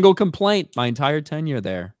have a single complaint my entire tenure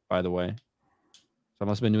there, by the way. So I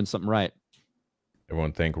must have been doing something right.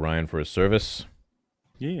 Everyone thank Ryan for his service.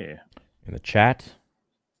 Yeah. In the chat.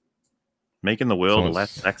 Making the world a Someone-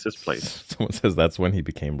 less sexist place. Someone says that's when he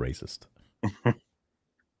became racist.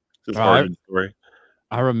 This All origin story.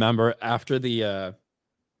 I remember after the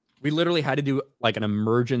we literally had to do like an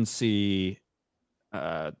emergency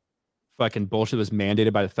fucking bullshit that was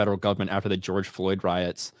mandated by the federal government after the George Floyd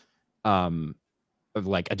riots, of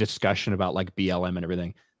like a discussion about like BLM and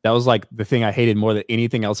everything. That was like the thing I hated more than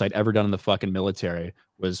anything else I'd ever done in the fucking military,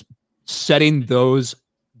 was setting those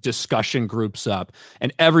discussion groups up,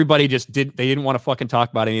 and everybody just didn't want to fucking talk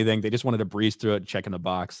about anything. They just wanted to breeze through it and check in the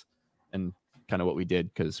box, and kind of what we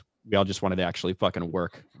did, because we all just wanted to actually fucking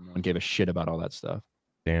work. No one gave a shit about all that stuff.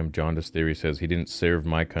 Damn, Jaundice Theory says he didn't serve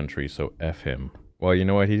my country, so F him. Well, you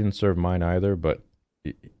know what? He didn't serve mine either, but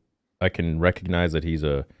I can recognize that he's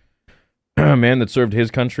a man that served his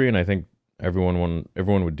country, and I think everyone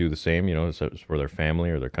would do the same, you know, for their family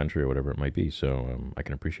or their country or whatever it might be. So I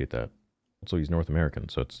can appreciate that. Also, he's North American,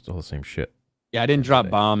 so it's still the same shit. Yeah, I didn't drop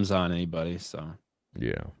bombs on anybody, so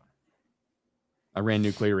Yeah. I ran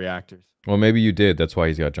nuclear reactors. Well, maybe you did. That's why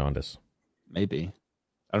he's got jaundice. Maybe.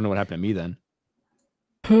 I don't know what happened to me then.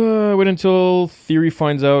 Wait until Theory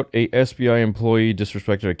finds out a SBI employee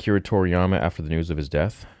disrespected Akira Toriyama after the news of his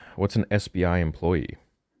death. What's an SBI employee?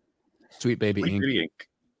 Sweet Baby Like Inc. Beauty Inc.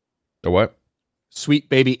 The what? Sweet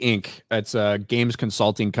Baby Inc. It's a games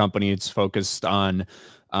consulting company. It's focused on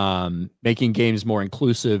making games more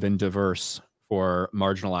inclusive and diverse for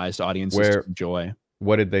marginalized audiences to enjoy.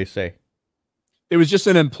 What did they say? It was just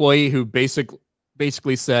an employee who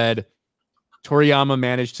basically said Toriyama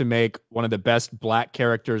managed to make one of the best black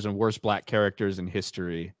characters and worst black characters in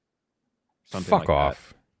history. Something Fuck like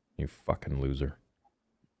off, you fucking loser.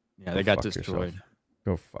 That. Yeah, Go they got fuck destroyed. yourself.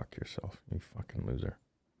 Go fuck yourself, you fucking loser.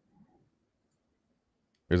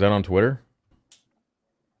 Is that on Twitter?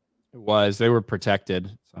 It was. They were protected.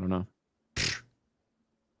 So I don't know. Fucking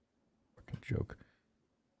joke.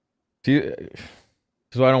 See,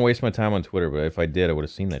 so I don't waste my time on Twitter, but if I did, I would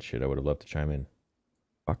have seen that shit. I would have loved to chime in.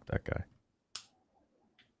 Fuck that guy.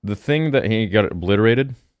 The thing that he got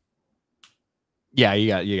obliterated. Yeah,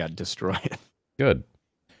 you got destroyed. Good.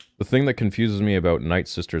 The thing that confuses me about Night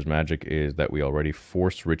Sisters magic is that we already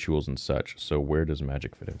force rituals and such. So where does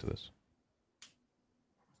magic fit into this?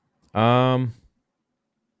 What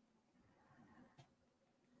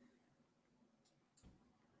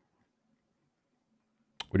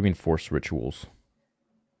do you mean force rituals?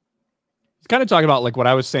 He's kind of talking about like what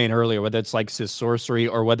I was saying earlier, whether it's like cis sorcery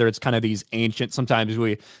or whether it's kind of these ancient, sometimes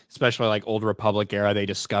we, especially like Old Republic era, they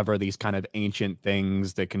discover these kind of ancient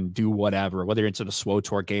things that can do whatever, whether it's in a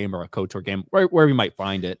SWTOR game or a KOTOR game, where we might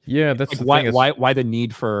find it. Yeah, that's like the why the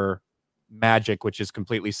need for magic, which is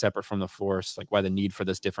completely separate from the Force? Like why the need for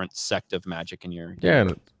this different sect of magic in your Yeah,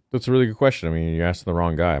 that's a really good question. I mean, you're asking the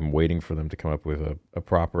wrong guy. I'm waiting for them to come up with a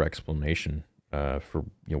proper explanation for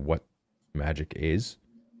what magic is.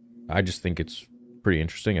 I just think it's pretty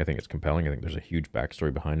interesting. I think it's compelling. I think there's a huge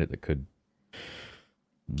backstory behind it that could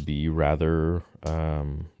be rather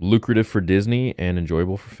lucrative for Disney and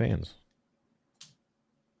enjoyable for fans.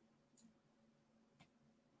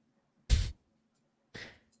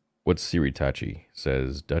 What's Siritachi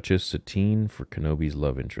says? Duchess Satine for Kenobi's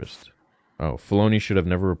love interest. Oh, Filoni should have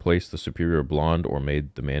never replaced the superior blonde or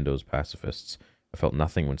made the Mandos pacifists. I felt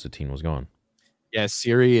nothing when Satine was gone. Yeah,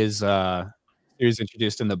 Ciri is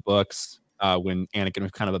introduced in the books when Anakin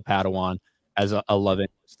was kind of a Padawan as a love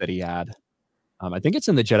interest that he had. I think it's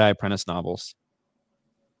in the Jedi Apprentice novels.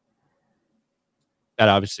 That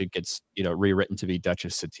obviously gets rewritten to be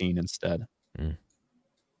Duchess Satine instead. Mm.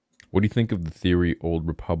 What do you think of the theory Old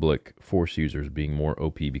Republic Force users being more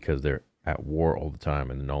OP because they're at war all the time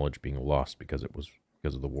and the knowledge being lost because of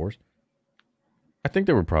the wars? I think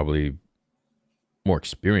they were probably more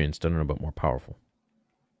experienced. I don't know about more powerful.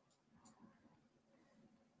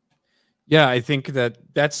 Yeah, I think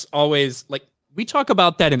that's always like we talk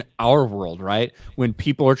about that in our world, right? When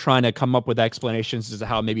people are trying to come up with explanations as to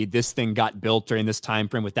how maybe this thing got built during this time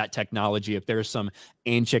frame with that technology, if there's some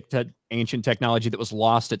ancient technology that was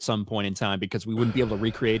lost at some point in time, because we wouldn't be able to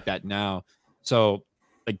recreate that now. So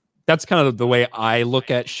like that's kind of the way I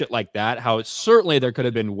look at shit like that, how certainly there could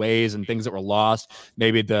have been ways and things that were lost.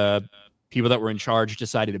 Maybe the people that were in charge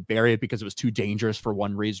decided to bury it because it was too dangerous for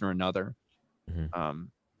one reason or another. Mm-hmm.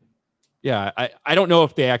 Yeah, I don't know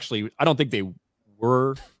if they actually, I don't think they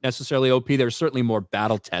were necessarily OP. They're certainly more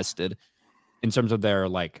battle tested in terms of their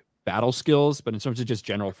like battle skills, but in terms of just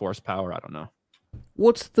general force power, I don't know.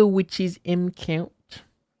 What's the witch's M count?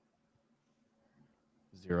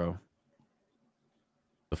 0.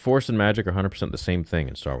 The Force and magic are 100% the same thing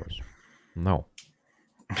in Star Wars. No.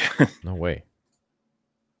 No way.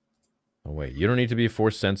 No way. You don't need to be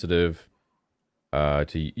Force sensitive.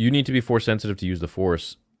 You need to be Force sensitive to use the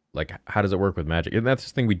Force. Like, how does it work with magic? And that's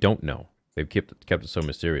the thing we don't know. They've kept it so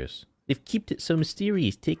mysterious. They've kept it so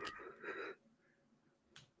mysterious, Tick.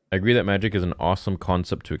 I agree that magic is an awesome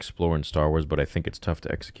concept to explore in Star Wars, but I think it's tough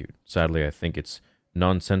to execute. Sadly, I think it's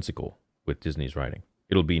nonsensical with Disney's writing.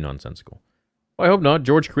 It'll be nonsensical. Well, I hope not.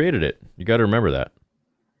 George created it. You got to remember that.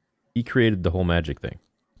 He created the whole magic thing.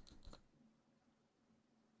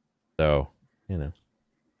 So,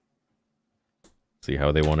 see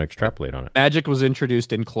how they want to extrapolate on it. Magic was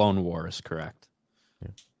introduced in Clone Wars, correct?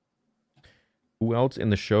 Yeah. Who else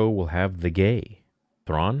in the show will have the gay?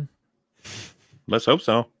 Thrawn? Let's hope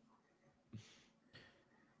so.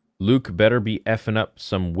 Luke better be effing up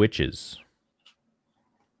some witches.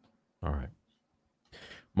 All right.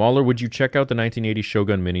 Mahler, would you check out the 1980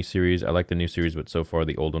 Shogun miniseries? I like the new series, but so far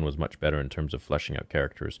the old one was much better in terms of fleshing out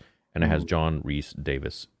characters. And it has John Rhys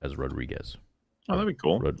Davis as Rodriguez. Oh, that'd be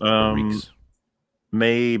cool. Rodriguez.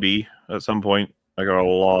 Maybe at some point. I got a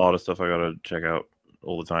lot of stuff I gotta check out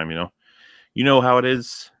all the time, You know how it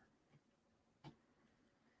is.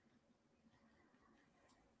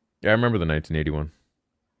 Yeah, I remember the 1981.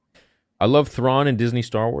 I love Thrawn in Disney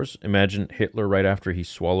Star Wars. Imagine Hitler right after he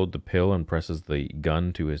swallowed the pill and presses the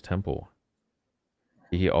gun to his temple.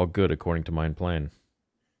 He all good according to mine plan.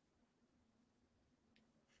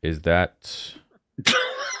 Is that...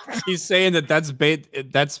 He's saying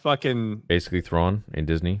that's fucking... basically Thrawn in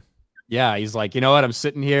Disney? Yeah, he's like, you know what? I'm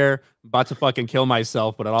sitting here, about to fucking kill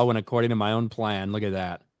myself, but it all went according to my own plan. Look at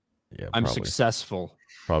that. Yeah, I'm probably. successful.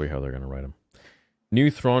 Probably how they're going to write him.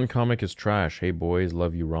 New Thrawn comic is trash. Hey, boys,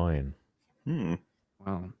 love you, Ryan.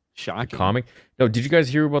 Wow, shocking. The comic? No, did you guys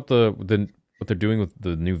hear about what they're doing with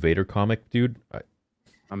the new Vader comic, dude?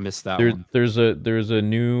 I missed that one. There's a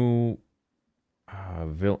new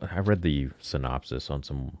villain. I read the synopsis on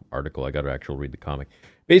some article. I got to actually read the comic.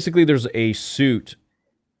 Basically, there's a suit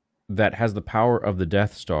that has the power of the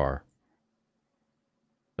Death Star.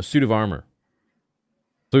 A suit of armor.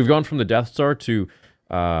 So we've gone from the Death Star to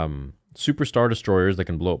super star destroyers that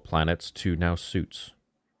can blow up planets to now suits.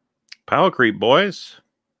 Power creep, boys.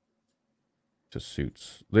 To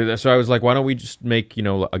suits. So I was like, why don't we just make,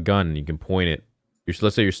 a gun? You can point it.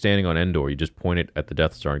 Let's say you're standing on Endor. You just point it at the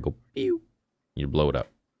Death Star and go, pew. You blow it up.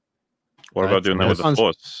 What about doing that with the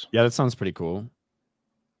Force? Yeah, that sounds pretty cool.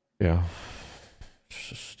 Yeah. It's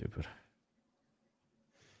just stupid.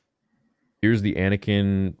 Here's the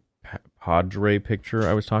Anakin Padre picture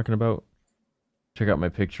I was talking about. Check out my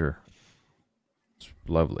picture. It's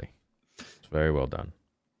lovely. It's very well done.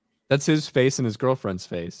 That's his face and his girlfriend's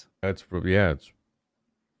face. That's yeah. It's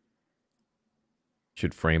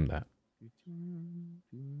should frame that.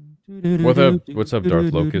 What's up,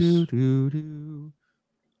 Darth Locust?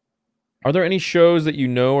 Are there any shows that you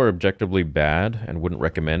know are objectively bad and wouldn't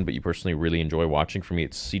recommend, but you personally really enjoy watching? For me,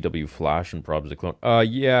 it's CW Flash and Probs the Clone.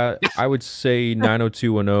 Yeah, I would say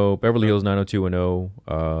 90210, Beverly Hills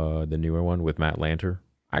 90210, the newer one with Matt Lanter.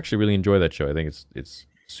 I actually really enjoy that show. I think it's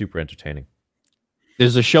super entertaining.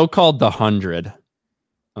 There's a show called The 100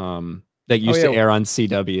 that used to air on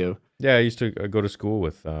CW. Yeah, I used to go to school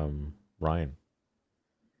with Ryan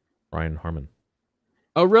Harmon.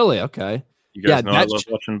 Oh, really? Okay. You guys know I love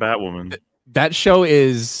watching Batwoman. That show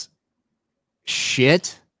is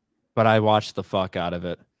shit, but I watched the fuck out of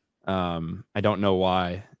it. I don't know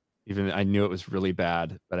why. Even I knew it was really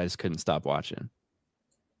bad, but I just couldn't stop watching.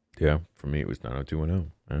 Yeah, for me it was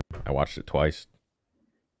 90210. I watched it twice.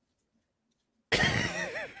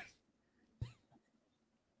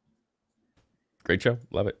 Great show.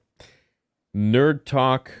 Love it. Nerd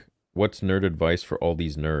Talk. What's nerd advice for all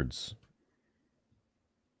these nerds?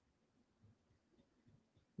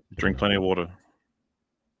 Drink plenty of water.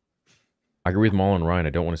 I agree with Maul and Ryan. I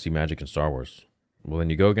don't want to see magic in Star Wars. Well, then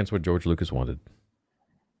you go against what George Lucas wanted.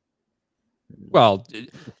 Well,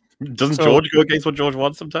 doesn't George go against what George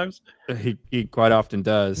wants sometimes? He quite often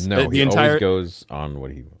does. No, he always goes on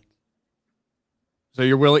what he wants. So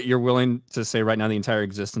you're willing to say right now the entire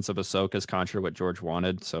existence of Ahsoka is contrary to what George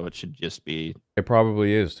wanted, so it should just be it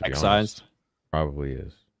probably is, to be excised. Honest. Probably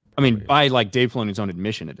is. I mean, by like Dave Filoni's own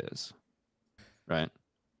admission, it is. Right.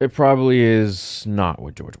 It probably is not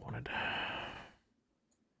what George wanted.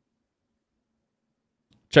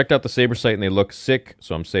 Checked out the Saber site and they look sick,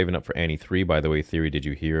 so I'm saving up for Annie 3. By the way, Theory, did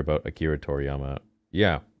you hear about Akira Toriyama?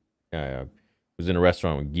 Yeah. I was in a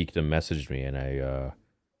restaurant when Geekdom messaged me, and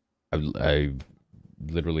I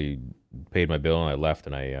literally paid my bill and I left,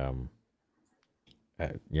 and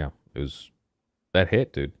yeah, it was that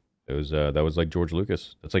hit, dude. It was that was like George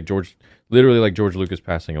Lucas. That's like literally like George Lucas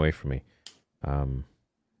passing away from me.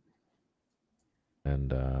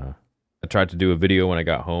 And I tried to do a video when I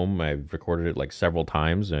got home. I recorded it like several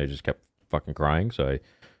times, and I just kept fucking crying. So I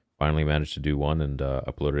finally managed to do one and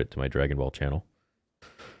uploaded it to my Dragon Ball channel.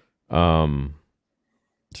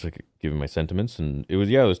 Just like giving my sentiments, and it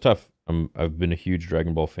was tough. I've been a huge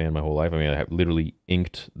Dragon Ball fan my whole life. I mean, I have literally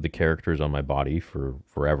inked the characters on my body for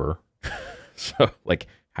forever. So like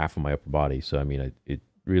half of my upper body. So I mean, it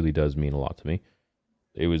really does mean a lot to me.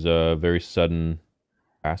 It was a very sudden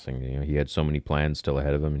passing. You know, he had so many plans still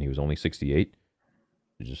ahead of him, and he was only 68.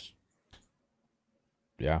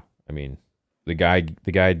 Yeah. I mean, the guy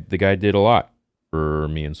did a lot for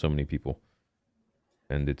me and so many people,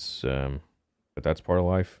 and it's but that's part of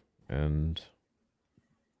life, and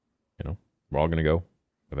you know, we're all gonna go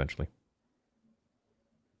eventually.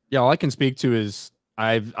 Yeah, all I can speak to is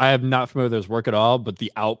I am not familiar with his work at all, but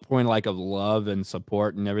the outpouring like of love and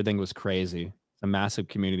support and everything was crazy. It's a massive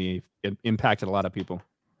community. It impacted a lot of people.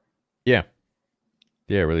 Yeah,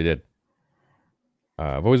 it really did.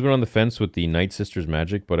 I've always been on the fence with the Night Sisters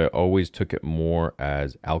magic, but I always took it more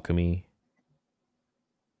as alchemy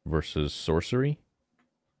versus sorcery.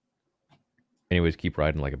 Anyways, keep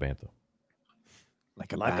riding like a bantha.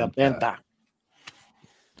 Like a bantha.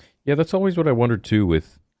 Yeah, that's always what I wondered too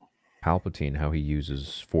with Palpatine, how he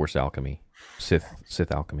uses Force alchemy,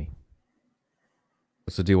 Sith alchemy.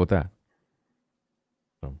 What's the deal with that?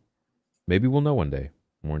 So, maybe we'll know one day,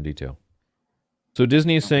 more in detail. So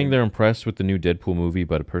Disney is saying they're impressed with the new Deadpool movie,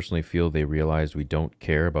 but I personally feel they realized we don't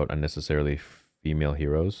care about unnecessarily female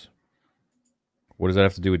heroes. What does that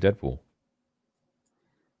have to do with Deadpool?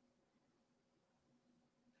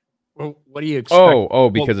 Well, what do you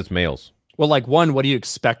expect? Because it's males. Well, like one, what do you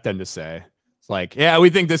expect them to say? It's like, yeah, we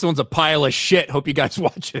think this one's a pile of shit. Hope you guys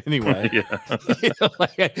watch it anyway. Yeah. You know,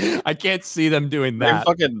 like, I can't see them doing that.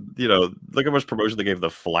 They fucking, look how much promotion they gave The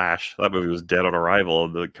Flash. That movie was dead on arrival,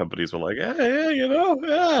 and the companies were like,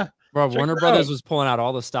 yeah. Bro, Warner Brothers was pulling out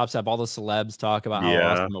all the stops, have all the celebs talk about how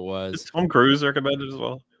awesome it was. Tom Cruise recommended as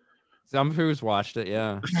well. Tom Cruise watched it,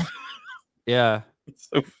 yeah. Yeah. It's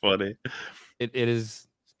so funny. It is,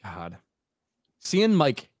 God. Seeing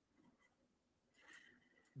Mike,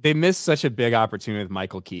 they missed such a big opportunity with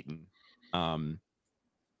Michael Keaton.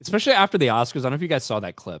 Especially after the Oscars. I don't know if you guys saw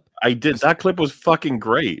that clip. I did. That clip was fucking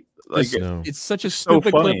great. Like, it's such a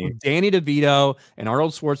stupid clip with Danny DeVito and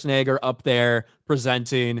Arnold Schwarzenegger up there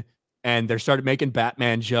presenting. and they started making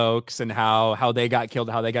Batman jokes and how they got killed,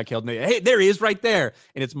 And hey, there he is right there.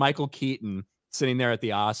 And it's Michael Keaton sitting there at the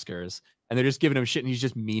Oscars, and they're just giving him shit, and he's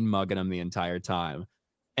just mean mugging him the entire time.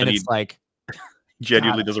 And it's like,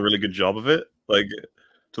 genuinely does a really good job of it. Like,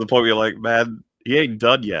 to the point where you're like, man, he ain't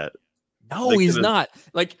done yet. No, he's not.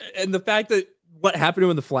 Like, and the fact that what happened to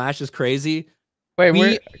him in The Flash is crazy.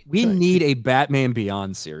 Wait, we need a Batman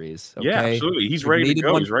Beyond series. Okay? Yeah, absolutely. He's ready to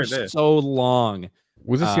go. He's right there. So long.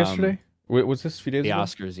 Was this yesterday? Was this a few days ago? The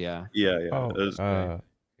Oscars, yeah. Yeah. Oh,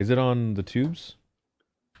 is it on the tubes?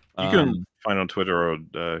 You can find it on Twitter or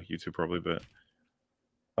YouTube probably, but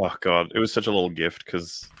oh god, it was such a little gift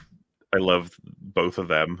because I loved both of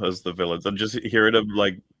them as the villains. And just hearing them,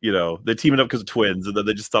 like, you know, they're teaming up because of twins, and then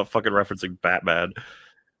they just start fucking referencing Batman.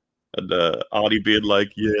 And Arnie being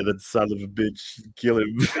like, yeah, that son of a bitch, kill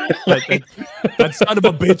him. that son of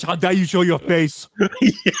a bitch, how dare you show your face?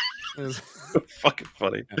 Fucking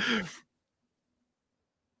funny.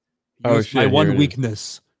 Oh, shit, my one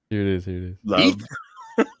weakness. Here it is. Love.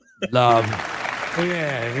 Love.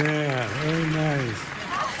 Yeah, very nice.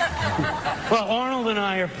 Well, Arnold and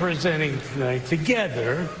I are presenting tonight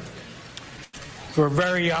together for a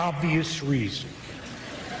very obvious reason.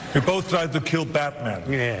 You both tried to kill Batman.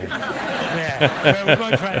 Yeah. We're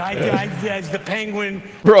both right. I as the Penguin.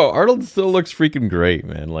 Bro, Arnold still looks freaking great,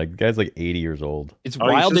 man. Like, the guy's like 80 years old. It's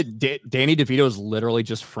wild that Danny DeVito is literally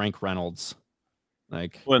just Frank Reynolds.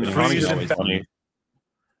 Like, when Arnie's always funny.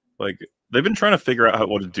 Like, they've been trying to figure out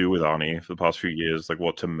what to do with Arnie for the past few years, like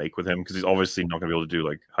what to make with him, because he's obviously not going to be able to do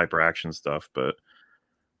like hyper action stuff, but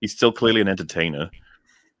he's still clearly an entertainer.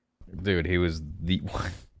 Dude, he was the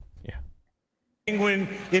one. Penguin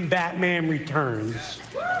in Batman Returns.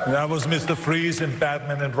 That was Mr. Freeze in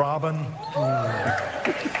Batman and Robin.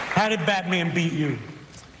 How did Batman beat you?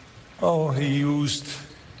 Oh, he used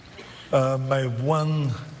my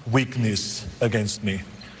one weakness against me.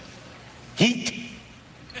 Heat.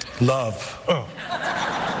 Love. Oh.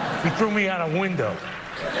 He threw me out a window.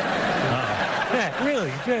 Yeah,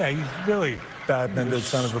 really? Yeah, he's really... Batman, that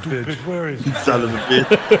son of a bitch. Where is he? Son of a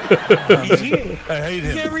bitch. He's here. I hate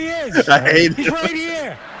him. There he is. I hate He's him. right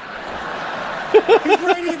here. He's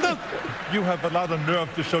right here. Look. You have a lot of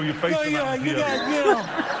nerve to show your face Oh, yeah, around you here. got, you know.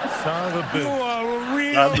 Son of a You bitch. are a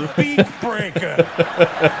real beef breaker.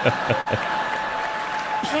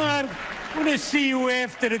 Son, I'm going to see you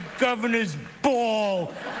after the governor's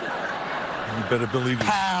ball, You better believe it.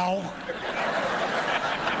 pal.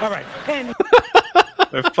 All right. And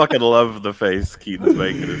I fucking love the face Keaton's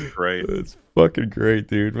making. It's great. It's fucking great,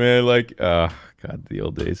 dude, man. Like, God, the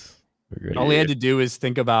old days were great. all he had to do is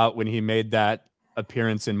think about when he made that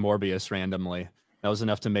appearance in Morbius randomly. That was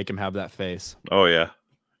enough to make him have that face. Oh, yeah.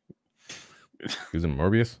 He was in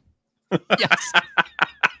Morbius? Yes.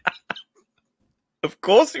 Of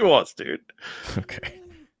course he was, dude. Okay.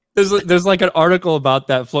 There's like an article about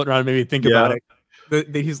that floating around. Made me think about it.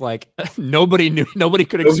 He's like, nobody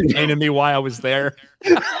could explain to me why I was there.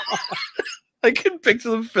 I can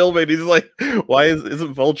picture them filming. He's like, why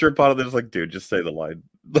isn't Vulture part of this? Like, dude, just say the line.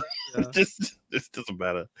 Just doesn't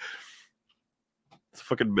matter. It's a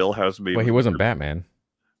fucking Millhouse meme. Well, he wasn't Batman.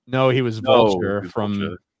 No, he was Vulture from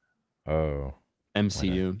Vulture. Oh.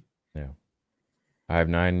 MCU. Yeah. I have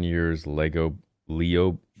 9 years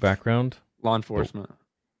Leo background. Law enforcement.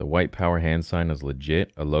 The white power hand sign is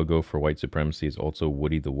legit. A logo for white supremacy is also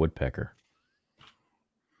Woody the Woodpecker.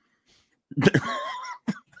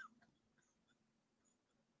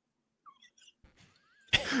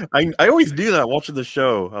 I always knew that watching the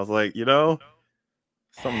show. I was like, you know,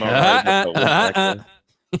 something not right with the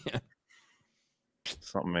Woodpecker.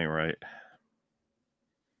 Something ain't right.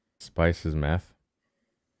 Spice is meth.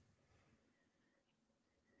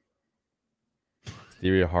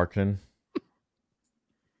 Theory of Harkonnen.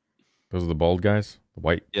 Those are the bald guys? The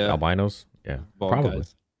white albinos? Yeah. Bald probably.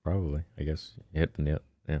 guys. Probably. I guess you hit the net.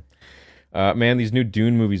 Yeah. Man, these new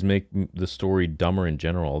Dune movies make the story dumber in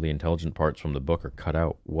general. All the intelligent parts from the book are cut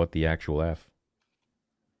out. What the actual F?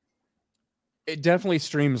 It definitely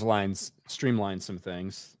streamlines some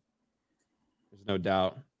things. There's no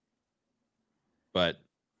doubt. But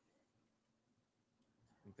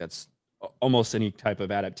that's almost any type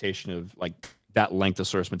of adaptation of like that length of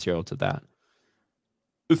source material to that.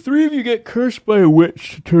 The three of you get cursed by a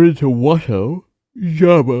witch to turn into Watto,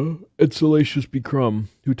 Jabba, and Salacious B. Crumb.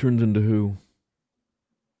 Who turns into who?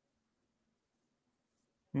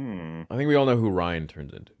 I think we all know who Ryan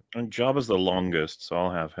turns into. And Jabba's the longest, so I'll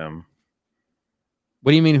have him.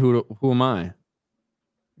 What do you mean, who am I?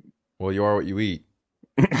 Well, you are what you eat.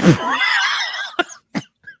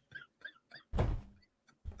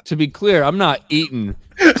 To be clear, I'm not eating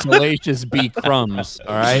Salacious B crumbs.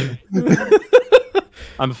 All right.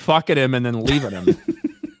 I'm fucking him and then leaving him.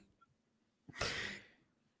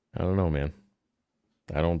 I don't know, man.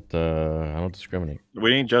 I don't discriminate.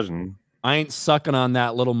 We ain't judging. I ain't sucking on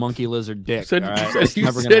that little monkey lizard dick. Said- all right? said- It's you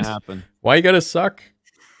never said- gonna happen. Why you gotta suck?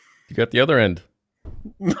 You got the other end.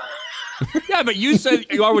 Yeah, but you said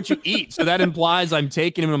you are what you eat, so that implies I'm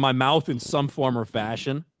taking him in my mouth in some form or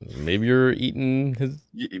fashion. Maybe you're eating his.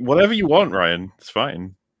 Whatever you want, Ryan. It's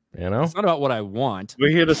fine. You know. It's not about what I want.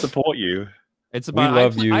 We're here to support you. It's about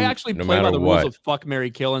love you I actually no play by matter the what. rules of fuck,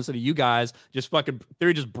 marry, kill instead of you guys just fucking.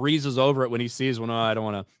 Theory just breezes over it when he sees one. Oh, I don't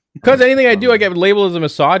want to. Because anything I do, I get labeled as a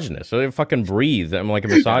misogynist. So I fucking breathe. I'm like a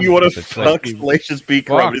misogynist. You want to It's fuck like, Salacious B.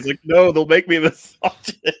 fuck. Crumb? He's like, no, they'll make me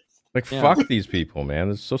misogynist. like Yeah. fuck these people,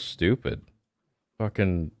 man. It's so stupid.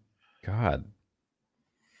 Fucking God.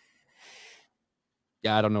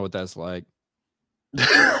 Yeah, I don't know what that's like.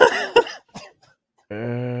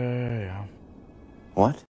 Yeah.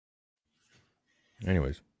 What?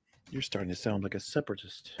 Anyways. You're starting to sound like a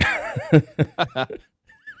separatist.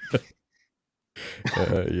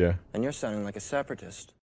 Yeah. And you're sounding like a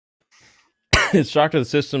separatist. It's shock to the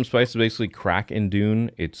system. Spice is basically crack in Dune.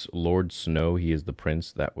 It's Lord Snow. He is the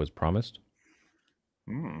prince that was promised.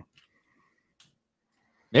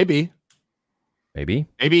 Maybe Maybe.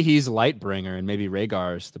 he's Lightbringer, and maybe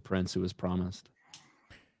Rhaegar's the prince who was promised.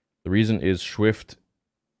 The reason is Shift's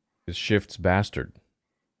bastard.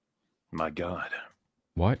 My God.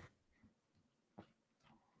 What?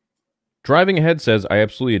 Driving Ahead says, I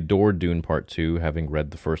absolutely adore Dune Part 2, having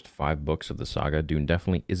read the first 5 books of the saga. Dune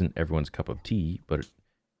definitely isn't everyone's cup of tea, but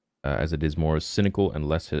as it is more a cynical and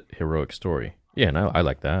less heroic story. Yeah, and I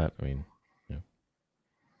like that. I mean, yeah.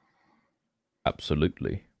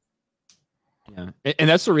 Absolutely. Yeah, and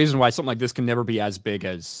that's the reason why something like this can never be as big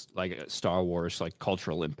as like a Star Wars, like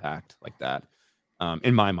cultural impact like that.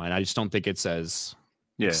 In my mind, I just don't think it's as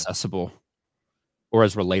accessible or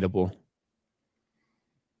as relatable.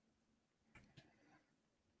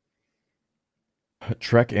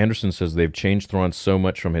 Trek Anderson says they've changed Thrawn so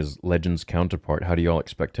much from his Legends counterpart. How do y'all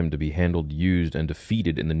expect him to be handled, used, and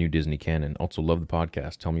defeated in the new Disney canon? Also, love the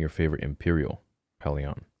podcast. Tell me your favorite Imperial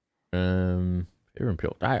Pelion. Favorite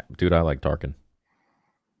Imperial. Dude, I like Tarkin.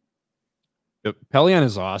 Pelion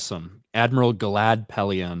is awesome. Admiral Galad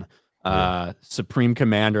Pelion, Supreme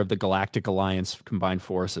Commander of the Galactic Alliance Combined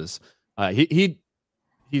Forces.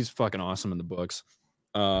 He's fucking awesome in the books.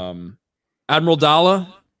 Admiral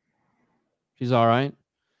Dala, she's all right.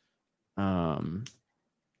 As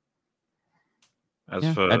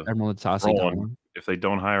for Admiral Natasha, Thrawn, if they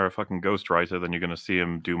don't hire a fucking ghostwriter, then you're going to see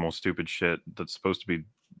him do more stupid shit that's supposed to be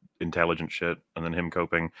intelligent shit, and then him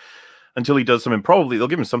coping until he does something. Probably they'll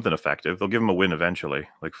give him something effective. They'll give him a win eventually,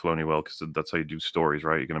 like Filoni will, because that's how you do stories,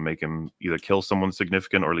 right? You're going to make him either kill someone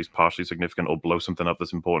significant or at least partially significant, or blow something up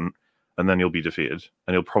that's important, and then he'll be defeated.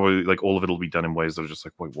 And he'll probably, like, all of it will be done in ways that are just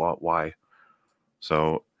like, wait, what? Why?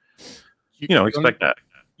 So, expect that.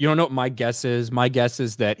 You don't know what my guess is? My guess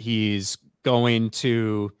is that he's going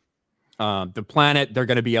to the planet. They're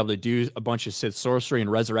going to be able to do a bunch of Sith sorcery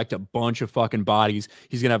and resurrect a bunch of fucking bodies.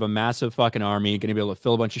 He's going to have a massive fucking army, going to be able to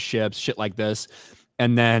fill a bunch of ships, shit like this.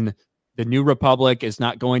 And then the New Republic is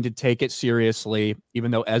not going to take it seriously,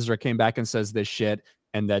 even though Ezra came back and says this shit,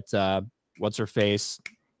 and that what's her face,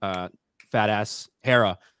 fat ass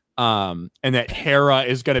Hera. And that Hera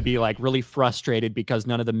is going to be like really frustrated because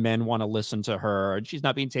none of the men want to listen to her, and she's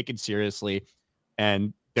not being taken seriously.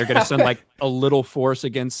 And they're going to send like a little force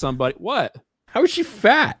against somebody. What? How is she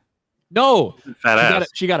fat? No, Fat ass.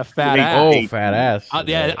 she got a fat ass. Oh, fat ass.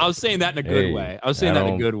 Yeah, I was saying that in a good way. I was saying that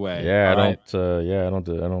in a good way. Yeah, all right?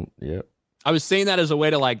 Yeah. I was saying that as a way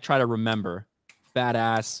to like try to remember. Fat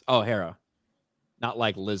ass. Oh, Hera. Not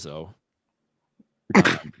like Lizzo.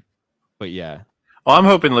 But yeah. Well, I'm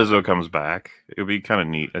hoping Lizzo comes back. It would be kind of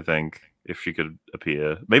neat, I think, if she could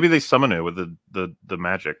appear. Maybe they summon her with the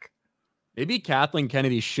magic. Maybe Kathleen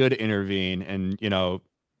Kennedy should intervene and,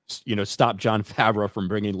 stop Jon Favreau from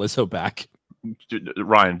bringing Lizzo back.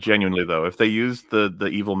 Ryan, genuinely though, if they used the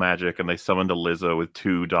evil magic and they summoned a Lizzo with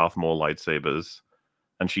 2 Darth Maul lightsabers,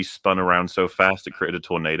 and she spun around so fast it created a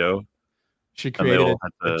tornado. She created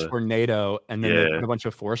a tornado, and then they put a bunch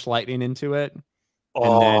of force lightning into it.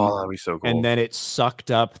 That'd be so cool. And then it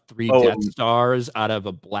sucked up 3 Death Stars out of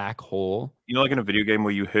a black hole. You know, like in a video game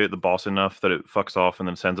where you hurt the boss enough that it fucks off and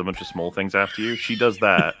then sends a bunch of small things after you? She does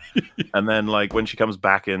that. And then, like, when she comes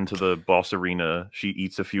back into the boss arena, she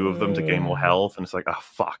eats a few of them to gain more health. And it's like,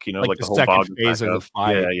 fuck, like the whole second phase of the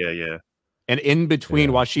fight. Yeah. And in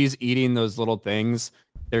between, while she's eating those little things,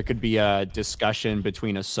 there could be a discussion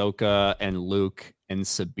between Ahsoka and Luke and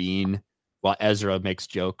Sabine. while Ezra makes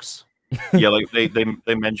jokes. Yeah, like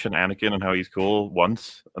they mention Anakin and how he's cool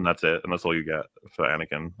once, and that's it, and that's all you get for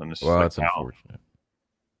Anakin. And it's just Well, like, that's unfortunate.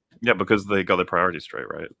 Yeah, because they got their priorities straight,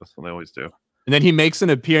 right? That's what they always do. And then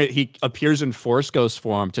he appears in Force Ghost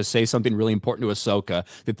form to say something really important to Ahsoka,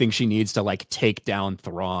 the thing she needs to like take down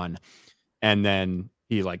Thrawn. And then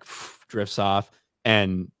he like drifts off,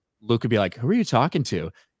 and Luke would be like, "Who are you talking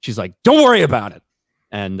to?" She's like, "Don't worry about it."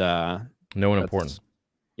 And no one important.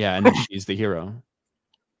 Yeah, and then she's the hero.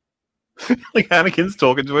 Like Anakin's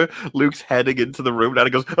talking to her, Luke's heading into the room, and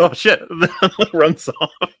Anakin goes, "Oh shit!" and then runs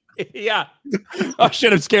off. Yeah. Oh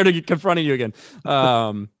shit! I'm scared of confronting you again.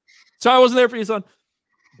 So I wasn't there for you, son.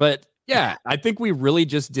 But yeah, I think we really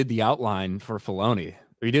just did the outline for Filoni.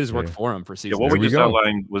 We did his work for him for season. Yeah, what we we just go.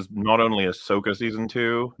 outlined was not only Ahsoka season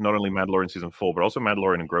 2, not only Mandalorian season 4, but also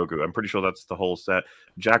Mandalorian and Grogu. I'm pretty sure that's the whole set.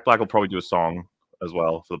 Jack Black will probably do a song as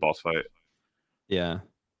well for the boss fight. Yeah.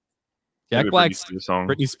 Maybe Jack a Black's song.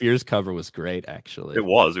 Britney Spears cover was great, actually. It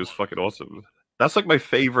was fucking awesome. That's like my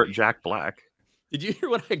favorite Jack Black. Did you hear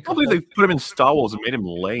what I can't called believe they put him in Star Wars and made him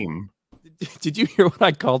lame. Did you hear what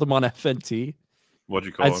I called him on FNT? What'd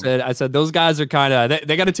you call him? I said those guys are kind of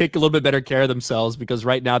they got to take a little bit better care of themselves, because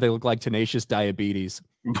right now they look like tenacious diabetes.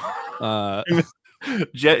 Like,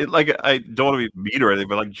 I don't want to be mean or anything,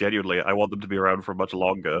 but like genuinely, I want them to be around for much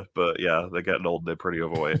longer. But yeah, they're getting old. They're pretty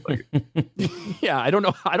overweight. Like, yeah, I don't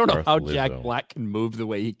know how Lizzo. Jack Black can move the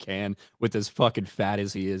way he can with as fucking fat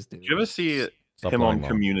as he is, dude. did you ever see Stop him lying, on Mom.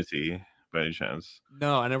 Community by any chance?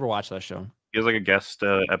 No, I never watched that show. He has like a guest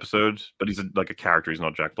episode, but he's like a character. He's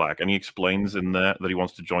not Jack Black, and he explains in there that he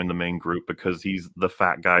wants to join the main group because he's the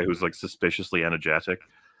fat guy who's like suspiciously energetic.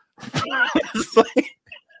 It's like,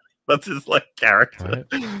 that's his like character.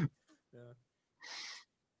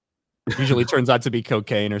 Usually turns out to be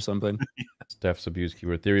cocaine or something. Steph's abuse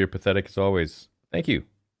keyword theory are pathetic as always. Thank you.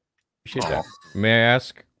 Appreciate that. May I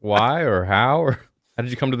ask why or how or how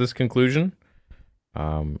did you come to this conclusion?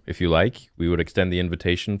 If you like, we would extend the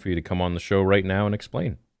invitation for you to come on the show right now and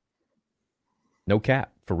explain. No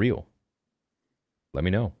cap, for real. Let me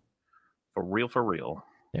know. For real, for real.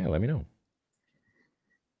 Yeah, let me know.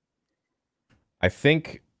 I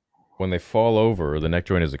think when they fall over, the neck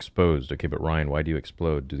joint is exposed. Okay, but Ryan, why do you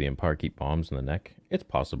explode? Do the Empire keep bombs in the neck? It's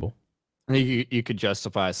possible. I think you could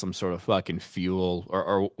justify some sort of fucking fuel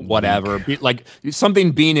or whatever, like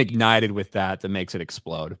something being ignited with that makes it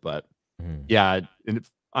explode. But yeah,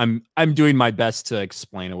 I'm doing my best to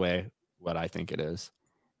explain away what I think it is.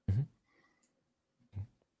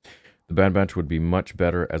 The Bad Batch would be much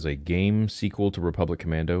better as a game sequel to Republic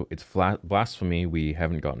Commando. It's blasphemy we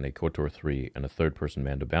haven't gotten a KOTOR 3 and a third-person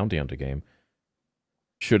Mando bounty hunter game.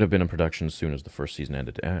 Should have been in production as soon as the first season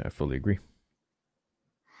ended. I fully agree.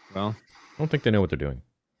 Well, I don't think they know what they're doing.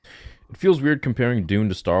 It feels weird comparing Dune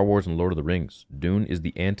to Star Wars and Lord of the Rings. Dune is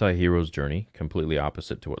the anti-hero's journey, completely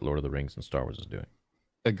opposite to what Lord of the Rings and Star Wars is doing.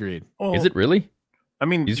 Agreed. Well, Is it really? I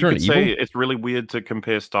mean, These you are could an say evil? it's really weird to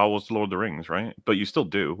compare Star Wars to Lord of the Rings, right? But you still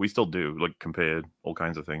do. We still do, like, compare all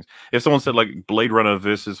kinds of things. If someone said, like, Blade Runner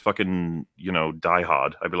versus fucking, Die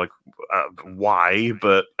Hard, I'd be like, why?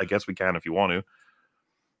 But I guess we can if you want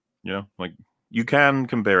to. Like, you can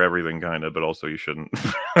compare everything, kind of, but also you shouldn't.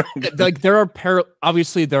 Like there are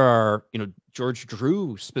obviously there are George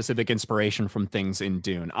Drew specific inspiration from things in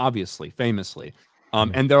Dune, obviously, famously,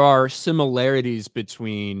 and there are similarities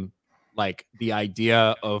between like the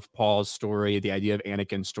idea of Paul's story, the idea of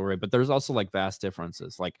Anakin's story, but there's also like vast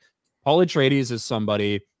differences. Like Paul Atreides is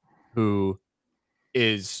somebody who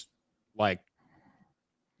is like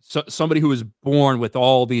somebody who was born with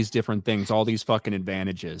all these different things, all these fucking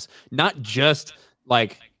advantages, not just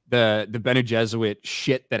like the Bene Gesserit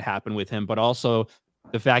shit that happened with him, but also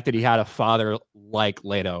the fact that he had a father like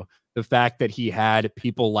Leto, the fact that he had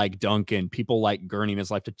people like Duncan, people like Gurney in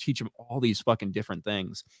his life to teach him all these fucking different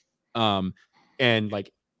things. And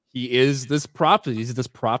like he is this he's this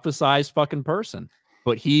prophesized fucking person,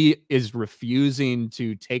 but he is refusing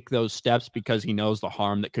to take those steps because he knows the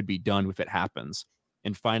harm that could be done if it happens.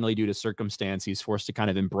 And finally, due to circumstance, he's forced to kind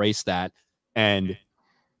of embrace that and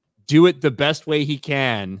do it the best way he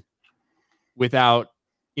can without,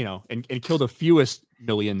 and kill the fewest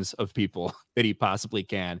millions of people that he possibly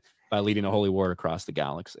can by leading a holy war across the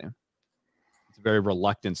galaxy. It's a very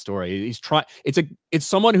reluctant story. It's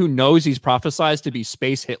someone who knows he's prophesized to be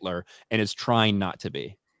Space Hitler and is trying not to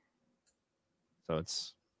be. So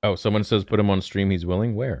it's... Oh, someone says put him on stream. He's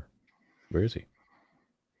willing. Where is he?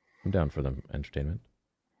 I'm down for the entertainment.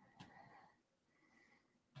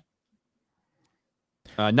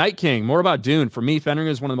 Night King, more about Dune. For me, Fenrir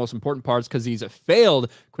is one of the most important parts because he's a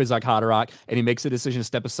failed Kwisatz Haderach, and he makes a decision to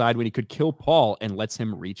step aside when he could kill Paul and lets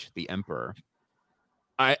him reach the Emperor.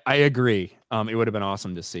 I agree. It would have been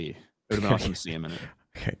awesome to see. It would have been awesome to see him in it.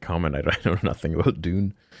 I can't comment. I know nothing about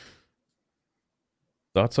Dune.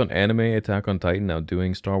 Thoughts on anime Attack on Titan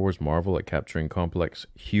outdoing Star Wars Marvel at capturing complex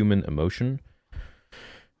human emotion?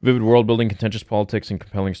 Vivid world building, contentious politics, and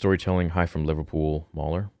compelling storytelling. Hi from Liverpool,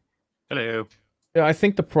 Mahler. Hello. Yeah, I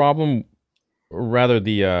think the problem, or rather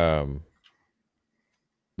the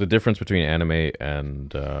difference between anime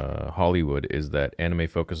and Hollywood is that anime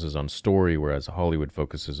focuses on story, whereas Hollywood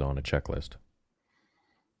focuses on a checklist.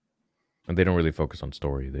 And they don't really focus on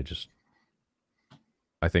story. They just,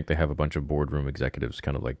 I think they have a bunch of boardroom executives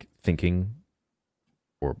kind of like thinking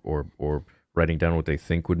or writing down what they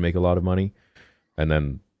think would make a lot of money, and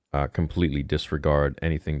then completely disregard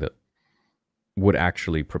anything that would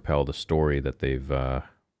actually propel the story that they've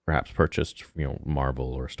perhaps purchased, you know,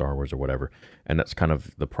 Marvel or Star Wars or whatever. And that's kind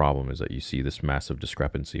of the problem, is that you see this massive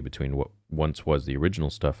discrepancy between what once was the original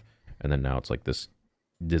stuff, and then now it's like this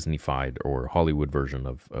Disney-fied or Hollywood version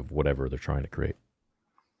of whatever they're trying to create.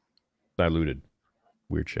 Diluted.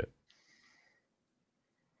 Weird shit.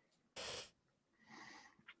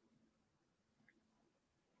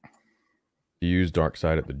 Do you use Dark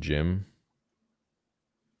Side at the gym?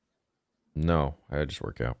 No, I just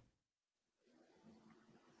work out.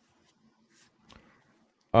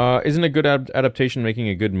 Isn't a good adaptation making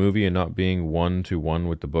a good movie and not being one-to-one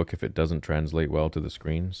with the book if it doesn't translate well to the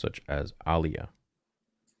screen, such as Alia?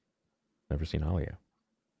 Never seen Alia.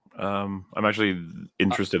 I'm actually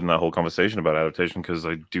interested in that whole conversation about adaptation, because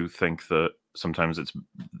I do think that sometimes it's,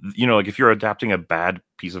 you know, like if you're adapting a bad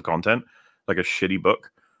piece of content, like a shitty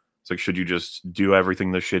book, it's like, should you just do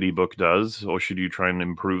everything the shitty book does, or should you try and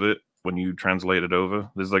improve it when you translate it over?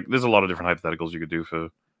 There's a lot of different hypotheticals you could do for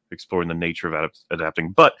exploring the nature of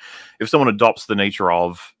adapting. But if someone adopts the nature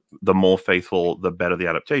of the more faithful, the better the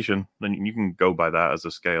adaptation, then you can go by that as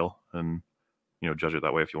a scale and, you know, judge it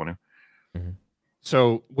that way if you want to. Mm-hmm.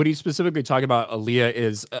 So what he's specifically talking about, Aaliyah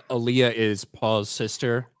is Paul's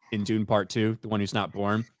sister in Dune Part 2, the one who's not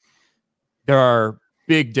born. There are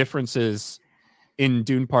big differences in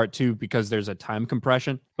Dune Part 2 because there's a time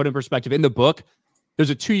compression. Put in perspective, in the book,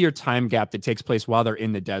 there's a 2-year time gap that takes place while they're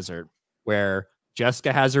in the desert, where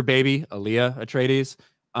Jessica has her baby, Aaliyah Atreides.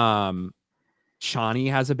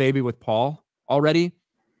 Chani has a baby with Paul already.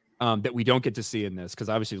 That we don't get to see in this, because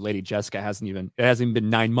obviously Lady Jessica it hasn't even been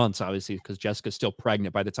 9 months, obviously, because Jessica's still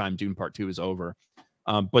pregnant by the time Dune Part 2 is over.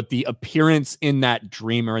 But the appearance in that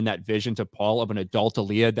dream or in that vision to Paul of an adult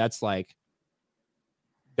Aaliyah, that's like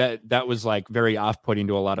that was like very off-putting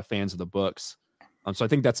to a lot of fans of the books. So I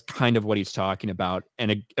think that's kind of what he's talking about.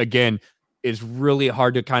 And again, it's really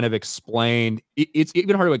hard to kind of explain. It's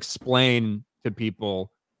even hard to explain to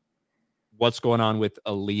people what's going on with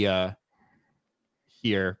Aaliyah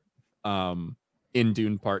here in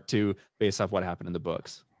Dune Part 2 based off what happened in the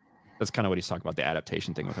books. That's kind of what he's talking about, the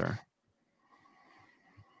adaptation thing with her.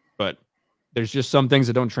 But there's just some things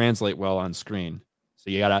that don't translate well on screen. So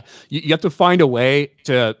you have to find a way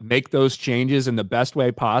to make those changes in the best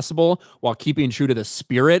way possible while keeping true to the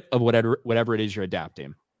spirit of whatever it is you're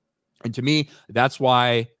adapting. And to me, that's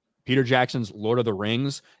why Peter Jackson's Lord of the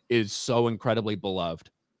Rings is so incredibly beloved.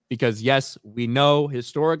 Because yes, we know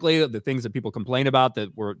historically the things that people complain about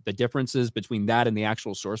that were the differences between that and the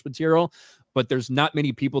actual source material, but there's not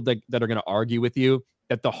many people that are going to argue with you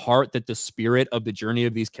that the heart, that the spirit of the journey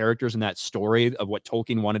of these characters and that story of what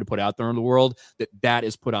Tolkien wanted to put out there in the world, that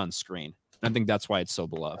is put on screen. And I think that's why it's so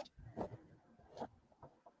beloved.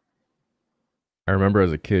 I remember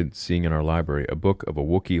as a kid seeing in our library a book of a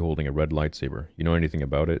Wookiee holding a red lightsaber. You know anything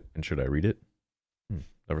about it, and should I read it?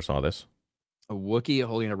 Never saw this. A Wookiee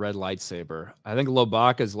holding a red lightsaber. I think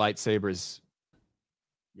Lobaka's lightsaber is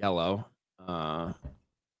yellow.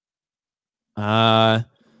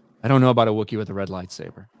 I don't know about a Wookiee with a red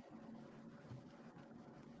lightsaber,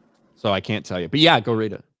 so I can't tell you. But yeah, go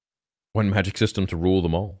read it. One magic system to rule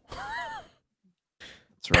them all.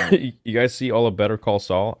 That's right. You guys see all of Better Call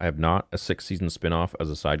Saul? I have not. A 6-season spinoff as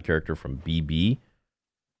a side character from BB.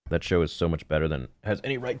 That show is so much better than it has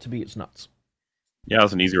any right to be. It's nuts. Yeah,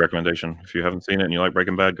 that's an easy recommendation. If you haven't seen it and you like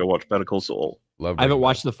Breaking Bad, go watch Better Call Saul. I haven't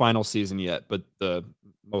watched the final season yet, but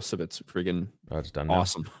most of it's friggin' it's done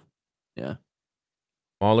awesome. Now. Yeah.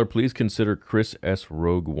 Mahler, please consider Chris S.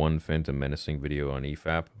 Rogue One Phantom Menacing video on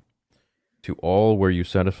EFAP. To all, were you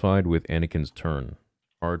satisfied with Anakin's turn?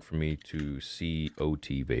 Hard for me to see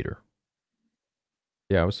OT Vader.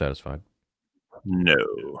 Yeah, I was satisfied.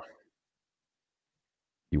 No.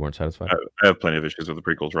 You weren't satisfied? I have plenty of issues with the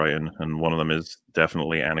prequels, right? And one of them is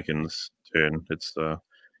definitely Anakin's turn. It's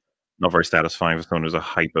not very satisfying for someone who's a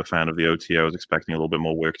hyper fan of the OT. I was expecting a little bit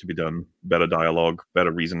more work to be done, better dialogue,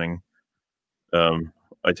 better reasoning.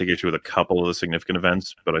 I take issue with a couple of the significant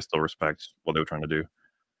events, but I still respect what they were trying to do.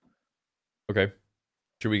 Okay.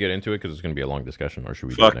 Should we get into it? Because it's going to be a long discussion, or should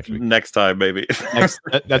we do it next week? Next time, maybe.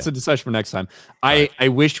 That's a discussion for next time. I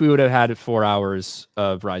wish we would have had 4 hours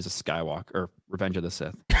of Rise of Skywalker or Revenge of the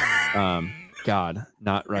Sith. God,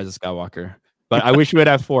 not Rise of Skywalker. But I wish we would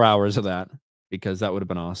have 4 hours of that because that would have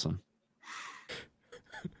been awesome.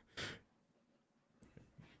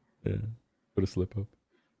 Yeah, put a slip up.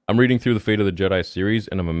 I'm reading through the Fate of the Jedi series,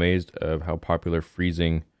 and I'm amazed of how popular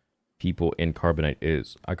freezing people in carbonite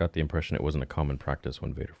is. I got the impression it wasn't a common practice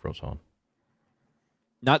when Vader froze Han.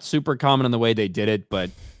 Not super common in the way they did it, but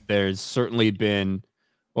there's certainly been,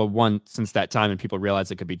 well, one, since that time and people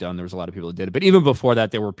realized it could be done, there was a lot of people that did it. But even before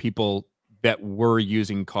that, there were people that were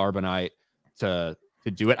using carbonite to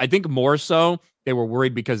do it. I think more so they were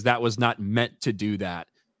worried because that was not meant to do that.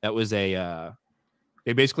 That was a,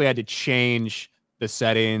 they basically had to change the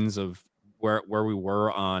settings of where we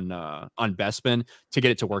were on Bespin to get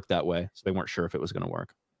it to work that way. So they weren't sure if it was going to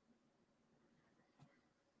work.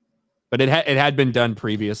 But it had been done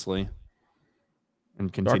previously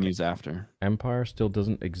and continues after. Empire still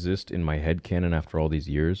doesn't exist in my headcanon after all these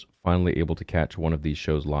years. Finally able to catch one of these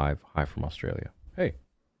shows live. Hi from Australia. Hey.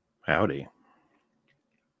 Howdy.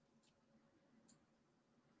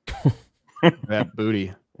 That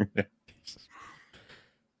booty.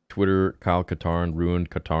 Twitter, Kyle Katarn ruined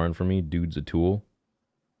Katarn for me. Dude's a tool.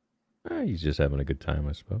 He's just having a good time,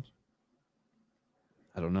 I suppose.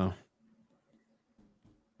 I don't know.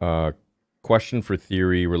 Question for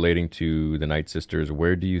theory relating to the Night Sisters.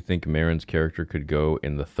 Where do you think Marin's character could go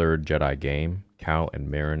in the third Jedi game? Cal and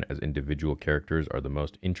Marin as individual characters are the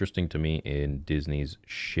most interesting to me in Disney's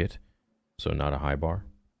shit. So not a high bar.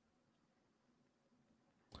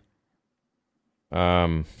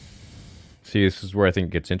 See, this is where I think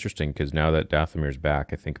it gets interesting, because now that Dathomir's back,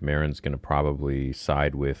 I think Marin's going to probably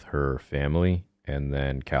side with her family, and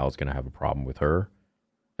then Cal's going to have a problem with her,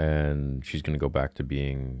 and she's going to go back to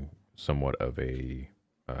being somewhat of a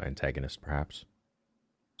antagonist, perhaps.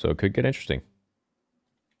 So it could get interesting.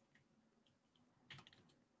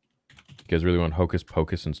 You guys really want Hocus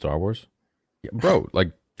Pocus in Star Wars? Yeah, bro,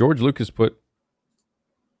 like, George Lucas put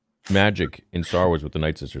magic in Star Wars with the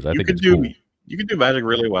Night Sisters. I think it's cool. You can do magic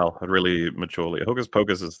really well and really maturely. Hocus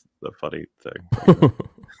Pocus is the funny thing.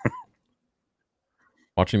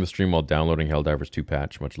 Watching the stream while downloading Helldivers 2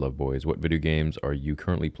 patch. Much love, boys. What video games are you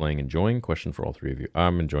currently playing, enjoying? Question for all three of you.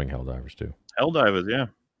 I'm enjoying Helldivers 2. Helldivers, yeah.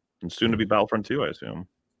 And soon to be Battlefront 2, I assume.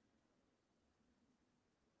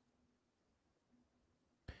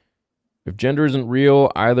 If gender isn't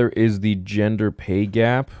real, either is the gender pay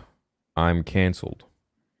gap. I'm canceled.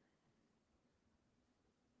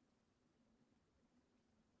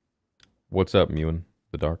 What's up, Mewan?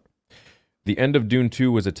 The Dark. The end of Dune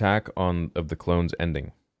 2 was Attack of the Clones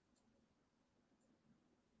ending.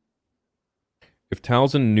 If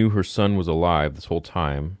Talzin knew her son was alive this whole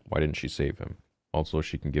time, why didn't she save him? Also,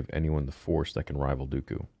 she can give anyone the Force that can rival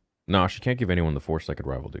Dooku. No, she can't give anyone the Force that could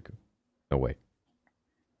rival Dooku. No way.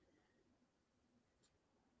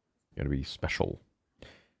 Gotta be special.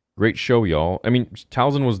 Great show, y'all. I mean,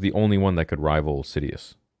 Talzin was the only one that could rival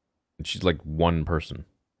Sidious. And she's like one person.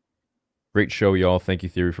 Great show, y'all. Thank you,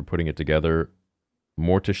 Theory, for putting it together.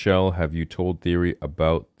 Mortashell, have you told Theory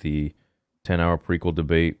about the 10-hour prequel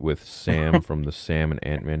debate with Sam from the Sam and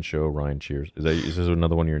Ant-Man show? Ryan, cheers. Is this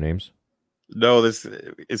another one of your names? No, this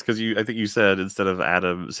is because I think you said instead of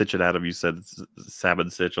Adam, Sitch and Adam, you said Sam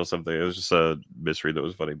and Sitch or something. It was just a mystery that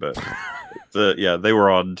was funny, but yeah, they were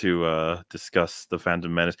on to discuss the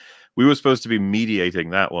Phantom Menace. We were supposed to be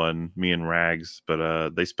mediating that one, me and Rags,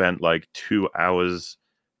 but they spent like 2 hours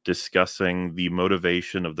discussing the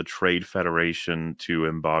motivation of the Trade Federation to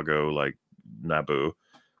embargo like Naboo.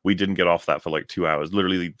 We didn't get off that for like 2 hours.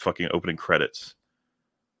 Literally the fucking opening credits.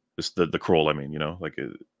 Just the crawl, I mean, you know, like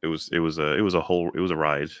it was a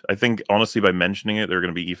ride. I think honestly by mentioning it, there are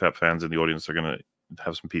going to be EFAP fans in the audience that are going to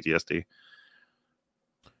have some PTSD.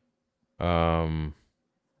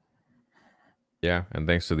 Yeah, and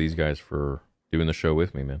thanks to these guys for doing the show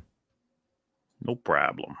with me, man. No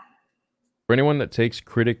problem. For anyone that takes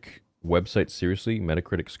critic websites seriously,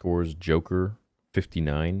 Metacritic scores Joker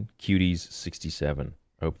 59, Cuties 67.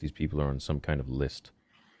 I hope these people are on some kind of list.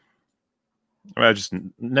 I mean, I just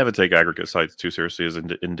never take aggregate sites too seriously as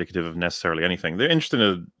indicative of necessarily anything. They're interesting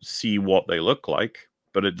to see what they look like,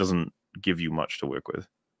 but it doesn't give you much to work with.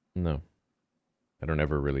 No. I don't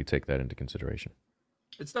ever really take that into consideration.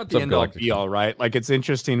 It's not What's the up, end all Galactic be all, right? Like, it's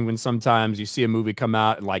interesting when sometimes you see a movie come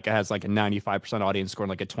out and like it has like a 95% audience score and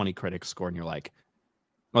like a 20 critic score, and you're like,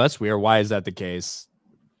 well, that's weird. Why is that the case?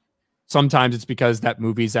 Sometimes it's because that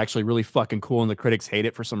movie's actually really fucking cool and the critics hate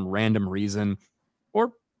it for some random reason.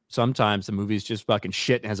 Or sometimes the movie's just fucking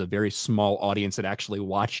shit and has a very small audience that actually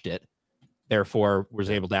watched it, therefore was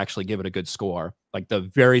able to actually give it a good score. Like the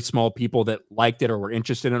very small people that liked it or were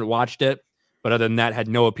interested in it watched it, but other than that had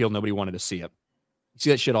no appeal. Nobody wanted to see it. You see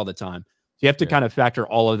that shit all the time. So you have to kind of factor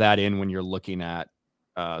all of that in when you're looking at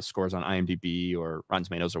scores on IMDb or Rotten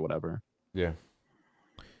Tomatoes or whatever. Yeah.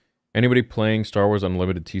 Anybody playing Star Wars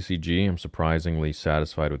Unlimited TCG? I'm surprisingly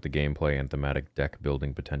satisfied with the gameplay and thematic deck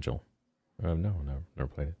building potential. No, never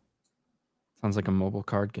played it. Sounds like a mobile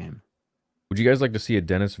card game. Would you guys like to see a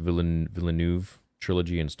Denis Villeneuve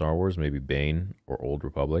trilogy in Star Wars? Maybe Bane or Old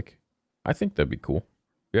Republic? I think that'd be cool.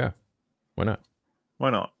 Yeah. Why not? Why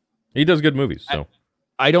not? He does good movies, so.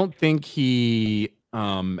 I don't think he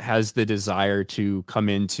has the desire to come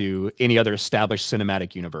into any other established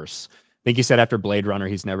cinematic universe. I think he said after Blade Runner,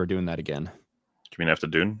 he's never doing that again. You mean after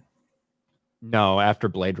Dune? No, after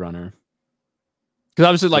Blade Runner. Because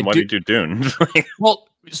obviously, like, why do you do Dune? well,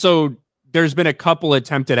 so there's been a couple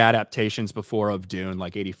attempted adaptations before of Dune,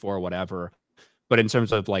 like 84 or whatever. But in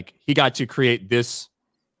terms of like, he got to create this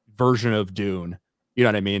version of Dune. You know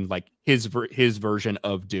what I mean? Like his version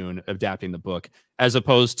of Dune, adapting the book, as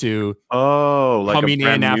opposed to like coming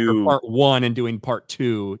in after new... part 1 and doing part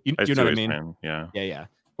 2. You know what I mean? Yeah.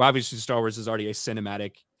 Well, obviously, Star Wars is already a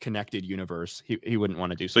cinematic connected universe. He wouldn't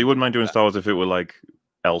want to do. So you wouldn't mind doing Star Wars if it were like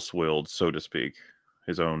Elseworld, so to speak,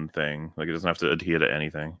 his own thing. Like it doesn't have to adhere to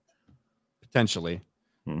anything. Potentially.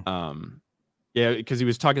 Yeah, because he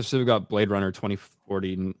was talking specifically about Blade Runner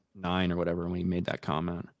 2049 or whatever when he made that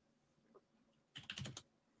comment.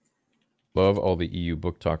 Love all the EU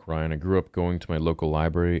book talk, Ryan. I grew up going to my local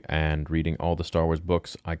library and reading all the Star Wars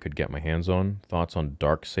books I could get my hands on. Thoughts on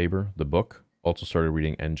Darksaber, the book? Also started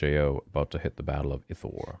reading NJO, about to hit the Battle of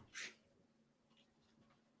Ithor.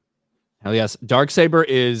 Hell yes. Darksaber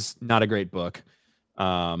is not a great book.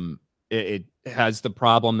 It has the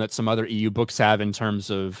problem that some other EU books have in terms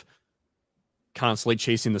of constantly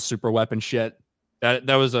chasing the super weapon shit. That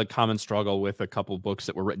was a common struggle with a couple of books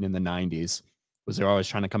that were written in the 90s. Was they're always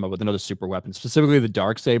trying to come up with another super weapon. Specifically, the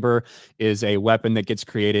Darksaber is a weapon that gets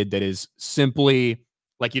created that is simply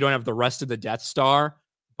like you don't have the rest of the Death Star,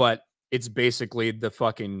 but it's basically the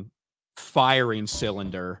fucking firing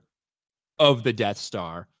cylinder of the Death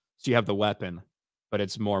Star. So you have the weapon, but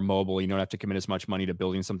it's more mobile. You don't have to commit as much money to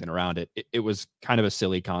building something around it. It was kind of a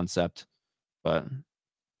silly concept, but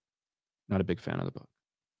not a big fan of the book.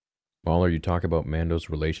 Mauler, you talk about Mando's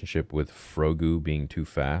relationship with Frogu being too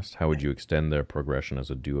fast. How would you extend their progression as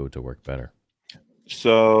a duo to work better?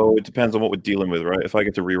 So it depends on what we're dealing with, right? If I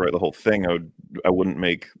get to rewrite the whole thing, I wouldn't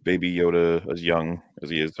make Baby Yoda as young as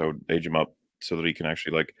he is. I would age him up so that he can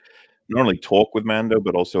actually like not only talk with Mando,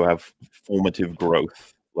 but also have formative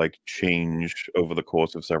growth, like change over the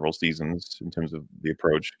course of several seasons in terms of the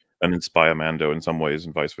approach and inspire Mando in some ways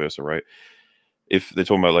and vice versa, right? If they're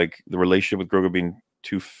talking about like the relationship with Grogu being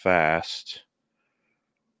too fast,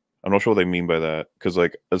 I'm not sure what they mean by that, because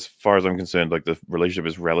like as far as I'm concerned, like the relationship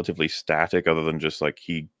is relatively static, other than just like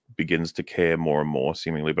he begins to care more and more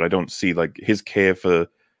seemingly. But I don't see like his care for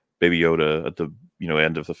Baby Yoda at the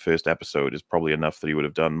end of the first episode is probably enough that he would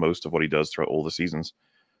have done most of what he does throughout all the seasons,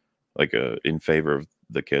 like in favor of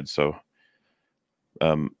the kids. So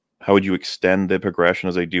how would you extend their progression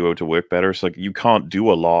as a duo to work better? So like you can't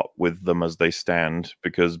do a lot with them as they stand,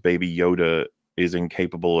 because Baby Yoda is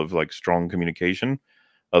incapable of like strong communication,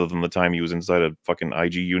 other than the time he was inside a fucking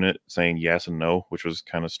IG unit saying yes and no, which was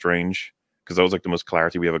kind of strange, because that was like the most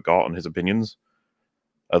clarity we ever got on his opinions,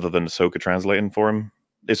 other than Ahsoka translating for him.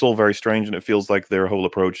 It's all very strange, and it feels like their whole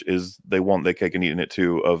approach is they want their cake and eating it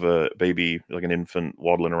too, of a baby, like an infant,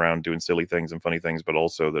 waddling around doing silly things and funny things, but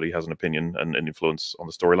also that he has an opinion and an influence on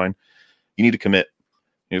the storyline. You need to commit.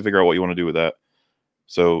 You need to figure out what you want to do with that.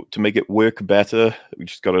 So to make it work better, we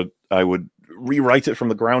just got to, I would rewrite it from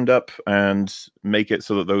the ground up and make it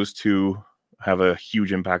so that those two have a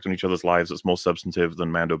huge impact on each other's lives that's more substantive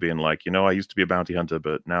than Mando being like, I used to be a bounty hunter,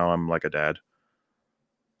 but now I'm like a dad.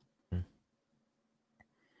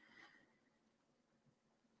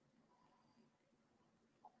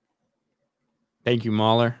 Thank you,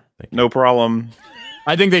 Mauler. No problem.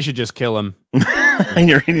 I think they should just kill him. I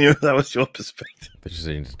knew that was your perspective. They just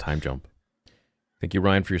need a time jump. Thank you,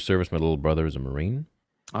 Ryan, for your service. My little brother is a Marine.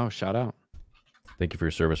 Oh, shout out. Thank you for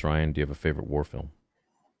your service, Ryan. Do you have a favorite war film?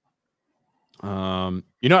 I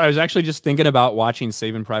was actually just thinking about watching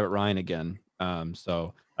Saving Private Ryan again.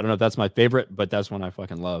 So I don't know if that's my favorite, but that's one I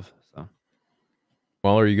fucking love. So,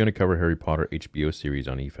 Well, are you going to cover Harry Potter HBO series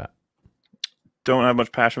on EFAT? Don't have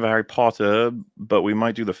much passion for Harry Potter, but we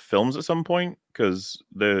might do the films at some point because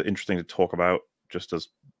they're interesting to talk about, just as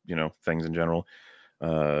things in general.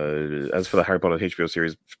 As for the Harry Potter HBO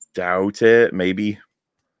series, doubt it. Maybe.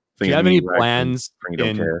 Do you have any plans don't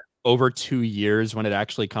in care. over 2 years when it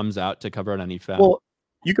actually comes out to cover it on EFAT? Well,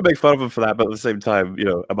 you can make fun of them for that, but at the same time,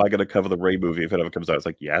 am I going to cover the Ray movie if it ever comes out? It's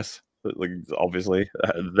like, yes. Like, obviously.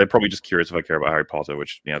 They're probably just curious if I care about Harry Potter,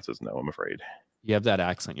 which the answer is no, I'm afraid. You have that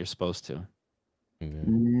accent. You're supposed to.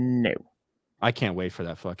 No. I can't wait for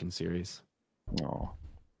that fucking series. Oh.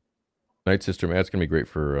 Night Sister, that's going to be great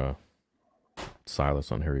for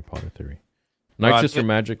Silas on Harry Potter theory. Night Sister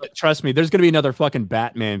Magic. Trust me, there's going to be another fucking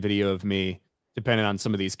Batman video of me, depending on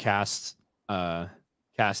some of these cast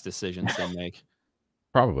decisions they make.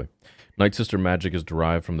 Probably. Night Sister Magic is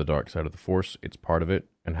derived from the dark side of the Force. It's part of it,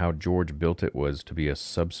 and how George built it was to be a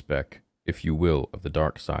subspec, if you will, of the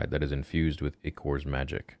dark side that is infused with Ichor's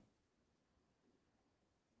magic.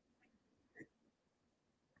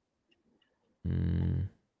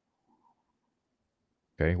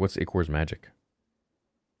 Okay, what's Ichor's magic?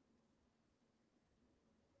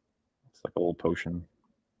 It's like a little potion.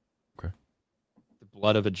 Okay. The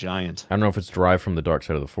blood of a giant. I don't know if it's derived from the dark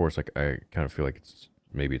side of the Force. Like, I kind of feel like it's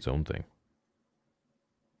maybe its own thing.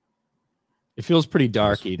 It feels pretty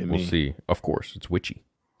darky to me. We'll see. Of course, it's witchy.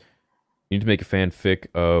 You need to make a fanfic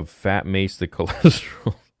of Fat Mace the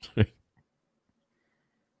Cholesterol.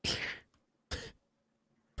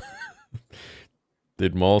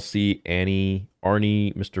 Did Maul see Arnie,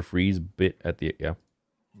 Mr. Freeze bit at the... Yeah.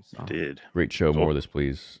 Did. Great show. More of this,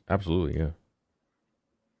 please. Absolutely, yeah.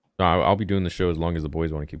 No, I'll be doing the show as long as the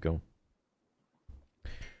boys want to keep going.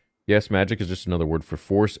 Yes, magic is just another word for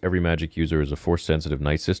force. Every magic user is a force-sensitive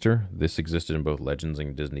Night Sister. This existed in both Legends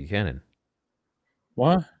and Disney canon.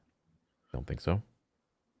 What? Don't think so.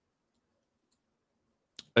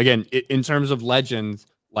 Again, in terms of Legends...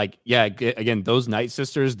 Like, yeah, again, those Night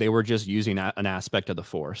Sisters, they were just using an aspect of the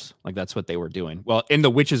Force. Like, that's what they were doing. Well, in the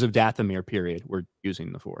Witches of Dathomir period, we're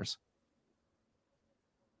using the Force.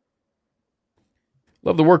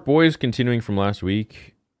 Love the work, boys. Continuing from last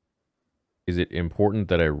week, is it important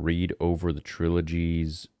that I read over the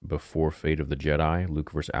trilogies before Fate of the Jedi,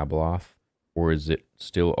 Luke vs. Abeloth? Or is it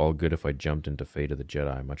still all good if I jumped into Fate of the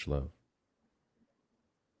Jedi? Much love.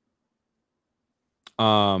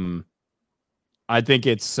 I think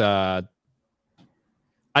it's I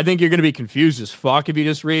think you're gonna be confused as fuck if you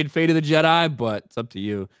just read Fate of the Jedi, but it's up to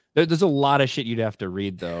you. There's a lot of shit you'd have to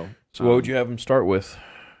read though. So what would you have him start with?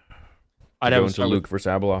 I'd have him start Luke versus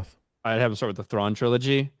Abeloth. I'd have him start with the Thrawn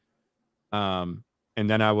trilogy. And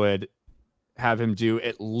then I would have him do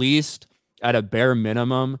at least at a bare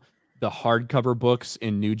minimum the hardcover books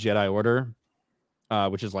in New Jedi Order.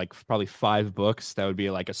 Which is like probably 5 books. That would be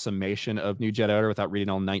like a summation of New Jedi Order without reading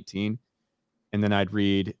all 19. And then I'd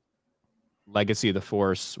read Legacy of the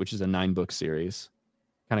Force, which is a 9-book series.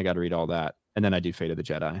 Kind of got to read all that. And then I do Fate of the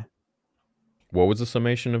Jedi. What was the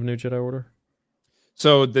summation of New Jedi Order?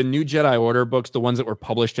 So the New Jedi Order books, the ones that were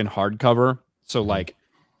published in hardcover. So like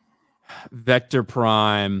Vector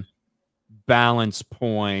Prime, Balance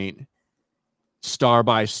Point, Star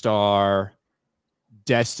by Star,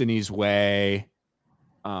 Destiny's Way,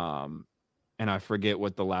 and I forget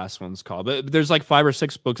what the last one's called, but there's like 5 or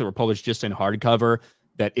 6 books that were published just in hardcover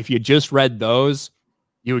that if you just read those,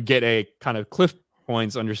 you would get a kind of Cliff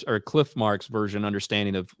Marks version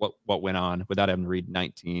understanding of what went on without having to read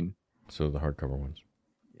 19. So the hardcover ones.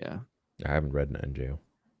 Yeah. I haven't read an NJO.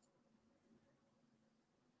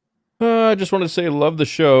 I just wanted to say love the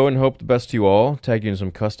show and hope the best to you all. Tagged you in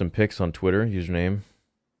some custom pics on Twitter, username.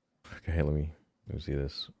 Okay, let me see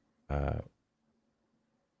this.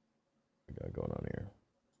 Got going on here.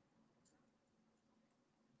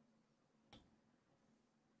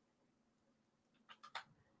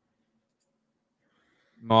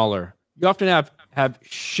 Mahler, you often have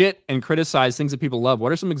shit and criticize things that people love.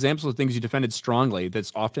 What are some examples of things you defended strongly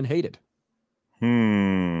that's often hated?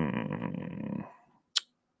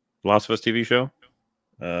 Last of Us TV show.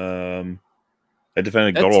 I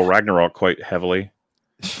defended God of War Ragnarok quite heavily.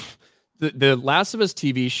 The Last of Us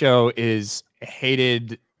TV show is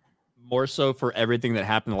hated more so for everything that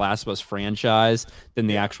happened in the Last of Us franchise than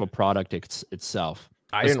the actual product itself.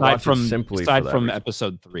 I didn't watch it simply aside for that from reason.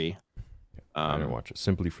 episode 3. I didn't watch it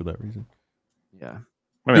simply for that reason. Yeah,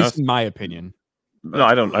 I mean, at least in my opinion. No,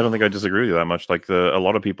 I don't think I disagree with you that much. Like a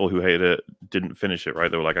lot of people who hate it didn't finish it.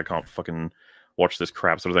 Right? They were like, I can't fucking watch this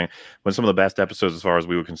crap sort of thing. When some of the best episodes, as far as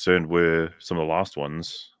we were concerned, were some of the last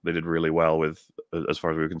ones. They did really well with, as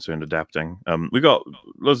far as we were concerned, adapting. We got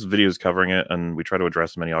loads of videos covering it, and we try to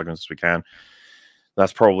address as many arguments as we can.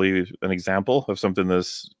 That's probably an example of something that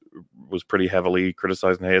was pretty heavily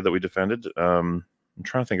criticized and hated that we defended. I'm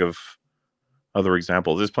trying to think of other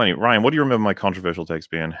examples. There's plenty. Ryan, what do you remember my controversial takes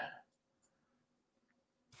being?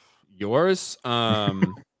 Yours? I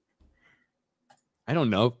don't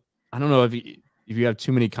know. I don't know if you have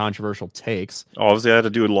too many controversial takes. Obviously, I had to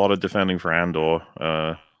do a lot of defending for Andor.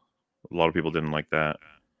 A lot of people didn't like that.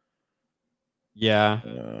 Yeah,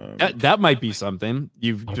 that might be something.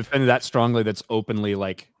 You've defended that strongly. That's openly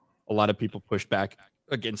like a lot of people push back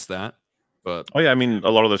against that. But oh yeah, I mean, a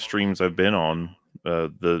lot of the streams I've been on,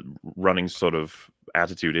 the running sort of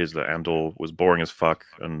attitude is that Andor was boring as fuck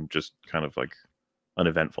and just kind of like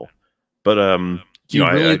uneventful. But do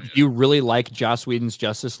you really like Joss Whedon's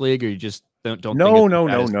Justice League, or you just don't? No.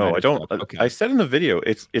 I don't. Okay. I said in the video,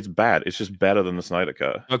 it's bad. It's just better than the Snyder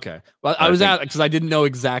Cut. Okay. Well, I was out because I didn't know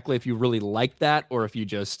exactly if you really liked that or if you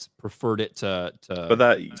just preferred it to. But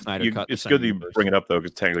that Snyder Cut. It's good that you bring it up though,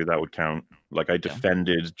 because technically that would count. Like I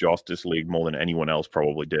defended Justice League more than anyone else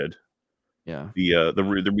probably did. Yeah. The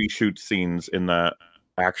reshoot scenes in that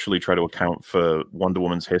actually try to account for Wonder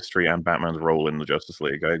Woman's history and Batman's role in the Justice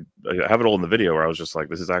League. I have it all in the video where I was just like,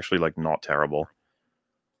 this is actually like not terrible.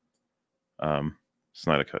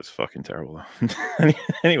 Snyder Cut is fucking terrible.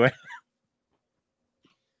 Anyway,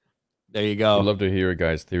 there you go. I'd love to hear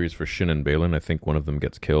guys' theories for Shin and Balin. I think one of them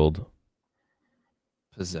gets killed,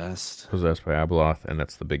 possessed by Abeloth, and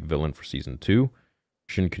that's the big villain for season 2.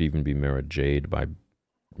 Shin could even be Mara Jade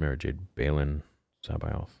Balin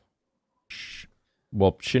Sabaoth.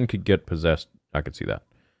 Well, Shin could get possessed. I could see that.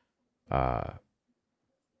 I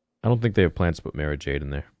don't think they have plans to put Mara Jade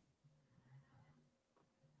in there.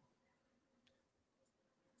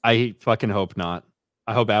 I fucking hope not.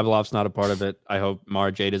 I hope Abeloth's not a part of it. I hope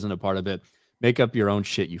Mara Jade isn't a part of it. Make up your own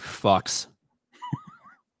shit, you fucks.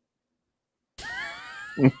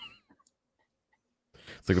 It's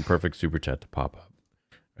like the perfect super chat to pop up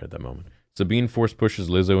right at that moment. Sabine force pushes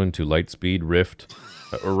Lizzo into Lightspeed Rift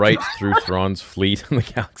right through Thrawn's fleet, and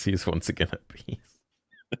the galaxy is once again at peace.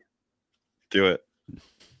 Do it.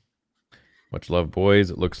 Much love, boys.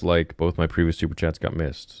 It looks like both my previous super chats got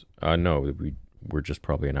missed. No, we're just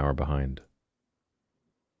probably an hour behind.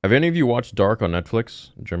 Have any of you watched Dark on Netflix?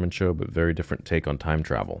 A German show, but very different take on time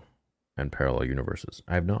travel and parallel universes.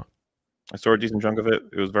 I have not. I saw a decent chunk of it.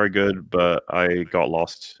 It was very good, but I got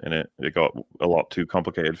lost in it. It got a lot too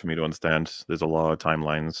complicated for me to understand. There's a lot of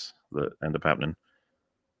timelines that end up happening.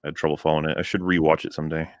 I had trouble following it. I should rewatch it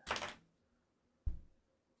someday.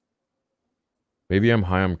 Maybe I'm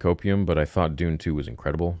high on copium, but I thought Dune 2 was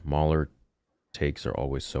incredible. Mahler takes are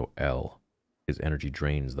always so L. His energy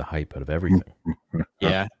drains the hype out of everything.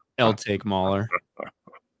 Yeah, L take Mahler.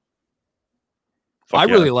 I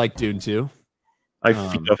really like Dune 2. I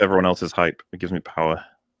feed off everyone else's hype. It gives me power.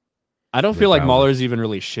 I don't feel like Mahler's even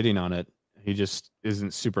really shitting on it. He just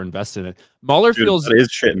isn't super invested in it. Mahler feels is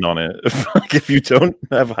shitting on it. If you don't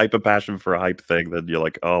have hyper passion for a hype thing, then you're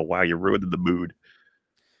like, oh wow, you're ruining the mood.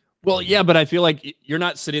 Well, yeah, but I feel like you're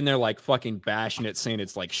not sitting there like fucking bashing it, saying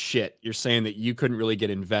it's like shit. You're saying that you couldn't really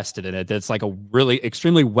get invested in it. That's like a really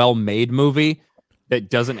extremely well-made movie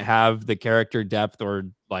that doesn't have the character depth or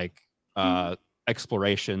like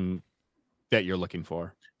exploration that you're looking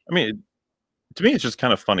for. I mean, to me, it's just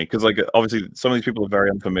kind of funny because, like, obviously, some of these people are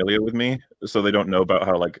very unfamiliar with me, so they don't know about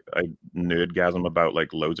how like I nerdgasm about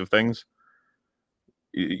like loads of things.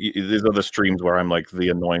 There's other streams where I'm like the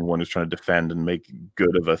annoying one who's trying to defend and make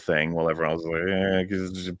good of a thing, while everyone else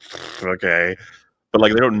is like, okay, but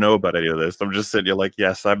like they don't know about any of this. I'm just sitting here like,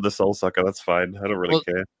 yes, I'm the soul sucker. That's fine. I don't really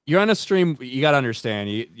care. You're on a stream. You got to understand.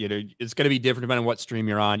 You know, it's going to be different depending on what stream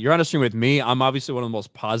you're on. You're on a stream with me. I'm obviously one of the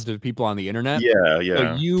most positive people on the internet. Yeah.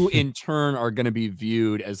 So you, in turn, are going to be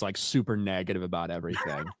viewed as like super negative about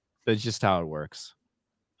everything. That's just how it works.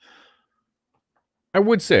 I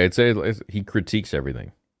would say, he critiques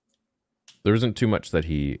everything. There isn't too much that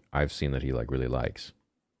I've seen that he like really likes.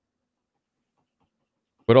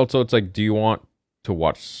 But also, it's like, do you want to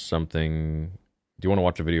watch something? Do you want to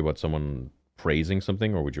watch a video about someone praising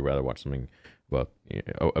something, or would you rather watch something about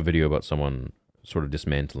a video about someone sort of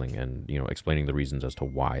dismantling and explaining the reasons as to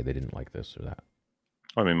why they didn't like this or that?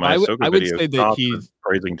 I mean, my Ahsoka I would video say that he's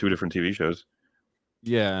praising 2 different TV shows.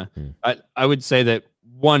 Yeah, I would say that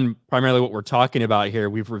one, primarily what we're talking about here,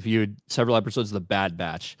 we've reviewed several episodes of The Bad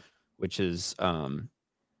Batch, which is, in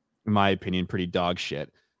my opinion, pretty dog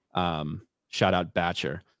shit. Shout out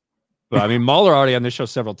Batcher. But I mean, Mahler already on this show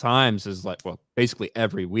several times is like, well, basically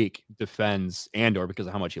every week defends Andor because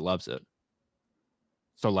of how much he loves it.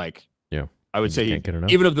 So like, Yeah, I would say can't get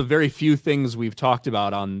enough. even of the very few things we've talked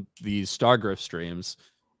about on these Star Grift streams,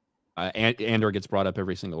 Andor gets brought up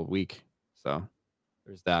every single week. So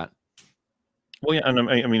there's that. Well, yeah, and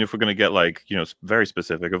I mean, if we're going to get like, you know, very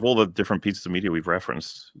specific, of all the different pieces of media we've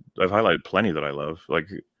referenced, I've highlighted plenty that I love. Like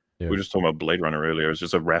we were just talking about Blade Runner earlier. It's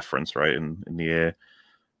just a reference, right, in the air.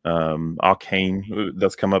 Arcane,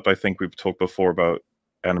 that's come up. I think we've talked before about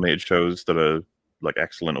animated shows that are like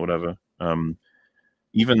excellent or whatever.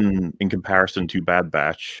 Even in comparison to Bad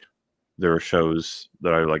Batch, there are shows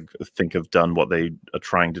that I like think have done what they are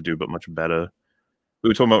trying to do, but much better. We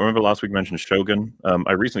were talking about, remember last week we mentioned Shogun?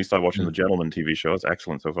 I recently started watching The Gentleman TV show. It's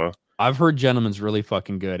excellent so far. I've heard Gentleman's really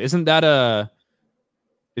fucking good. Is that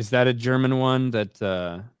a German one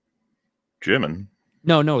that German?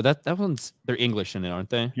 No, that one's, they're English in it, aren't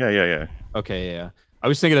they? Yeah. Okay, yeah. I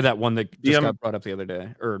was thinking of that one that just got brought up the other day,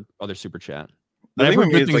 or other super chat. The I've thing heard with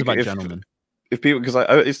me good is, things like, about Gentleman. If people, because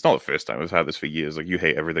it's not the first time I've had this for years. Like, you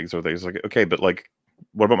hate everything, so it's like, okay, but like,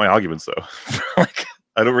 what about my arguments though? Like,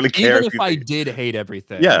 I don't really care. Even if I did hate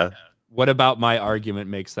everything, yeah. What about my argument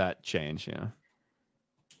makes that change? Yeah.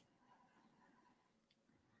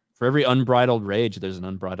 For every unbridled rage, there's an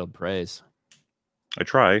unbridled praise. I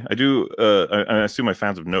try. I do. I assume my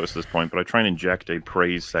fans have noticed this point, but I try and inject a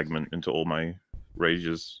praise segment into all my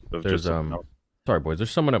rages. Of There's just, sorry boys,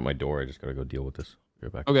 there's someone at my door. I just gotta go deal with this. Be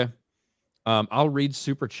right back. Okay. I'll read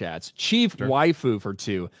super chats. Chief Waifu for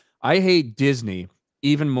 2. I hate Disney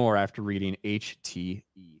even more after reading HTE.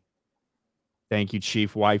 Thank you,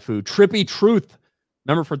 Chief Waifu. Trippy Truth,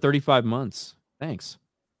 member for 35 months. Thanks.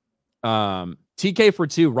 TK for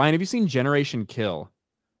 2. Ryan, have you seen Generation Kill?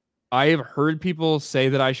 I have heard people say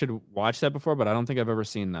that I should watch that before, but I don't think I've ever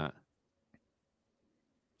seen that.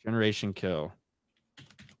 Generation Kill.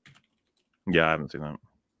 Yeah, I haven't seen that.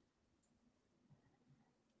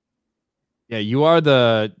 Yeah, you are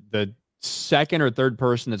the second or third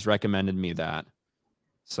person that's recommended me that.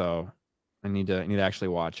 So I need to actually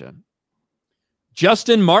watch it.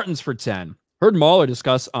 Justin Martins for 10. Heard Mahler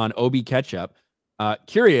discuss on Obi Ketchup.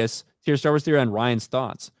 Curious to hear Star Wars Theory on Ryan's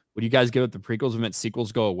thoughts. Would you guys give it the prequels meant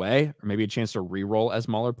sequels go away? Or maybe a chance to re-roll, as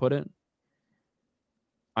Mahler put it?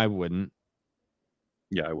 I wouldn't.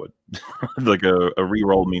 Yeah, I would. Like a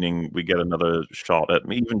re-roll, meaning we get another shot at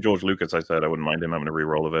me. Even George Lucas, I said I wouldn't mind him having a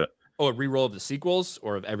re-roll of it. Oh, a re-roll of the sequels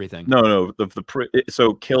or of everything? No.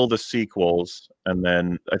 So kill the sequels, and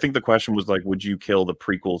then I think the question was like, would you kill the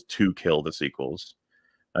prequels to kill the sequels?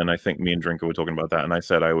 And I think me and Drinker were talking about that, and I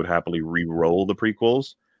said I would happily re-roll the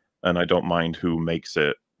prequels, and I don't mind who makes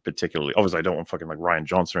it particularly. Obviously, I don't want fucking like Rian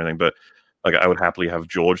Johnson or anything, but like I would happily have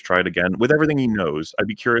George try it again with everything he knows. I'd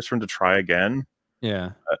be curious for him to try again.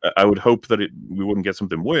 Yeah, I would hope that we wouldn't get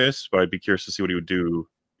something worse, but I'd be curious to see what he would do.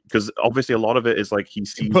 Because obviously a lot of it is like he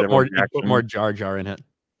sees put more Jar Jar in it.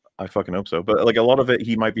 I fucking hope so. But like a lot of it,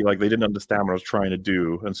 he might be like, they didn't understand what I was trying to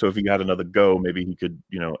do. And so if he had another go, maybe he could,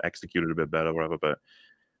 you know, execute it a bit better or whatever. But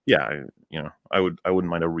yeah, I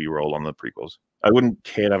wouldn't mind a re-roll on the prequels. I wouldn't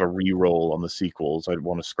care to have a re-roll on the sequels. I'd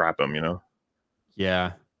want to scrap them, you know?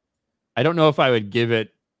 Yeah. I don't know if I would give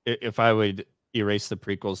it, if I would erase the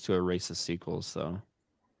prequels to erase the sequels, though.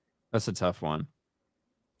 That's a tough one.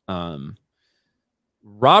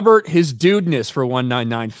 Robert, his dudeness for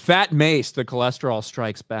 199. Fat Mace, the cholesterol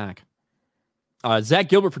strikes back. Zach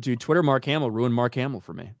Gilbert for 2. Twitter Mark Hamill ruined Mark Hamill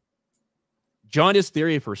for me. Jaundice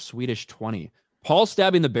Theory for Swedish 20. Paul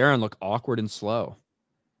stabbing the Baron look awkward and slow.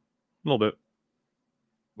 A little bit.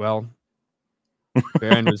 Well,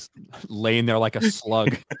 Baron was laying there like a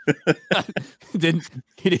slug. He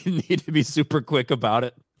didn't need to be super quick about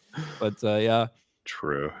it. But yeah.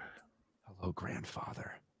 True. Hello,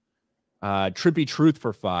 grandfather. Trippy Truth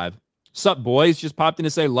for 5. Sup, boys? Just popped in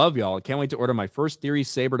to say love y'all. Can't wait to order my first Theory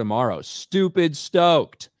Saber tomorrow. Stupid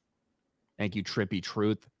stoked. Thank you, Trippy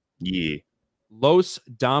Truth. Yeah. Los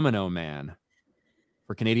Domino Man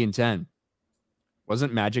for Canadian 10.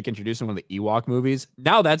 Wasn't Magic introduced in one of the Ewok movies?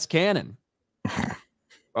 Now that's canon.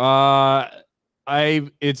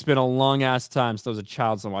 It's been a long ass time since I was a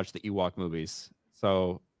child since I watched the Ewok movies.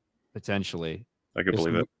 So potentially. I could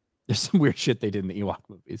believe it. There's some weird shit they did in the Ewok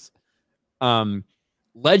movies.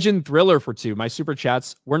 Legend Thriller for 2. My super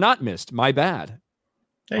chats were not missed. My bad.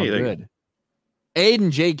 Hey, good.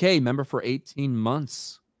 Aiden JK, member for 18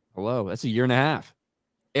 months. Hello. That's a year and a half.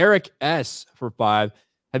 Eric S for 5.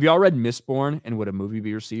 Have you all read Mistborn, and would a movie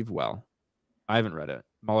be received well? I haven't read it.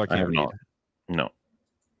 Mahler can't read. No.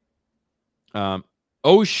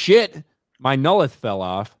 Oh shit. My Nullith fell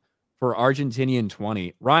off for Argentinian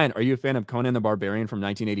 20. Ryan, are you a fan of Conan the Barbarian from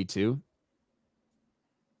 1982?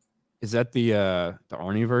 Is that the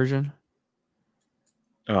Arnie version?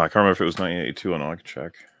 Oh, I can't remember if it was 1982 or not. I can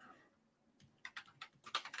check.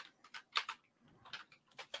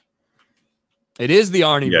 It is the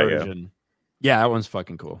Arnie Yeah, version. Yeah, that one's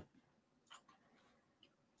fucking cool.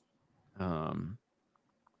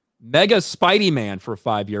 Mega Spidey Man for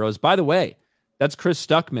 €5. By the way, that's Chris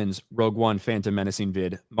Stuckman's Rogue One Phantom Menacing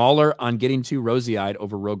vid. Mauler on getting too rosy-eyed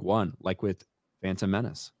over Rogue One, like with Phantom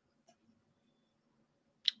Menace.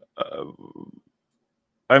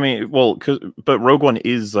 I mean, well, but Rogue One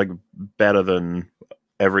is like better than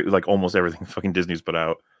almost everything fucking Disney's put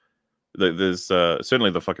out. There's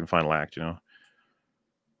certainly the fucking final act, you know.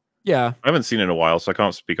 Yeah, I haven't seen it in a while, so I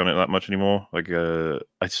can't speak on it that much anymore. Like,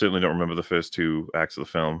 I certainly don't remember the first 2 acts of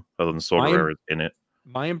the film, other than Saw Gerrera in it.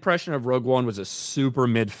 My impression of Rogue One was a super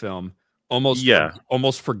mid film,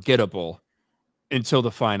 almost forgettable until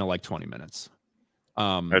the final like 20 minutes.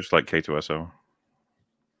 I just like K2SO.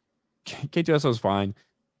 K2SO is fine,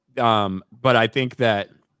 but I think that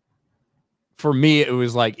for me it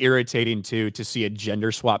was like irritating to see a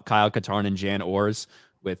gender swap Kyle Katarn and Jan Ors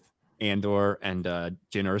with Andor and Jyn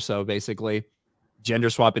Erso, basically gender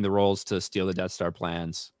swapping the roles to steal the Death Star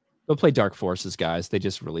plans. They'll play Dark Forces, guys. They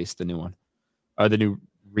just released the new one, or the new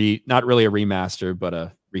not really a remaster, but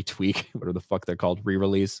a retweak, whatever the fuck they're called,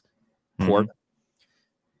 re-release. Port.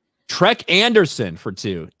 Trek Anderson for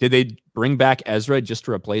 2. Did they bring back Ezra just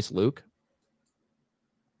to replace Luke?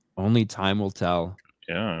 Only time will tell.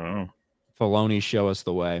 Yeah, I don't know. Filoni, show us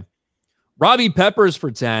the way. Robbie Peppers for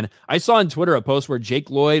 10. I saw on Twitter a post where Jake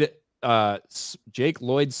Lloyd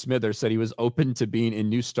Smither said he was open to being in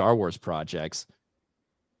new Star Wars projects.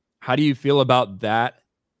 How do you feel about that?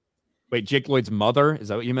 Wait, Jake Lloyd's mother? Is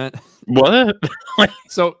that what you meant? What?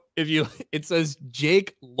 So it says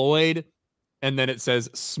Jake Lloyd, and then it says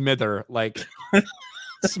Smither, like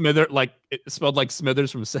Smither, like it spelled like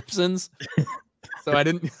Smithers from Simpsons. So I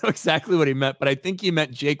didn't know exactly what he meant, but I think he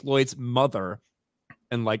meant Jake Lloyd's mother,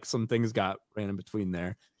 and like some things got ran in between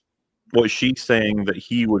there. Was she saying that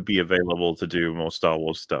he would be available to do more Star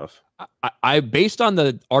Wars stuff? I based on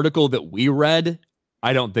the article that we read,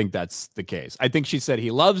 I don't think that's the case. I think she said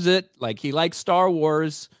he loves it, like he likes Star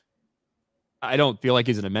Wars. I don't feel like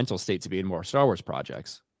he's in a mental state to be in more Star Wars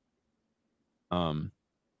projects. And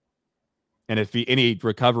if any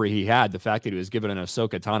recovery he had, the fact that he was given an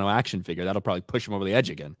Ahsoka Tano action figure, that'll probably push him over the edge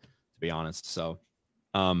again, to be honest. So,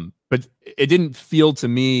 but it didn't feel to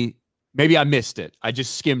me, maybe I missed it. I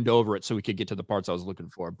just skimmed over it so we could get to the parts I was looking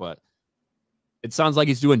for, but it sounds like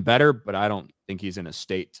he's doing better, but I don't think he's in a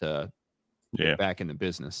state to get back in the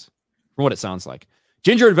business from what it sounds like.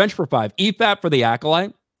 Ginger Adventure for 5. EFAP for the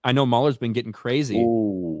Acolyte. I know Mahler's been getting crazy,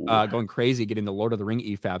 going crazy, getting the Lord of the Ring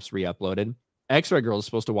EFAPs re-uploaded. X-Ray Girl is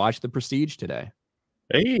supposed to watch The Prestige today.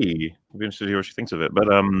 Hey, I'll be interested to hear what she thinks of it. But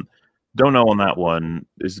don't know on that one.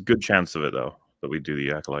 There's a good chance of it, though, that we do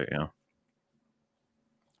the Acolyte, yeah.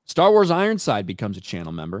 Star Wars Ironside becomes a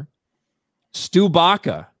channel member. Stu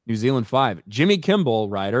Baca, New Zealand 5. Jimmy Kimball,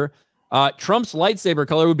 writer. Trump's lightsaber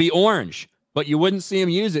color would be orange, but you wouldn't see him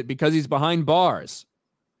use it because he's behind bars.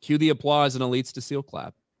 Cue the applause and elites to seal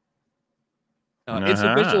clap.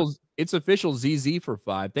 It's official ZZ for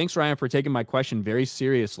 5. Thanks, Ryan, for taking my question very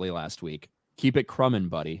seriously last week. Keep it crummin',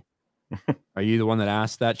 buddy. Are you the one that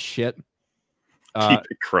asked that shit? Keep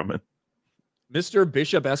it crummin'. Mr.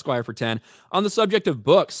 Bishop Esquire for 10. On the subject of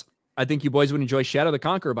books, I think you boys would enjoy Shadow the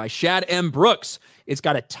Conqueror by Shad M. Brooks. It's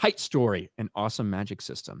got a tight story and awesome magic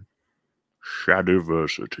system.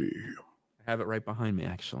 Shadiversity. I have it right behind me,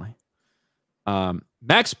 actually.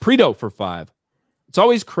 Max Preto for 5. It's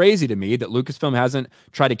always crazy to me that Lucasfilm hasn't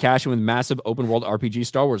tried to cash in with massive open world RPG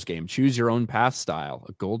Star Wars game. Choose your own path style.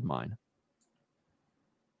 A gold mine.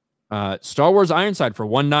 Star Wars Ironside for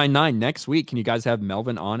 $1.99 next week. Can you guys have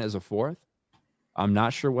Melvin on as a 4th? I'm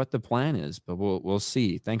not sure what the plan is, but we'll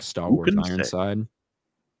see. Thanks, Star Wars Ironside.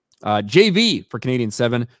 JV for Canadian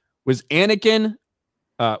 7. Was Anakin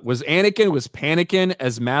panicking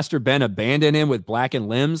as Master Ben abandoned him with blackened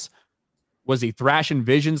limbs? Was he thrashing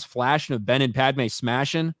visions, flashing of Ben and Padme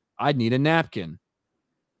smashing? I'd need a napkin.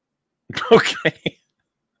 Okay.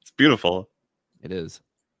 It's beautiful. It is.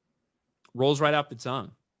 Rolls right off the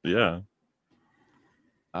tongue. Yeah.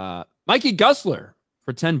 Mikey Gusler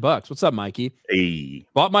for $10. What's up, Mikey? Hey.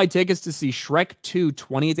 Bought my tickets to see Shrek 2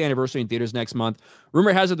 20th anniversary in theaters next month.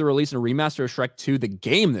 Rumor has it they're releasing a remaster of Shrek 2, the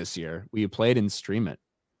game, this year. Will you play it and stream it?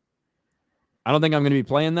 I don't think I'm going to be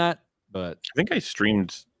playing that, but I think I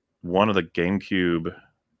streamed one of the GameCube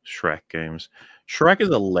Shrek games. Shrek is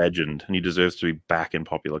a legend, and he deserves to be back in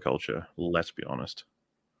popular culture. Let's be honest.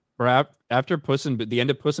 After the end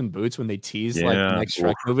of Puss in Boots, when they teased like the Yeah. next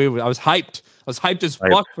Shrek movie, I was hyped. I was hyped as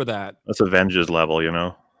Hype. fuck for that. That's Avengers level, you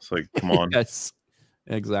know. It's like, come on, Yes,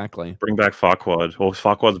 exactly. bring back Farquaad or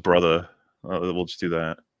Farquaad's brother. We'll just do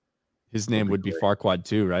that. His name would be Farquaad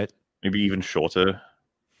too, right? Maybe even shorter.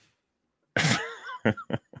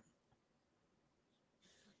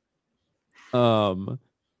 The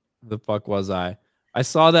fuck was I? I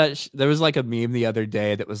saw that there was like a meme the other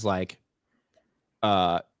day that was like,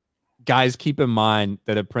 guys, keep in mind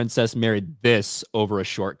that a princess married this over a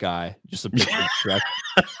short guy. Just a picture of Shrek.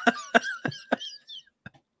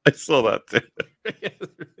 I saw that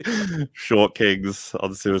too. Short kings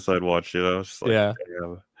on Suicide Watch, you know? Just like, yeah.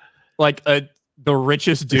 Like the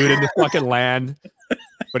richest dude in the fucking land,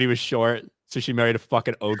 but he was short, so she married a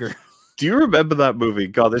fucking ogre. Do you remember that movie?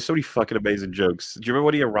 God, there's so many fucking amazing jokes. Do you remember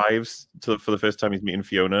when he arrives for the first time he's meeting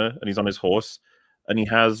Fiona and he's on his horse and he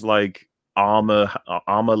has like armor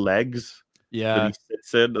legs Yeah. that he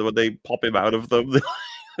sits in when they pop him out of them?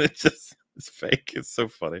 It's fake. It's so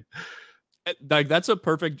funny. Like that's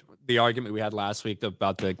the argument we had last week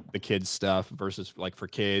about the kids stuff versus like for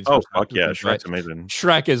kids. Oh fuck yeah, Shrek's amazing.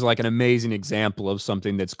 Shrek is like an amazing example of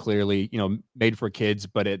something that's clearly, you know, made for kids,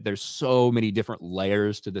 but there's so many different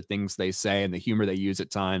layers to the things they say and the humor they use at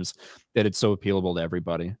times that it's so appealable to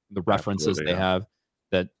everybody. The references they have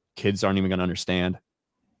that kids aren't even going to understand.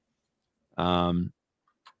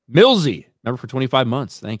 Millsy, member for 25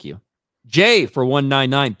 months. Thank you. Jay for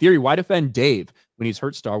 199. Theory, why defend Dave when he's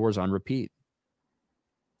hurt Star Wars on repeat?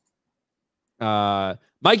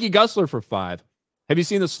 Mikey Gussler for 5. Have you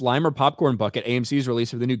seen the Slimer popcorn bucket AMC's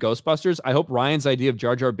release of the new Ghostbusters? I hope Ryan's idea of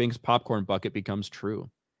Jar Jar Binks popcorn bucket becomes true.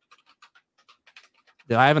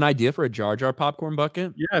 Did I have an idea for a Jar Jar popcorn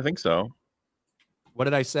bucket? Yeah, I think so. What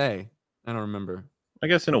did I say? I don't remember. I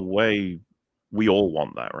guess in a way, we all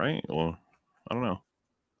want that, right? Or I don't know.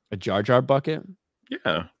 A Jar Jar bucket?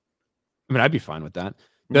 Yeah. I mean, I'd be fine with that.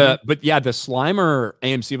 But yeah, the Slimer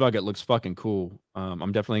AMC bucket looks fucking cool.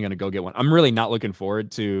 I'm definitely gonna go get one. I'm really not looking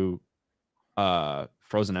forward to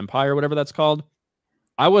Frozen Empire or whatever that's called.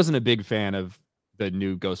 I wasn't a big fan of the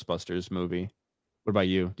new Ghostbusters movie. What about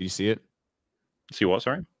you? Did you see it? See what?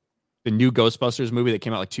 Sorry, the new Ghostbusters movie that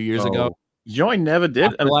came out like 2 years ago. You know, I never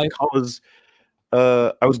did, and it's because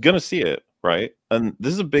I was gonna see it. Right, and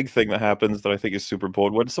this is a big thing that happens that I think is super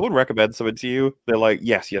important. When someone recommends something to you, they're like,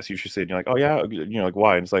 "Yes, you should see it." And you're like, "Oh yeah," you know, like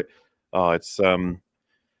why? And it's like, "Oh, it's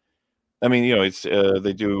I mean, you know, it's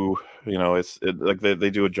they do, you know, like they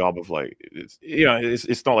do a job of like, it's you know,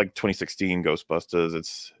 it's not like 2016 Ghostbusters.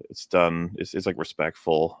 It's done. It's like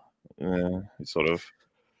respectful. It's sort of,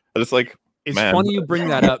 but it's like, it's man. funny you bring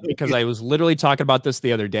that up because I was literally talking about this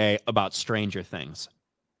the other day about Stranger Things.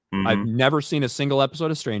 I've never seen a single episode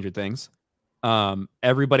of Stranger Things.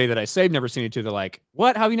 Everybody that I say I've never seen it to, they're like,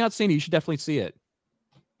 what? How have you not seen it? You should definitely see it.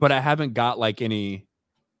 But I haven't got like any,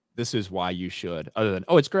 this is why you should, other than,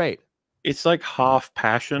 oh, it's great. It's like half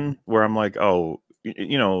passion where I'm like, oh,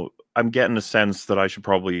 you know, I'm getting a sense that I should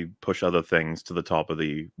probably push other things to the top of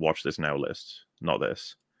the watch this now list, not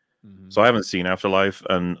this. So I haven't seen Afterlife.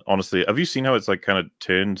 And honestly, have you seen how it's like kind of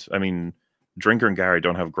turned? I mean, Drinker and Gary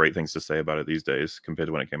don't have great things to say about it these days compared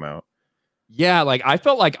to when it came out. Yeah, like I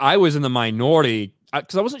felt like I was in the minority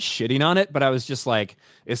because I wasn't shitting on it, but I was just like,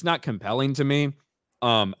 it's not compelling to me.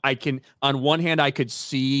 I can, on one hand, I could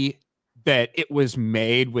see that it was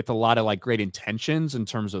made with a lot of like great intentions in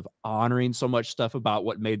terms of honoring so much stuff about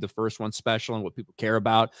what made the first one special and what people care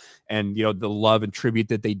about, and you know, the love and tribute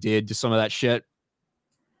that they did to some of that shit.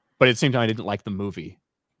 But at the same time, I didn't like the movie.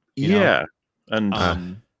 Yeah, and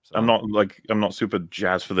I'm not super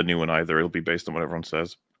jazzed for the new one either. It'll be based on what everyone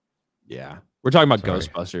says. Yeah, we're talking about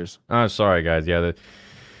Ghostbusters. Sorry, guys. Yeah,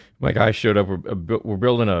 my guy showed up. We're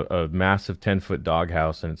building a massive 10-foot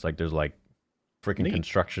doghouse, and it's like there's like freaking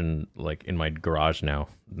construction like in my garage now,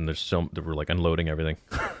 and we're like unloading everything.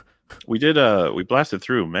 We blasted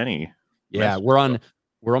through many. Yeah, we're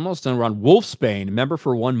almost done. We're on Wolfsbane, member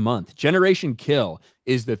for 1 month. Generation Kill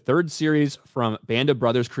is the third series from Band of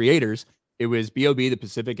Brothers creators. It was B.O.B., The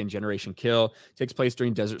Pacific, and Generation Kill. Takes place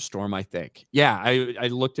during Desert Storm, I think. Yeah, I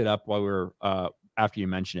looked it up while we were after you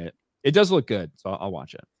mentioned it. It does look good, so I'll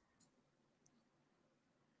watch it.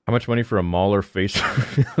 How much money for a Mauler face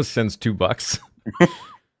sends $2?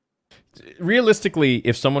 Realistically,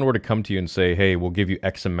 if someone were to come to you and say, "Hey, we'll give you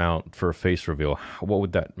X amount for a face reveal," what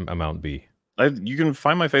would that amount be? You can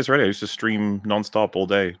find my face already. I used to stream nonstop all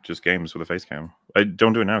day, just games with a face cam. I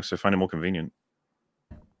don't do it now because I find it more convenient.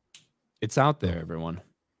 It's out there, everyone.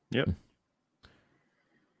 Yep.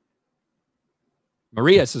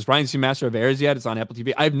 Maria says, Ryan, seen Master of Airs yet? It's on Apple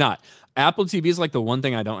TV. I have not. Apple TV is like the one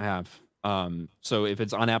thing I don't have. So if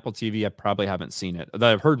it's on Apple TV, I probably haven't seen it.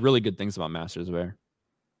 Though I've heard really good things about Masters of Air.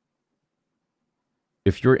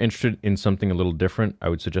 If you're interested in something a little different, I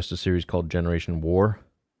would suggest a series called Generation War.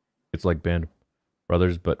 It's like Band of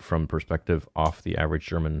Brothers, but from perspective off the average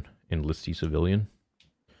German enlistee civilian.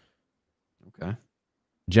 Okay.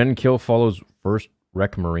 Gen Kill follows first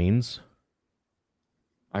Wreck Marines.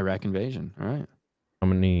 Iraq invasion. All right. How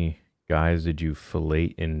many guys did you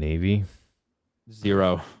fillet in Navy?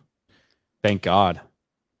 0. Thank God.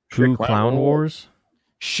 True Clown Wars.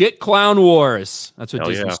 Shit Clown Wars. That's what Hell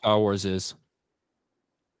Disney yeah. Star Wars is.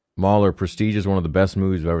 Mahler, Prestige is one of the best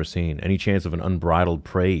movies I've ever seen. Any chance of an unbridled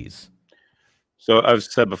praise? So I've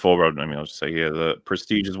said before, Rob, I mean, I'll just say here, the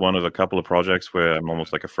Prestige is one of a couple of projects where I'm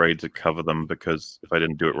almost like afraid to cover them because if I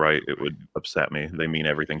didn't do it right, it would upset me. They mean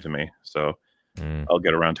everything to me. So I'll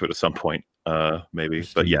get around to it at some point, maybe.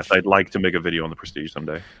 Prestige. But yes, I'd like to make a video on the Prestige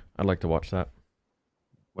someday. I'd like to watch that.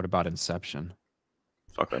 What about Inception?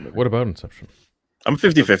 Fuck that movie. What about Inception? I'm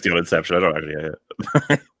 50-50 on Inception. I don't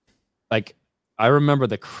actually. Like, I remember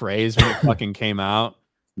the craze when it fucking came out,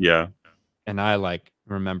 Yeah. and I like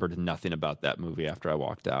remembered nothing about that movie after I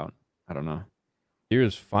walked out. I don't know.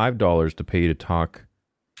 Here's $5 to pay you to talk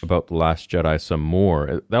about The Last Jedi some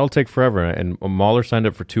more. That'll take forever. And Mahler signed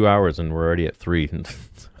up for 2 hours, and we're already at 3.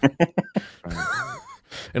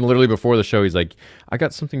 And literally before the show, he's like, I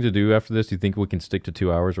got something to do after this. Do you think we can stick to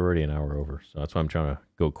 2 hours? We're already an hour over. So that's why I'm trying to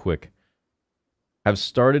go quick. Have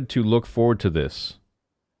started to look forward to this.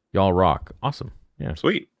 Y'all rock. Awesome. Yeah.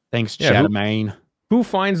 Sweet. Thanks, Yeah, Chatham. Who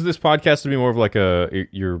finds this podcast to be more of like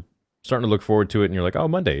you're starting to look forward to it and you're like, oh,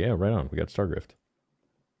 Monday. Yeah, right on. We got Stargrift.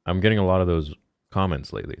 I'm getting a lot of those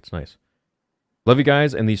comments lately. It's nice. Love you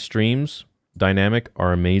guys. And these streams, dynamic,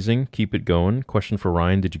 are amazing. Keep it going. Question for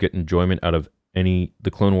Ryan. Did you get enjoyment out of the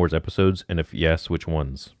Clone Wars episodes? And if yes, which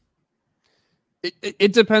ones?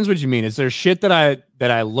 It depends what you mean. Is there shit that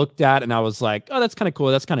I looked at and I was like, oh, that's kind of cool.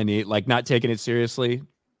 That's kind of neat. Like not taking it seriously.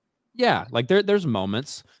 Yeah, like there's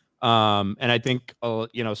moments. And I think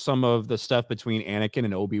some of the stuff between Anakin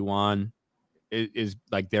and Obi-Wan is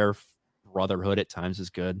like their brotherhood at times is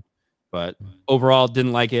good, but overall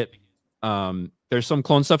didn't like it. There's some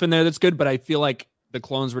clone stuff in there that's good, but I feel like the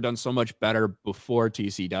clones were done so much better before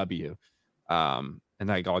TCW, and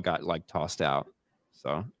that all got like tossed out.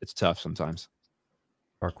 So it's tough sometimes.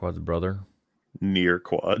 Farquaad's brother. Near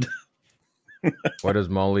quad. Why does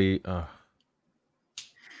Molly?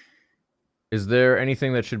 Is there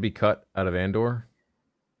anything that should be cut out of Andor?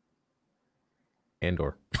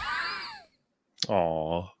 Andor.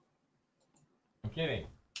 Aw. I'm kidding.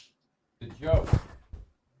 It's a joke.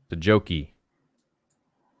 It's a jokey.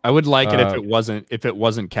 I would like it if it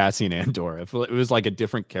wasn't Cassian Andor. If it was like a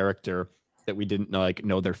different character that we didn't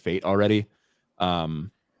know their fate already. Right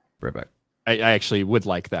back. I actually would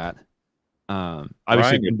like that.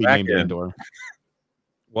 Obviously, it wouldn't be named Andor.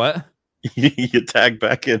 What? You tag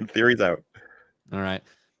back in. Theory's out. All right.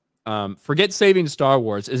 Forget saving Star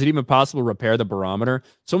Wars. Is it even possible to repair the barometer?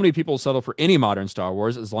 So many people settle for any modern Star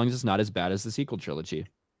Wars as long as it's not as bad as the sequel trilogy.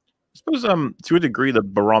 I suppose to a degree the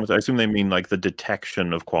barometer, I assume they mean like the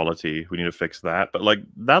detection of quality. We need to fix that. But like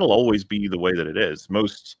that'll always be the way that it is.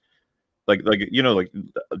 Most like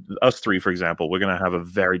us three, for example, we're gonna have a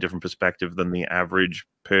very different perspective than the average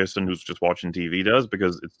person who's just watching TV does,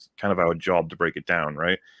 because it's kind of our job to break it down,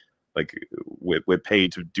 right? Like we're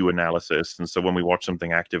paid to do analysis, and so when we watch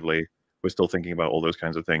something actively, we're still thinking about all those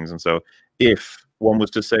kinds of things. And so if one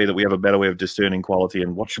was to say that we have a better way of discerning quality,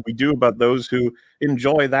 and what should we do about those who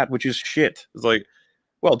enjoy that which is shit, it's like,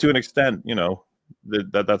 well, to an extent,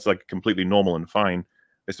 that's like completely normal and fine.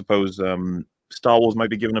 I suppose Star Wars might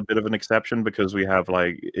be given a bit of an exception because we have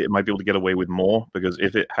like, it might be able to get away with more, because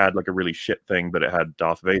if it had like a really shit thing but it had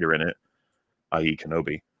Darth Vader in it, i.e.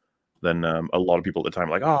 Kenobi, then a lot of people at the time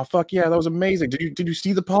were like, oh fuck yeah, that was amazing. Did you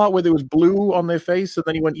see the part where there was blue on their face and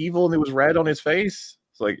then he went evil and there was red on his face?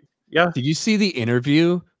 It's like, yeah. Did you see the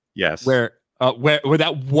interview? Yes. Where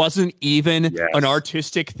that wasn't even an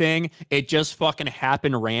artistic thing. It just fucking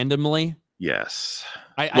happened randomly. Yes.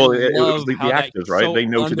 It was the actors, right? So they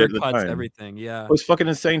noted it at the time. Everything, yeah. It was fucking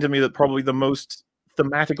insane to me that probably the most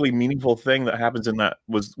thematically meaningful thing that happens in that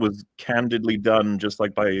was candidly done, just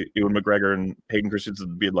like by Ewan McGregor and Hayden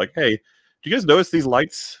Christensen being like, hey, do you guys notice these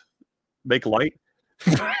lights make light?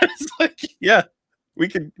 It's like, yeah, we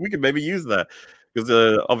could maybe use that.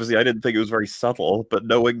 Because obviously I didn't think it was very subtle, but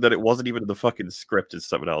knowing that it wasn't even in the fucking script is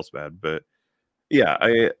something else, man. But yeah,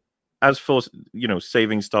 as for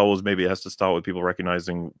saving Star Wars, maybe it has to start with people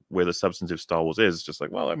recognizing where the substantive Star Wars is. Just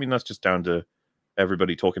like, well, I mean, that's just down to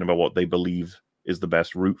everybody talking about what they believe is the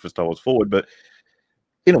best route for Star Wars forward. But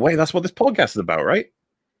in a way, that's what this podcast is about, right?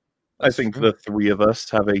 I think the three of us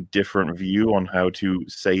have a different view on how to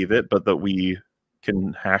save it, but that we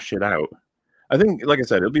can hash it out. I think, like I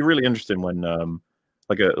said, it'll be really interesting when,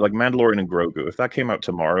 like Mandalorian and Grogu. If that came out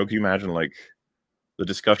tomorrow, can you imagine like the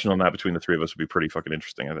discussion on that between the three of us would be pretty fucking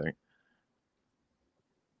interesting. I think.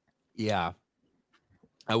 Yeah,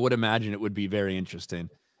 I would imagine it would be very interesting.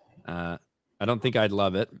 I don't think I'd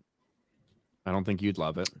love it. I don't think you'd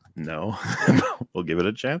love it. No, we'll give it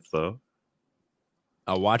a chance though.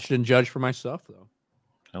 I'll watch it and judge for myself though.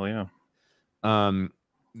 Hell yeah.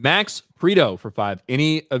 Max Preto for 5.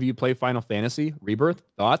 Any of you play Final Fantasy Rebirth?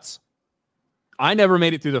 Thoughts? I never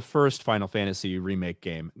made it through the first Final Fantasy remake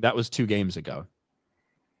game. That was 2 games ago.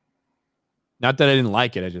 Not that I didn't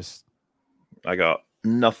like it. I got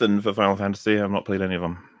nothing for Final Fantasy. I've not played any of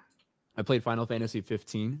them. I played Final Fantasy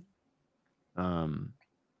 15. I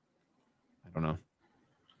don't know.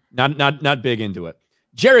 Not big into it.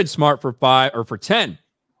 Jared Smart for 5 or for 10.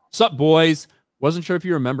 Sup, boys? Wasn't sure if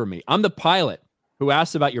you remember me. I'm the pilot who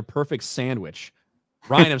asked about your perfect sandwich.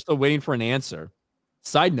 Ryan, I'm still waiting for an answer.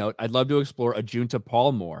 Side note, I'd love to explore a Junta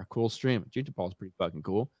Paul more. Cool stream. Junta Paul's pretty fucking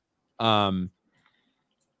cool.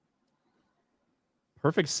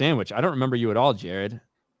 Perfect sandwich. I don't remember you at all, Jared.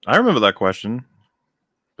 I remember that question.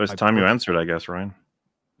 But it's time you answered, I guess, Ryan.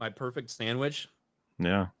 My perfect sandwich?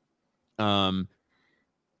 Yeah.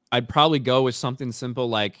 I'd probably go with something simple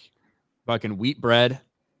like fucking wheat bread.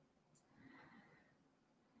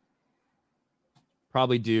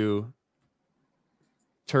 Probably do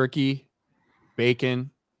turkey, bacon,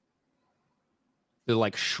 the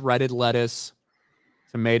like shredded lettuce,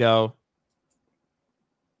 tomato,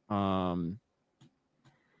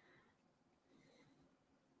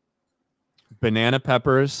 banana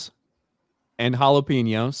peppers, and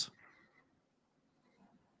jalapenos.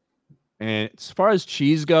 And as far as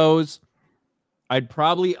cheese goes, I'd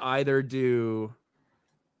probably do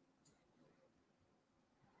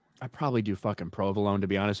fucking provolone, to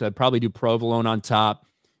be honest. I'd probably do provolone on top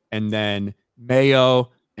and then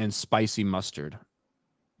mayo and spicy mustard.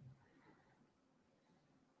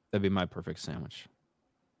 That'd be my perfect sandwich.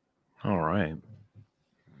 All right.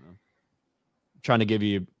 Trying to give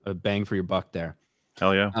you a bang for your buck there.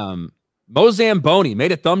 Hell yeah. Mo Zamboni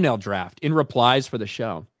made a thumbnail draft in replies for the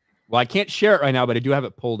show. Well, I can't share it right now, but I do have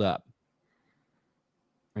it pulled up.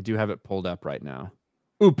 Right now.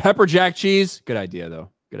 Ooh, pepper jack cheese. Good idea, though.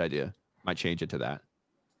 Good idea. Might change it to that.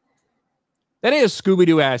 That ain't a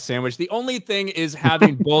Scooby-Doo ass sandwich. The only thing is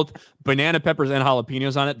having both banana peppers and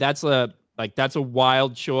jalapenos on it. That's a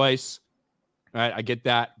wild choice. All right, I get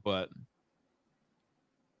that, but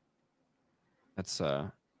that's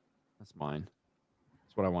mine.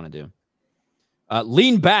 That's what I want to do.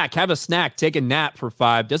 Lean back, have a snack, take a nap for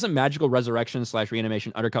 5. Doesn't magical resurrection /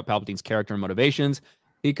 reanimation undercut Palpatine's character and motivations?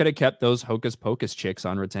 He could have kept those hocus pocus chicks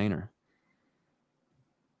on retainer.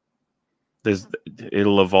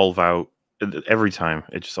 It'll evolve out every time.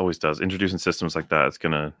 It just always does. Introducing systems like that, it's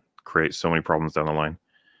gonna create so many problems down the line.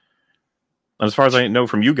 And as far as I know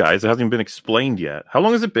from you guys, it hasn't even been explained yet. How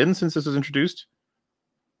long has it been since this was introduced?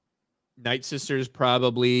 Night Sisters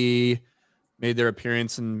probably made their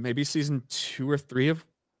appearance in maybe season 2 or 3 of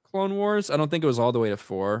Clone Wars. I don't think it was all the way to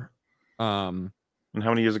 4. And how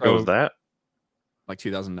many years ago was that? Like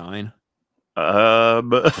 2009.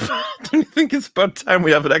 But don't you think it's about time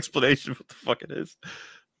we have an explanation of what the fuck it is?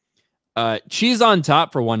 Cheese on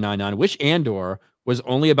top for 199. Wish Andor was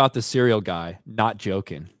only about the cereal guy. Not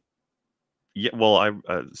joking. Yeah, well,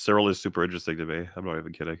 Cyril is super interesting to me. I'm not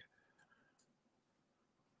even kidding.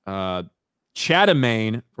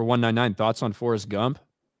 Chatamane for 199. Thoughts on Forrest Gump?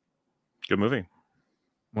 Good movie.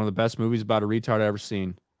 One of the best movies about a retard I've ever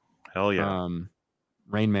seen. Hell yeah.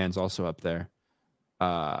 Rain Man's also up there.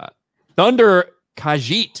 Thunder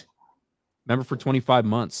Khajiit, member for 25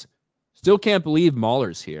 months. Still can't believe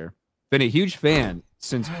Mauler's here. Been a huge fan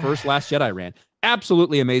since first Last Jedi ran.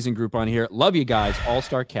 Absolutely amazing group on here. Love you guys.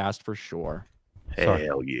 All-star cast for sure.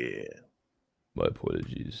 Hell yeah. My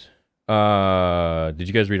apologies. Did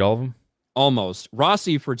you guys read all of them? Almost.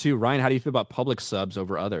 Rossi for 2. Ryan, how do you feel about public subs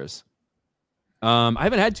over others? I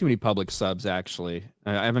haven't had too many public subs, actually.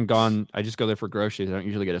 I haven't gone. I just go there for groceries. I don't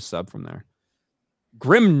usually get a sub from there.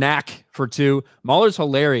 Grimnack for 2. Mauler's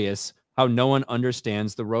hilarious how no one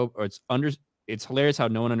understands the it's hilarious how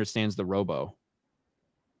no one understands the robo.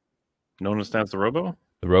 No one understands the robo?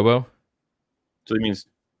 The robo? So he means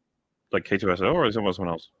like K2SO, or is it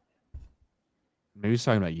someone else? Maybe he's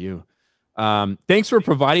talking about you. Thanks for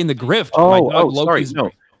providing the grift. Sorry.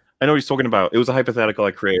 No, I know what he's talking about. It was a hypothetical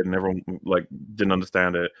I created, and everyone like didn't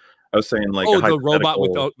understand it. I was saying like Oh, a the robot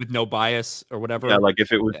hypothetical- with no bias or whatever. Yeah, like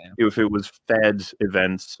if it was Yeah. if it was fed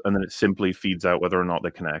events and then it simply feeds out whether or not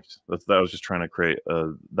they connect. That was just trying to create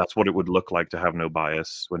that's what it would look like to have no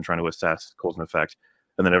bias when trying to assess cause and effect.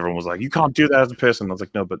 And then everyone was like, "You can't do that as a person." I was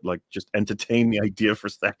like, "No, but like just entertain the idea for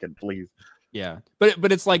a second, please." Yeah,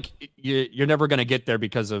 but it's like you're never gonna get there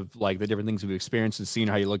because of like the different things we've experienced and seen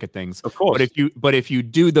how you look at things. Of course. But if you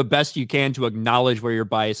do the best you can to acknowledge where your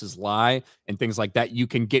biases lie and things like that, you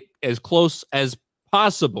can get as close as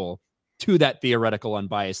possible to that theoretical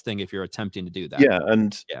unbiased thing if you're attempting to do that. Yeah,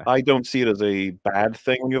 and Yeah. I don't see it as a bad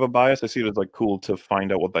thing when you have a bias. I see it as like cool to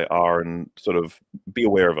find out what they are and sort of be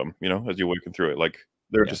aware of them, you know, as you're working through it. Like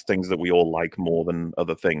there are just things that we all like more than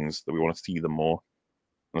other things that we want to see them more.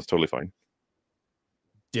 That's totally fine.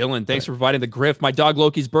 Dylan, thanks for providing the Grift. My dog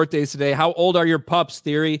Loki's birthday is today. How old are your pups,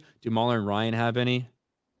 Theory? Do Mahler and Ryan have any?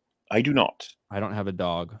 I do not. I don't have a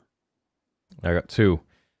dog. I got 2.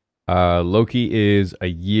 Loki is a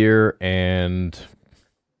year and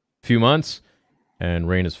a few months, and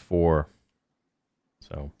Rain is 4.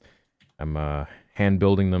 So I'm hand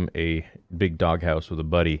building them a big dog house with a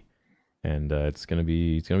buddy, and it's gonna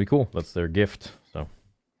be cool. That's their gift, so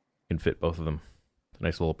can fit both of them. It's a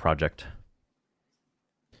nice little project.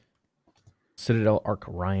 Citadel Arc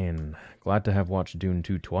Ryan. Glad to have watched Dune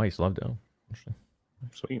 2 twice. Loved it. Oh, interesting.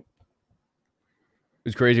 Sweet. It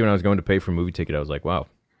was crazy when I was going to pay for a movie ticket. I was like, wow,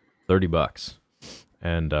 $30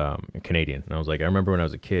 and Canadian. And I was like, I remember when I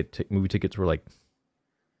was a kid, movie tickets were like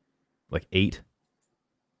 $8,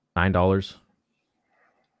 $9. It's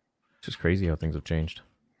just crazy how things have changed.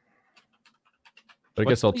 But I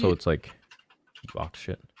guess also it's like box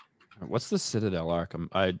shit. What's the Citadel arc?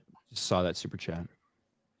 I just saw that super chat.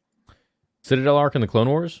 Citadel arc in the Clone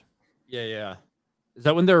Wars? Yeah. Is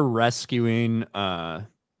that when they're rescuing fucking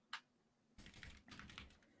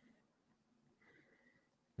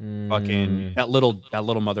that little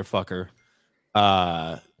motherfucker?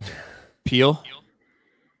 Peel?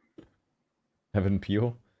 Evan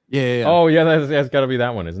Peel? Yeah. Oh yeah, that's got to be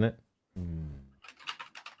that one, isn't it?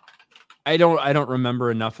 I don't remember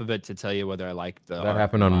enough of it to tell you whether I liked the. That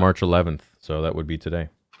happened on March 11th, so that would be today.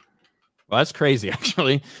 Well, that's crazy,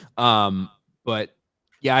 actually. But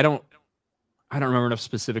yeah, I don't remember enough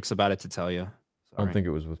specifics about it to tell you. Sorry. I don't think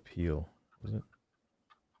it was with Peel, was it?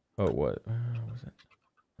 Oh, what was it?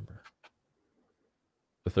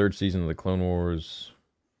 The 3rd season of the Clone Wars.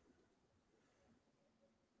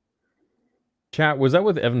 Chat, was that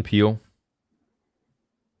with Evan Peel?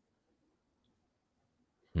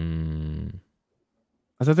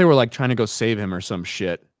 I thought they were like trying to go save him or some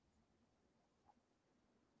shit.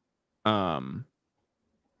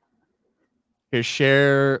 Here,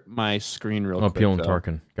 share my screen real quick. Peel and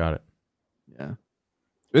Tarkin. Got it. Yeah.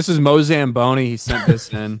 This is Mo Zamboni. He sent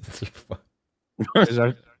this in.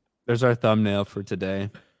 There's our thumbnail for today.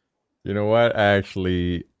 You know what? I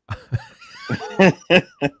actually...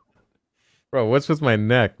 Bro, what's with my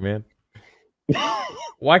neck, man?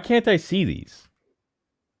 Why can't I see these?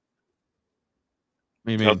 What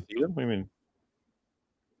do you mean? What do you mean?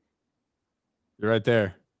 You're right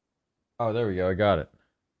there. Oh, there we go. I got it.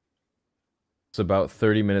 It's about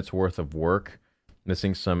 30 minutes worth of work.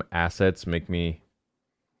 Missing some assets make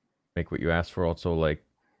what you asked for. Also, like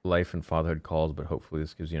life and fatherhood calls, but hopefully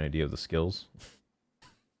this gives you an idea of the skills.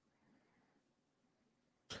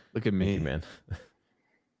 Look at me, Thank you, man.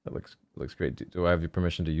 That looks great. Do I have your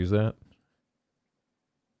permission to use that?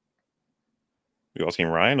 You asking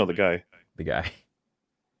Ryan or the guy? The guy.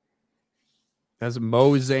 That's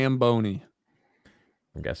Mo Zamboni.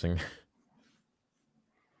 I'm guessing.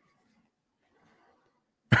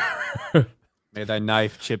 May thy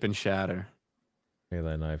knife chip and shatter. May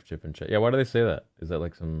thy knife chip and shatter. Yeah, why do they say that? Is that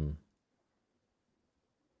like something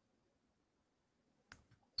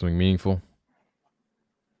meaningful?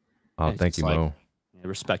 Oh, Yeah, thank you, like, Mo. Yeah,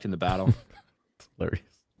 respecting the battle. It's hilarious.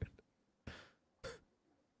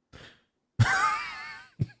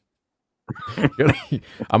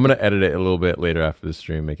 I'm gonna edit it a little bit later after the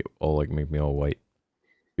stream, make me all white.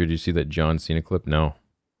 Here, did you see that John Cena clip? No.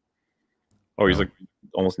 Oh, he's like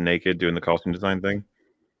almost naked doing the costume design thing.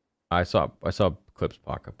 I saw clips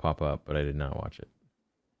pop up, but I did not watch it.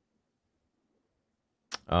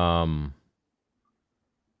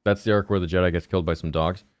 That's the arc where the Jedi gets killed by some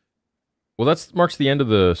dogs. Well, that marks the end of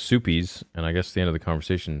the soupies, and I guess the end of the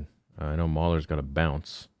conversation. I know Mahler's got to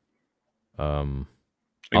bounce. I'm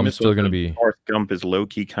still going to be... Forrest Gump is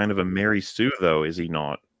low-key kind of a Mary Sue, though, is he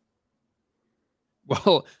not?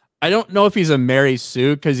 Well, I don't know if he's a Mary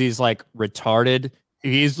Sue because he's like retarded.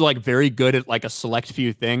 He's like very good at like a select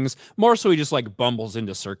few things. More so, he just like bumbles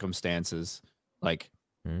into circumstances. Like,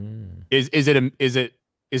 is it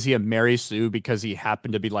Is he a Mary Sue because he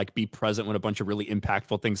happened to be present when a bunch of really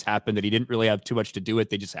impactful things happened that he didn't really have too much to do with?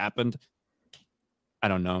 They just happened. I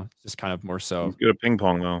don't know. It's just kind of more so He's good at ping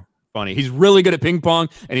pong though. funny. He's really good at ping pong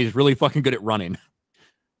and he's really fucking good at running.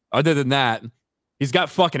 Other than that, he's got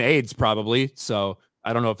fucking AIDS probably. So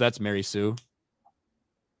I don't know if that's Mary Sue.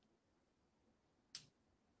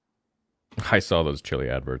 I saw those chili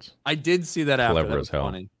adverts. I did see that after. Clever That as was hell.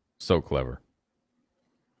 funny. So clever.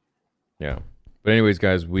 Yeah. But anyways,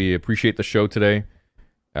 guys, we appreciate the show today.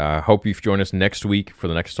 Hope you've joined us next week for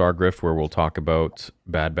the next Star Grift, where we'll talk about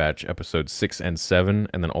Bad Batch episodes 6 and 7,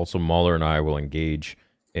 and then also Mauler and I will engage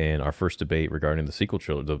in our first debate regarding the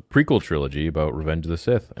prequel trilogy about Revenge of the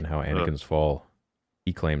Sith and how Anakin's fall,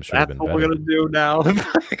 he claims, should have That's been what better. we're gonna do now.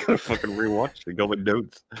 I gotta fucking rewatch and go with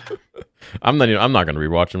notes. I'm not gonna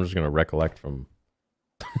rewatch. I'm just gonna recollect from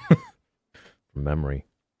memory.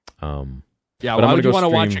 Yeah, but why I'm would you gonna want to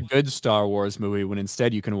go watch a stream- good Star Wars movie when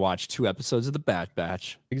instead you can watch 2 episodes of The Bad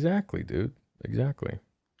Batch? Exactly, dude. Exactly.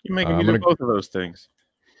 You're making I'm me do gonna- both of those things.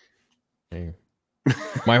 Hey.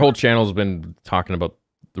 My whole channel's been talking about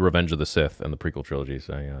the Revenge of the Sith and the prequel trilogy,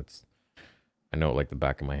 so yeah, I know it like the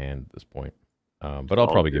back of my hand at this point. But I'll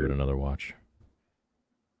probably give it another watch.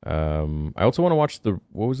 I also want to watch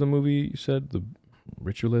what was the movie you said? The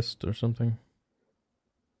Ritualist or something?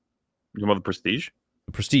 You want the Prestige?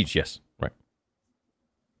 The Prestige, yes. Right.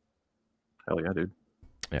 Hell yeah, dude.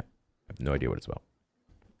 Yeah. I have no idea what it's about.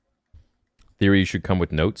 Theory should come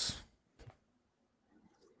with notes.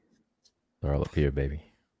 They're all up here, baby.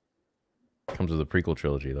 Comes with the prequel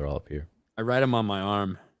trilogy. They're all up here. I write them on my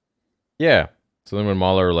arm. Yeah. So then when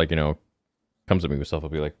Mauler, comes at me with stuff, I'll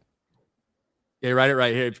be like, Yeah, write it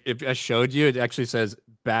right here. If I showed you, it actually says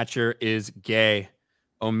Batcher is gay.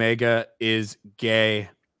 Omega is gay.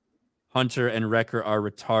 Hunter and Wrecker are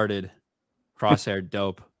retarded. Crosshair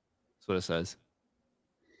dope. That's what it says.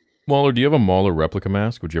 Mauler, do you have a Mauler replica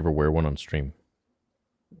mask? Would you ever wear one on stream?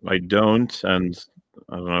 I don't, and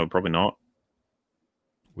I don't know, probably not.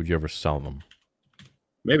 Would you ever sell them?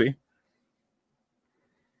 Maybe.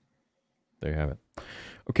 There you have it.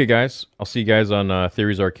 Okay, guys. I'll see you guys on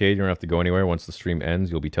Theories Arcade. You don't have to go anywhere. Once the stream ends,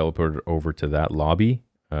 you'll be teleported over to that lobby.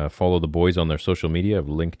 Follow the boys on their social media. I've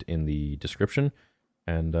linked in the description.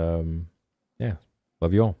 And, yeah.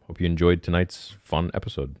 Love you all. Hope you enjoyed tonight's fun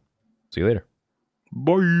episode. See you later.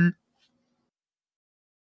 Bye.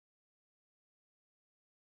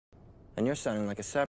 And you're sounding like a separatist.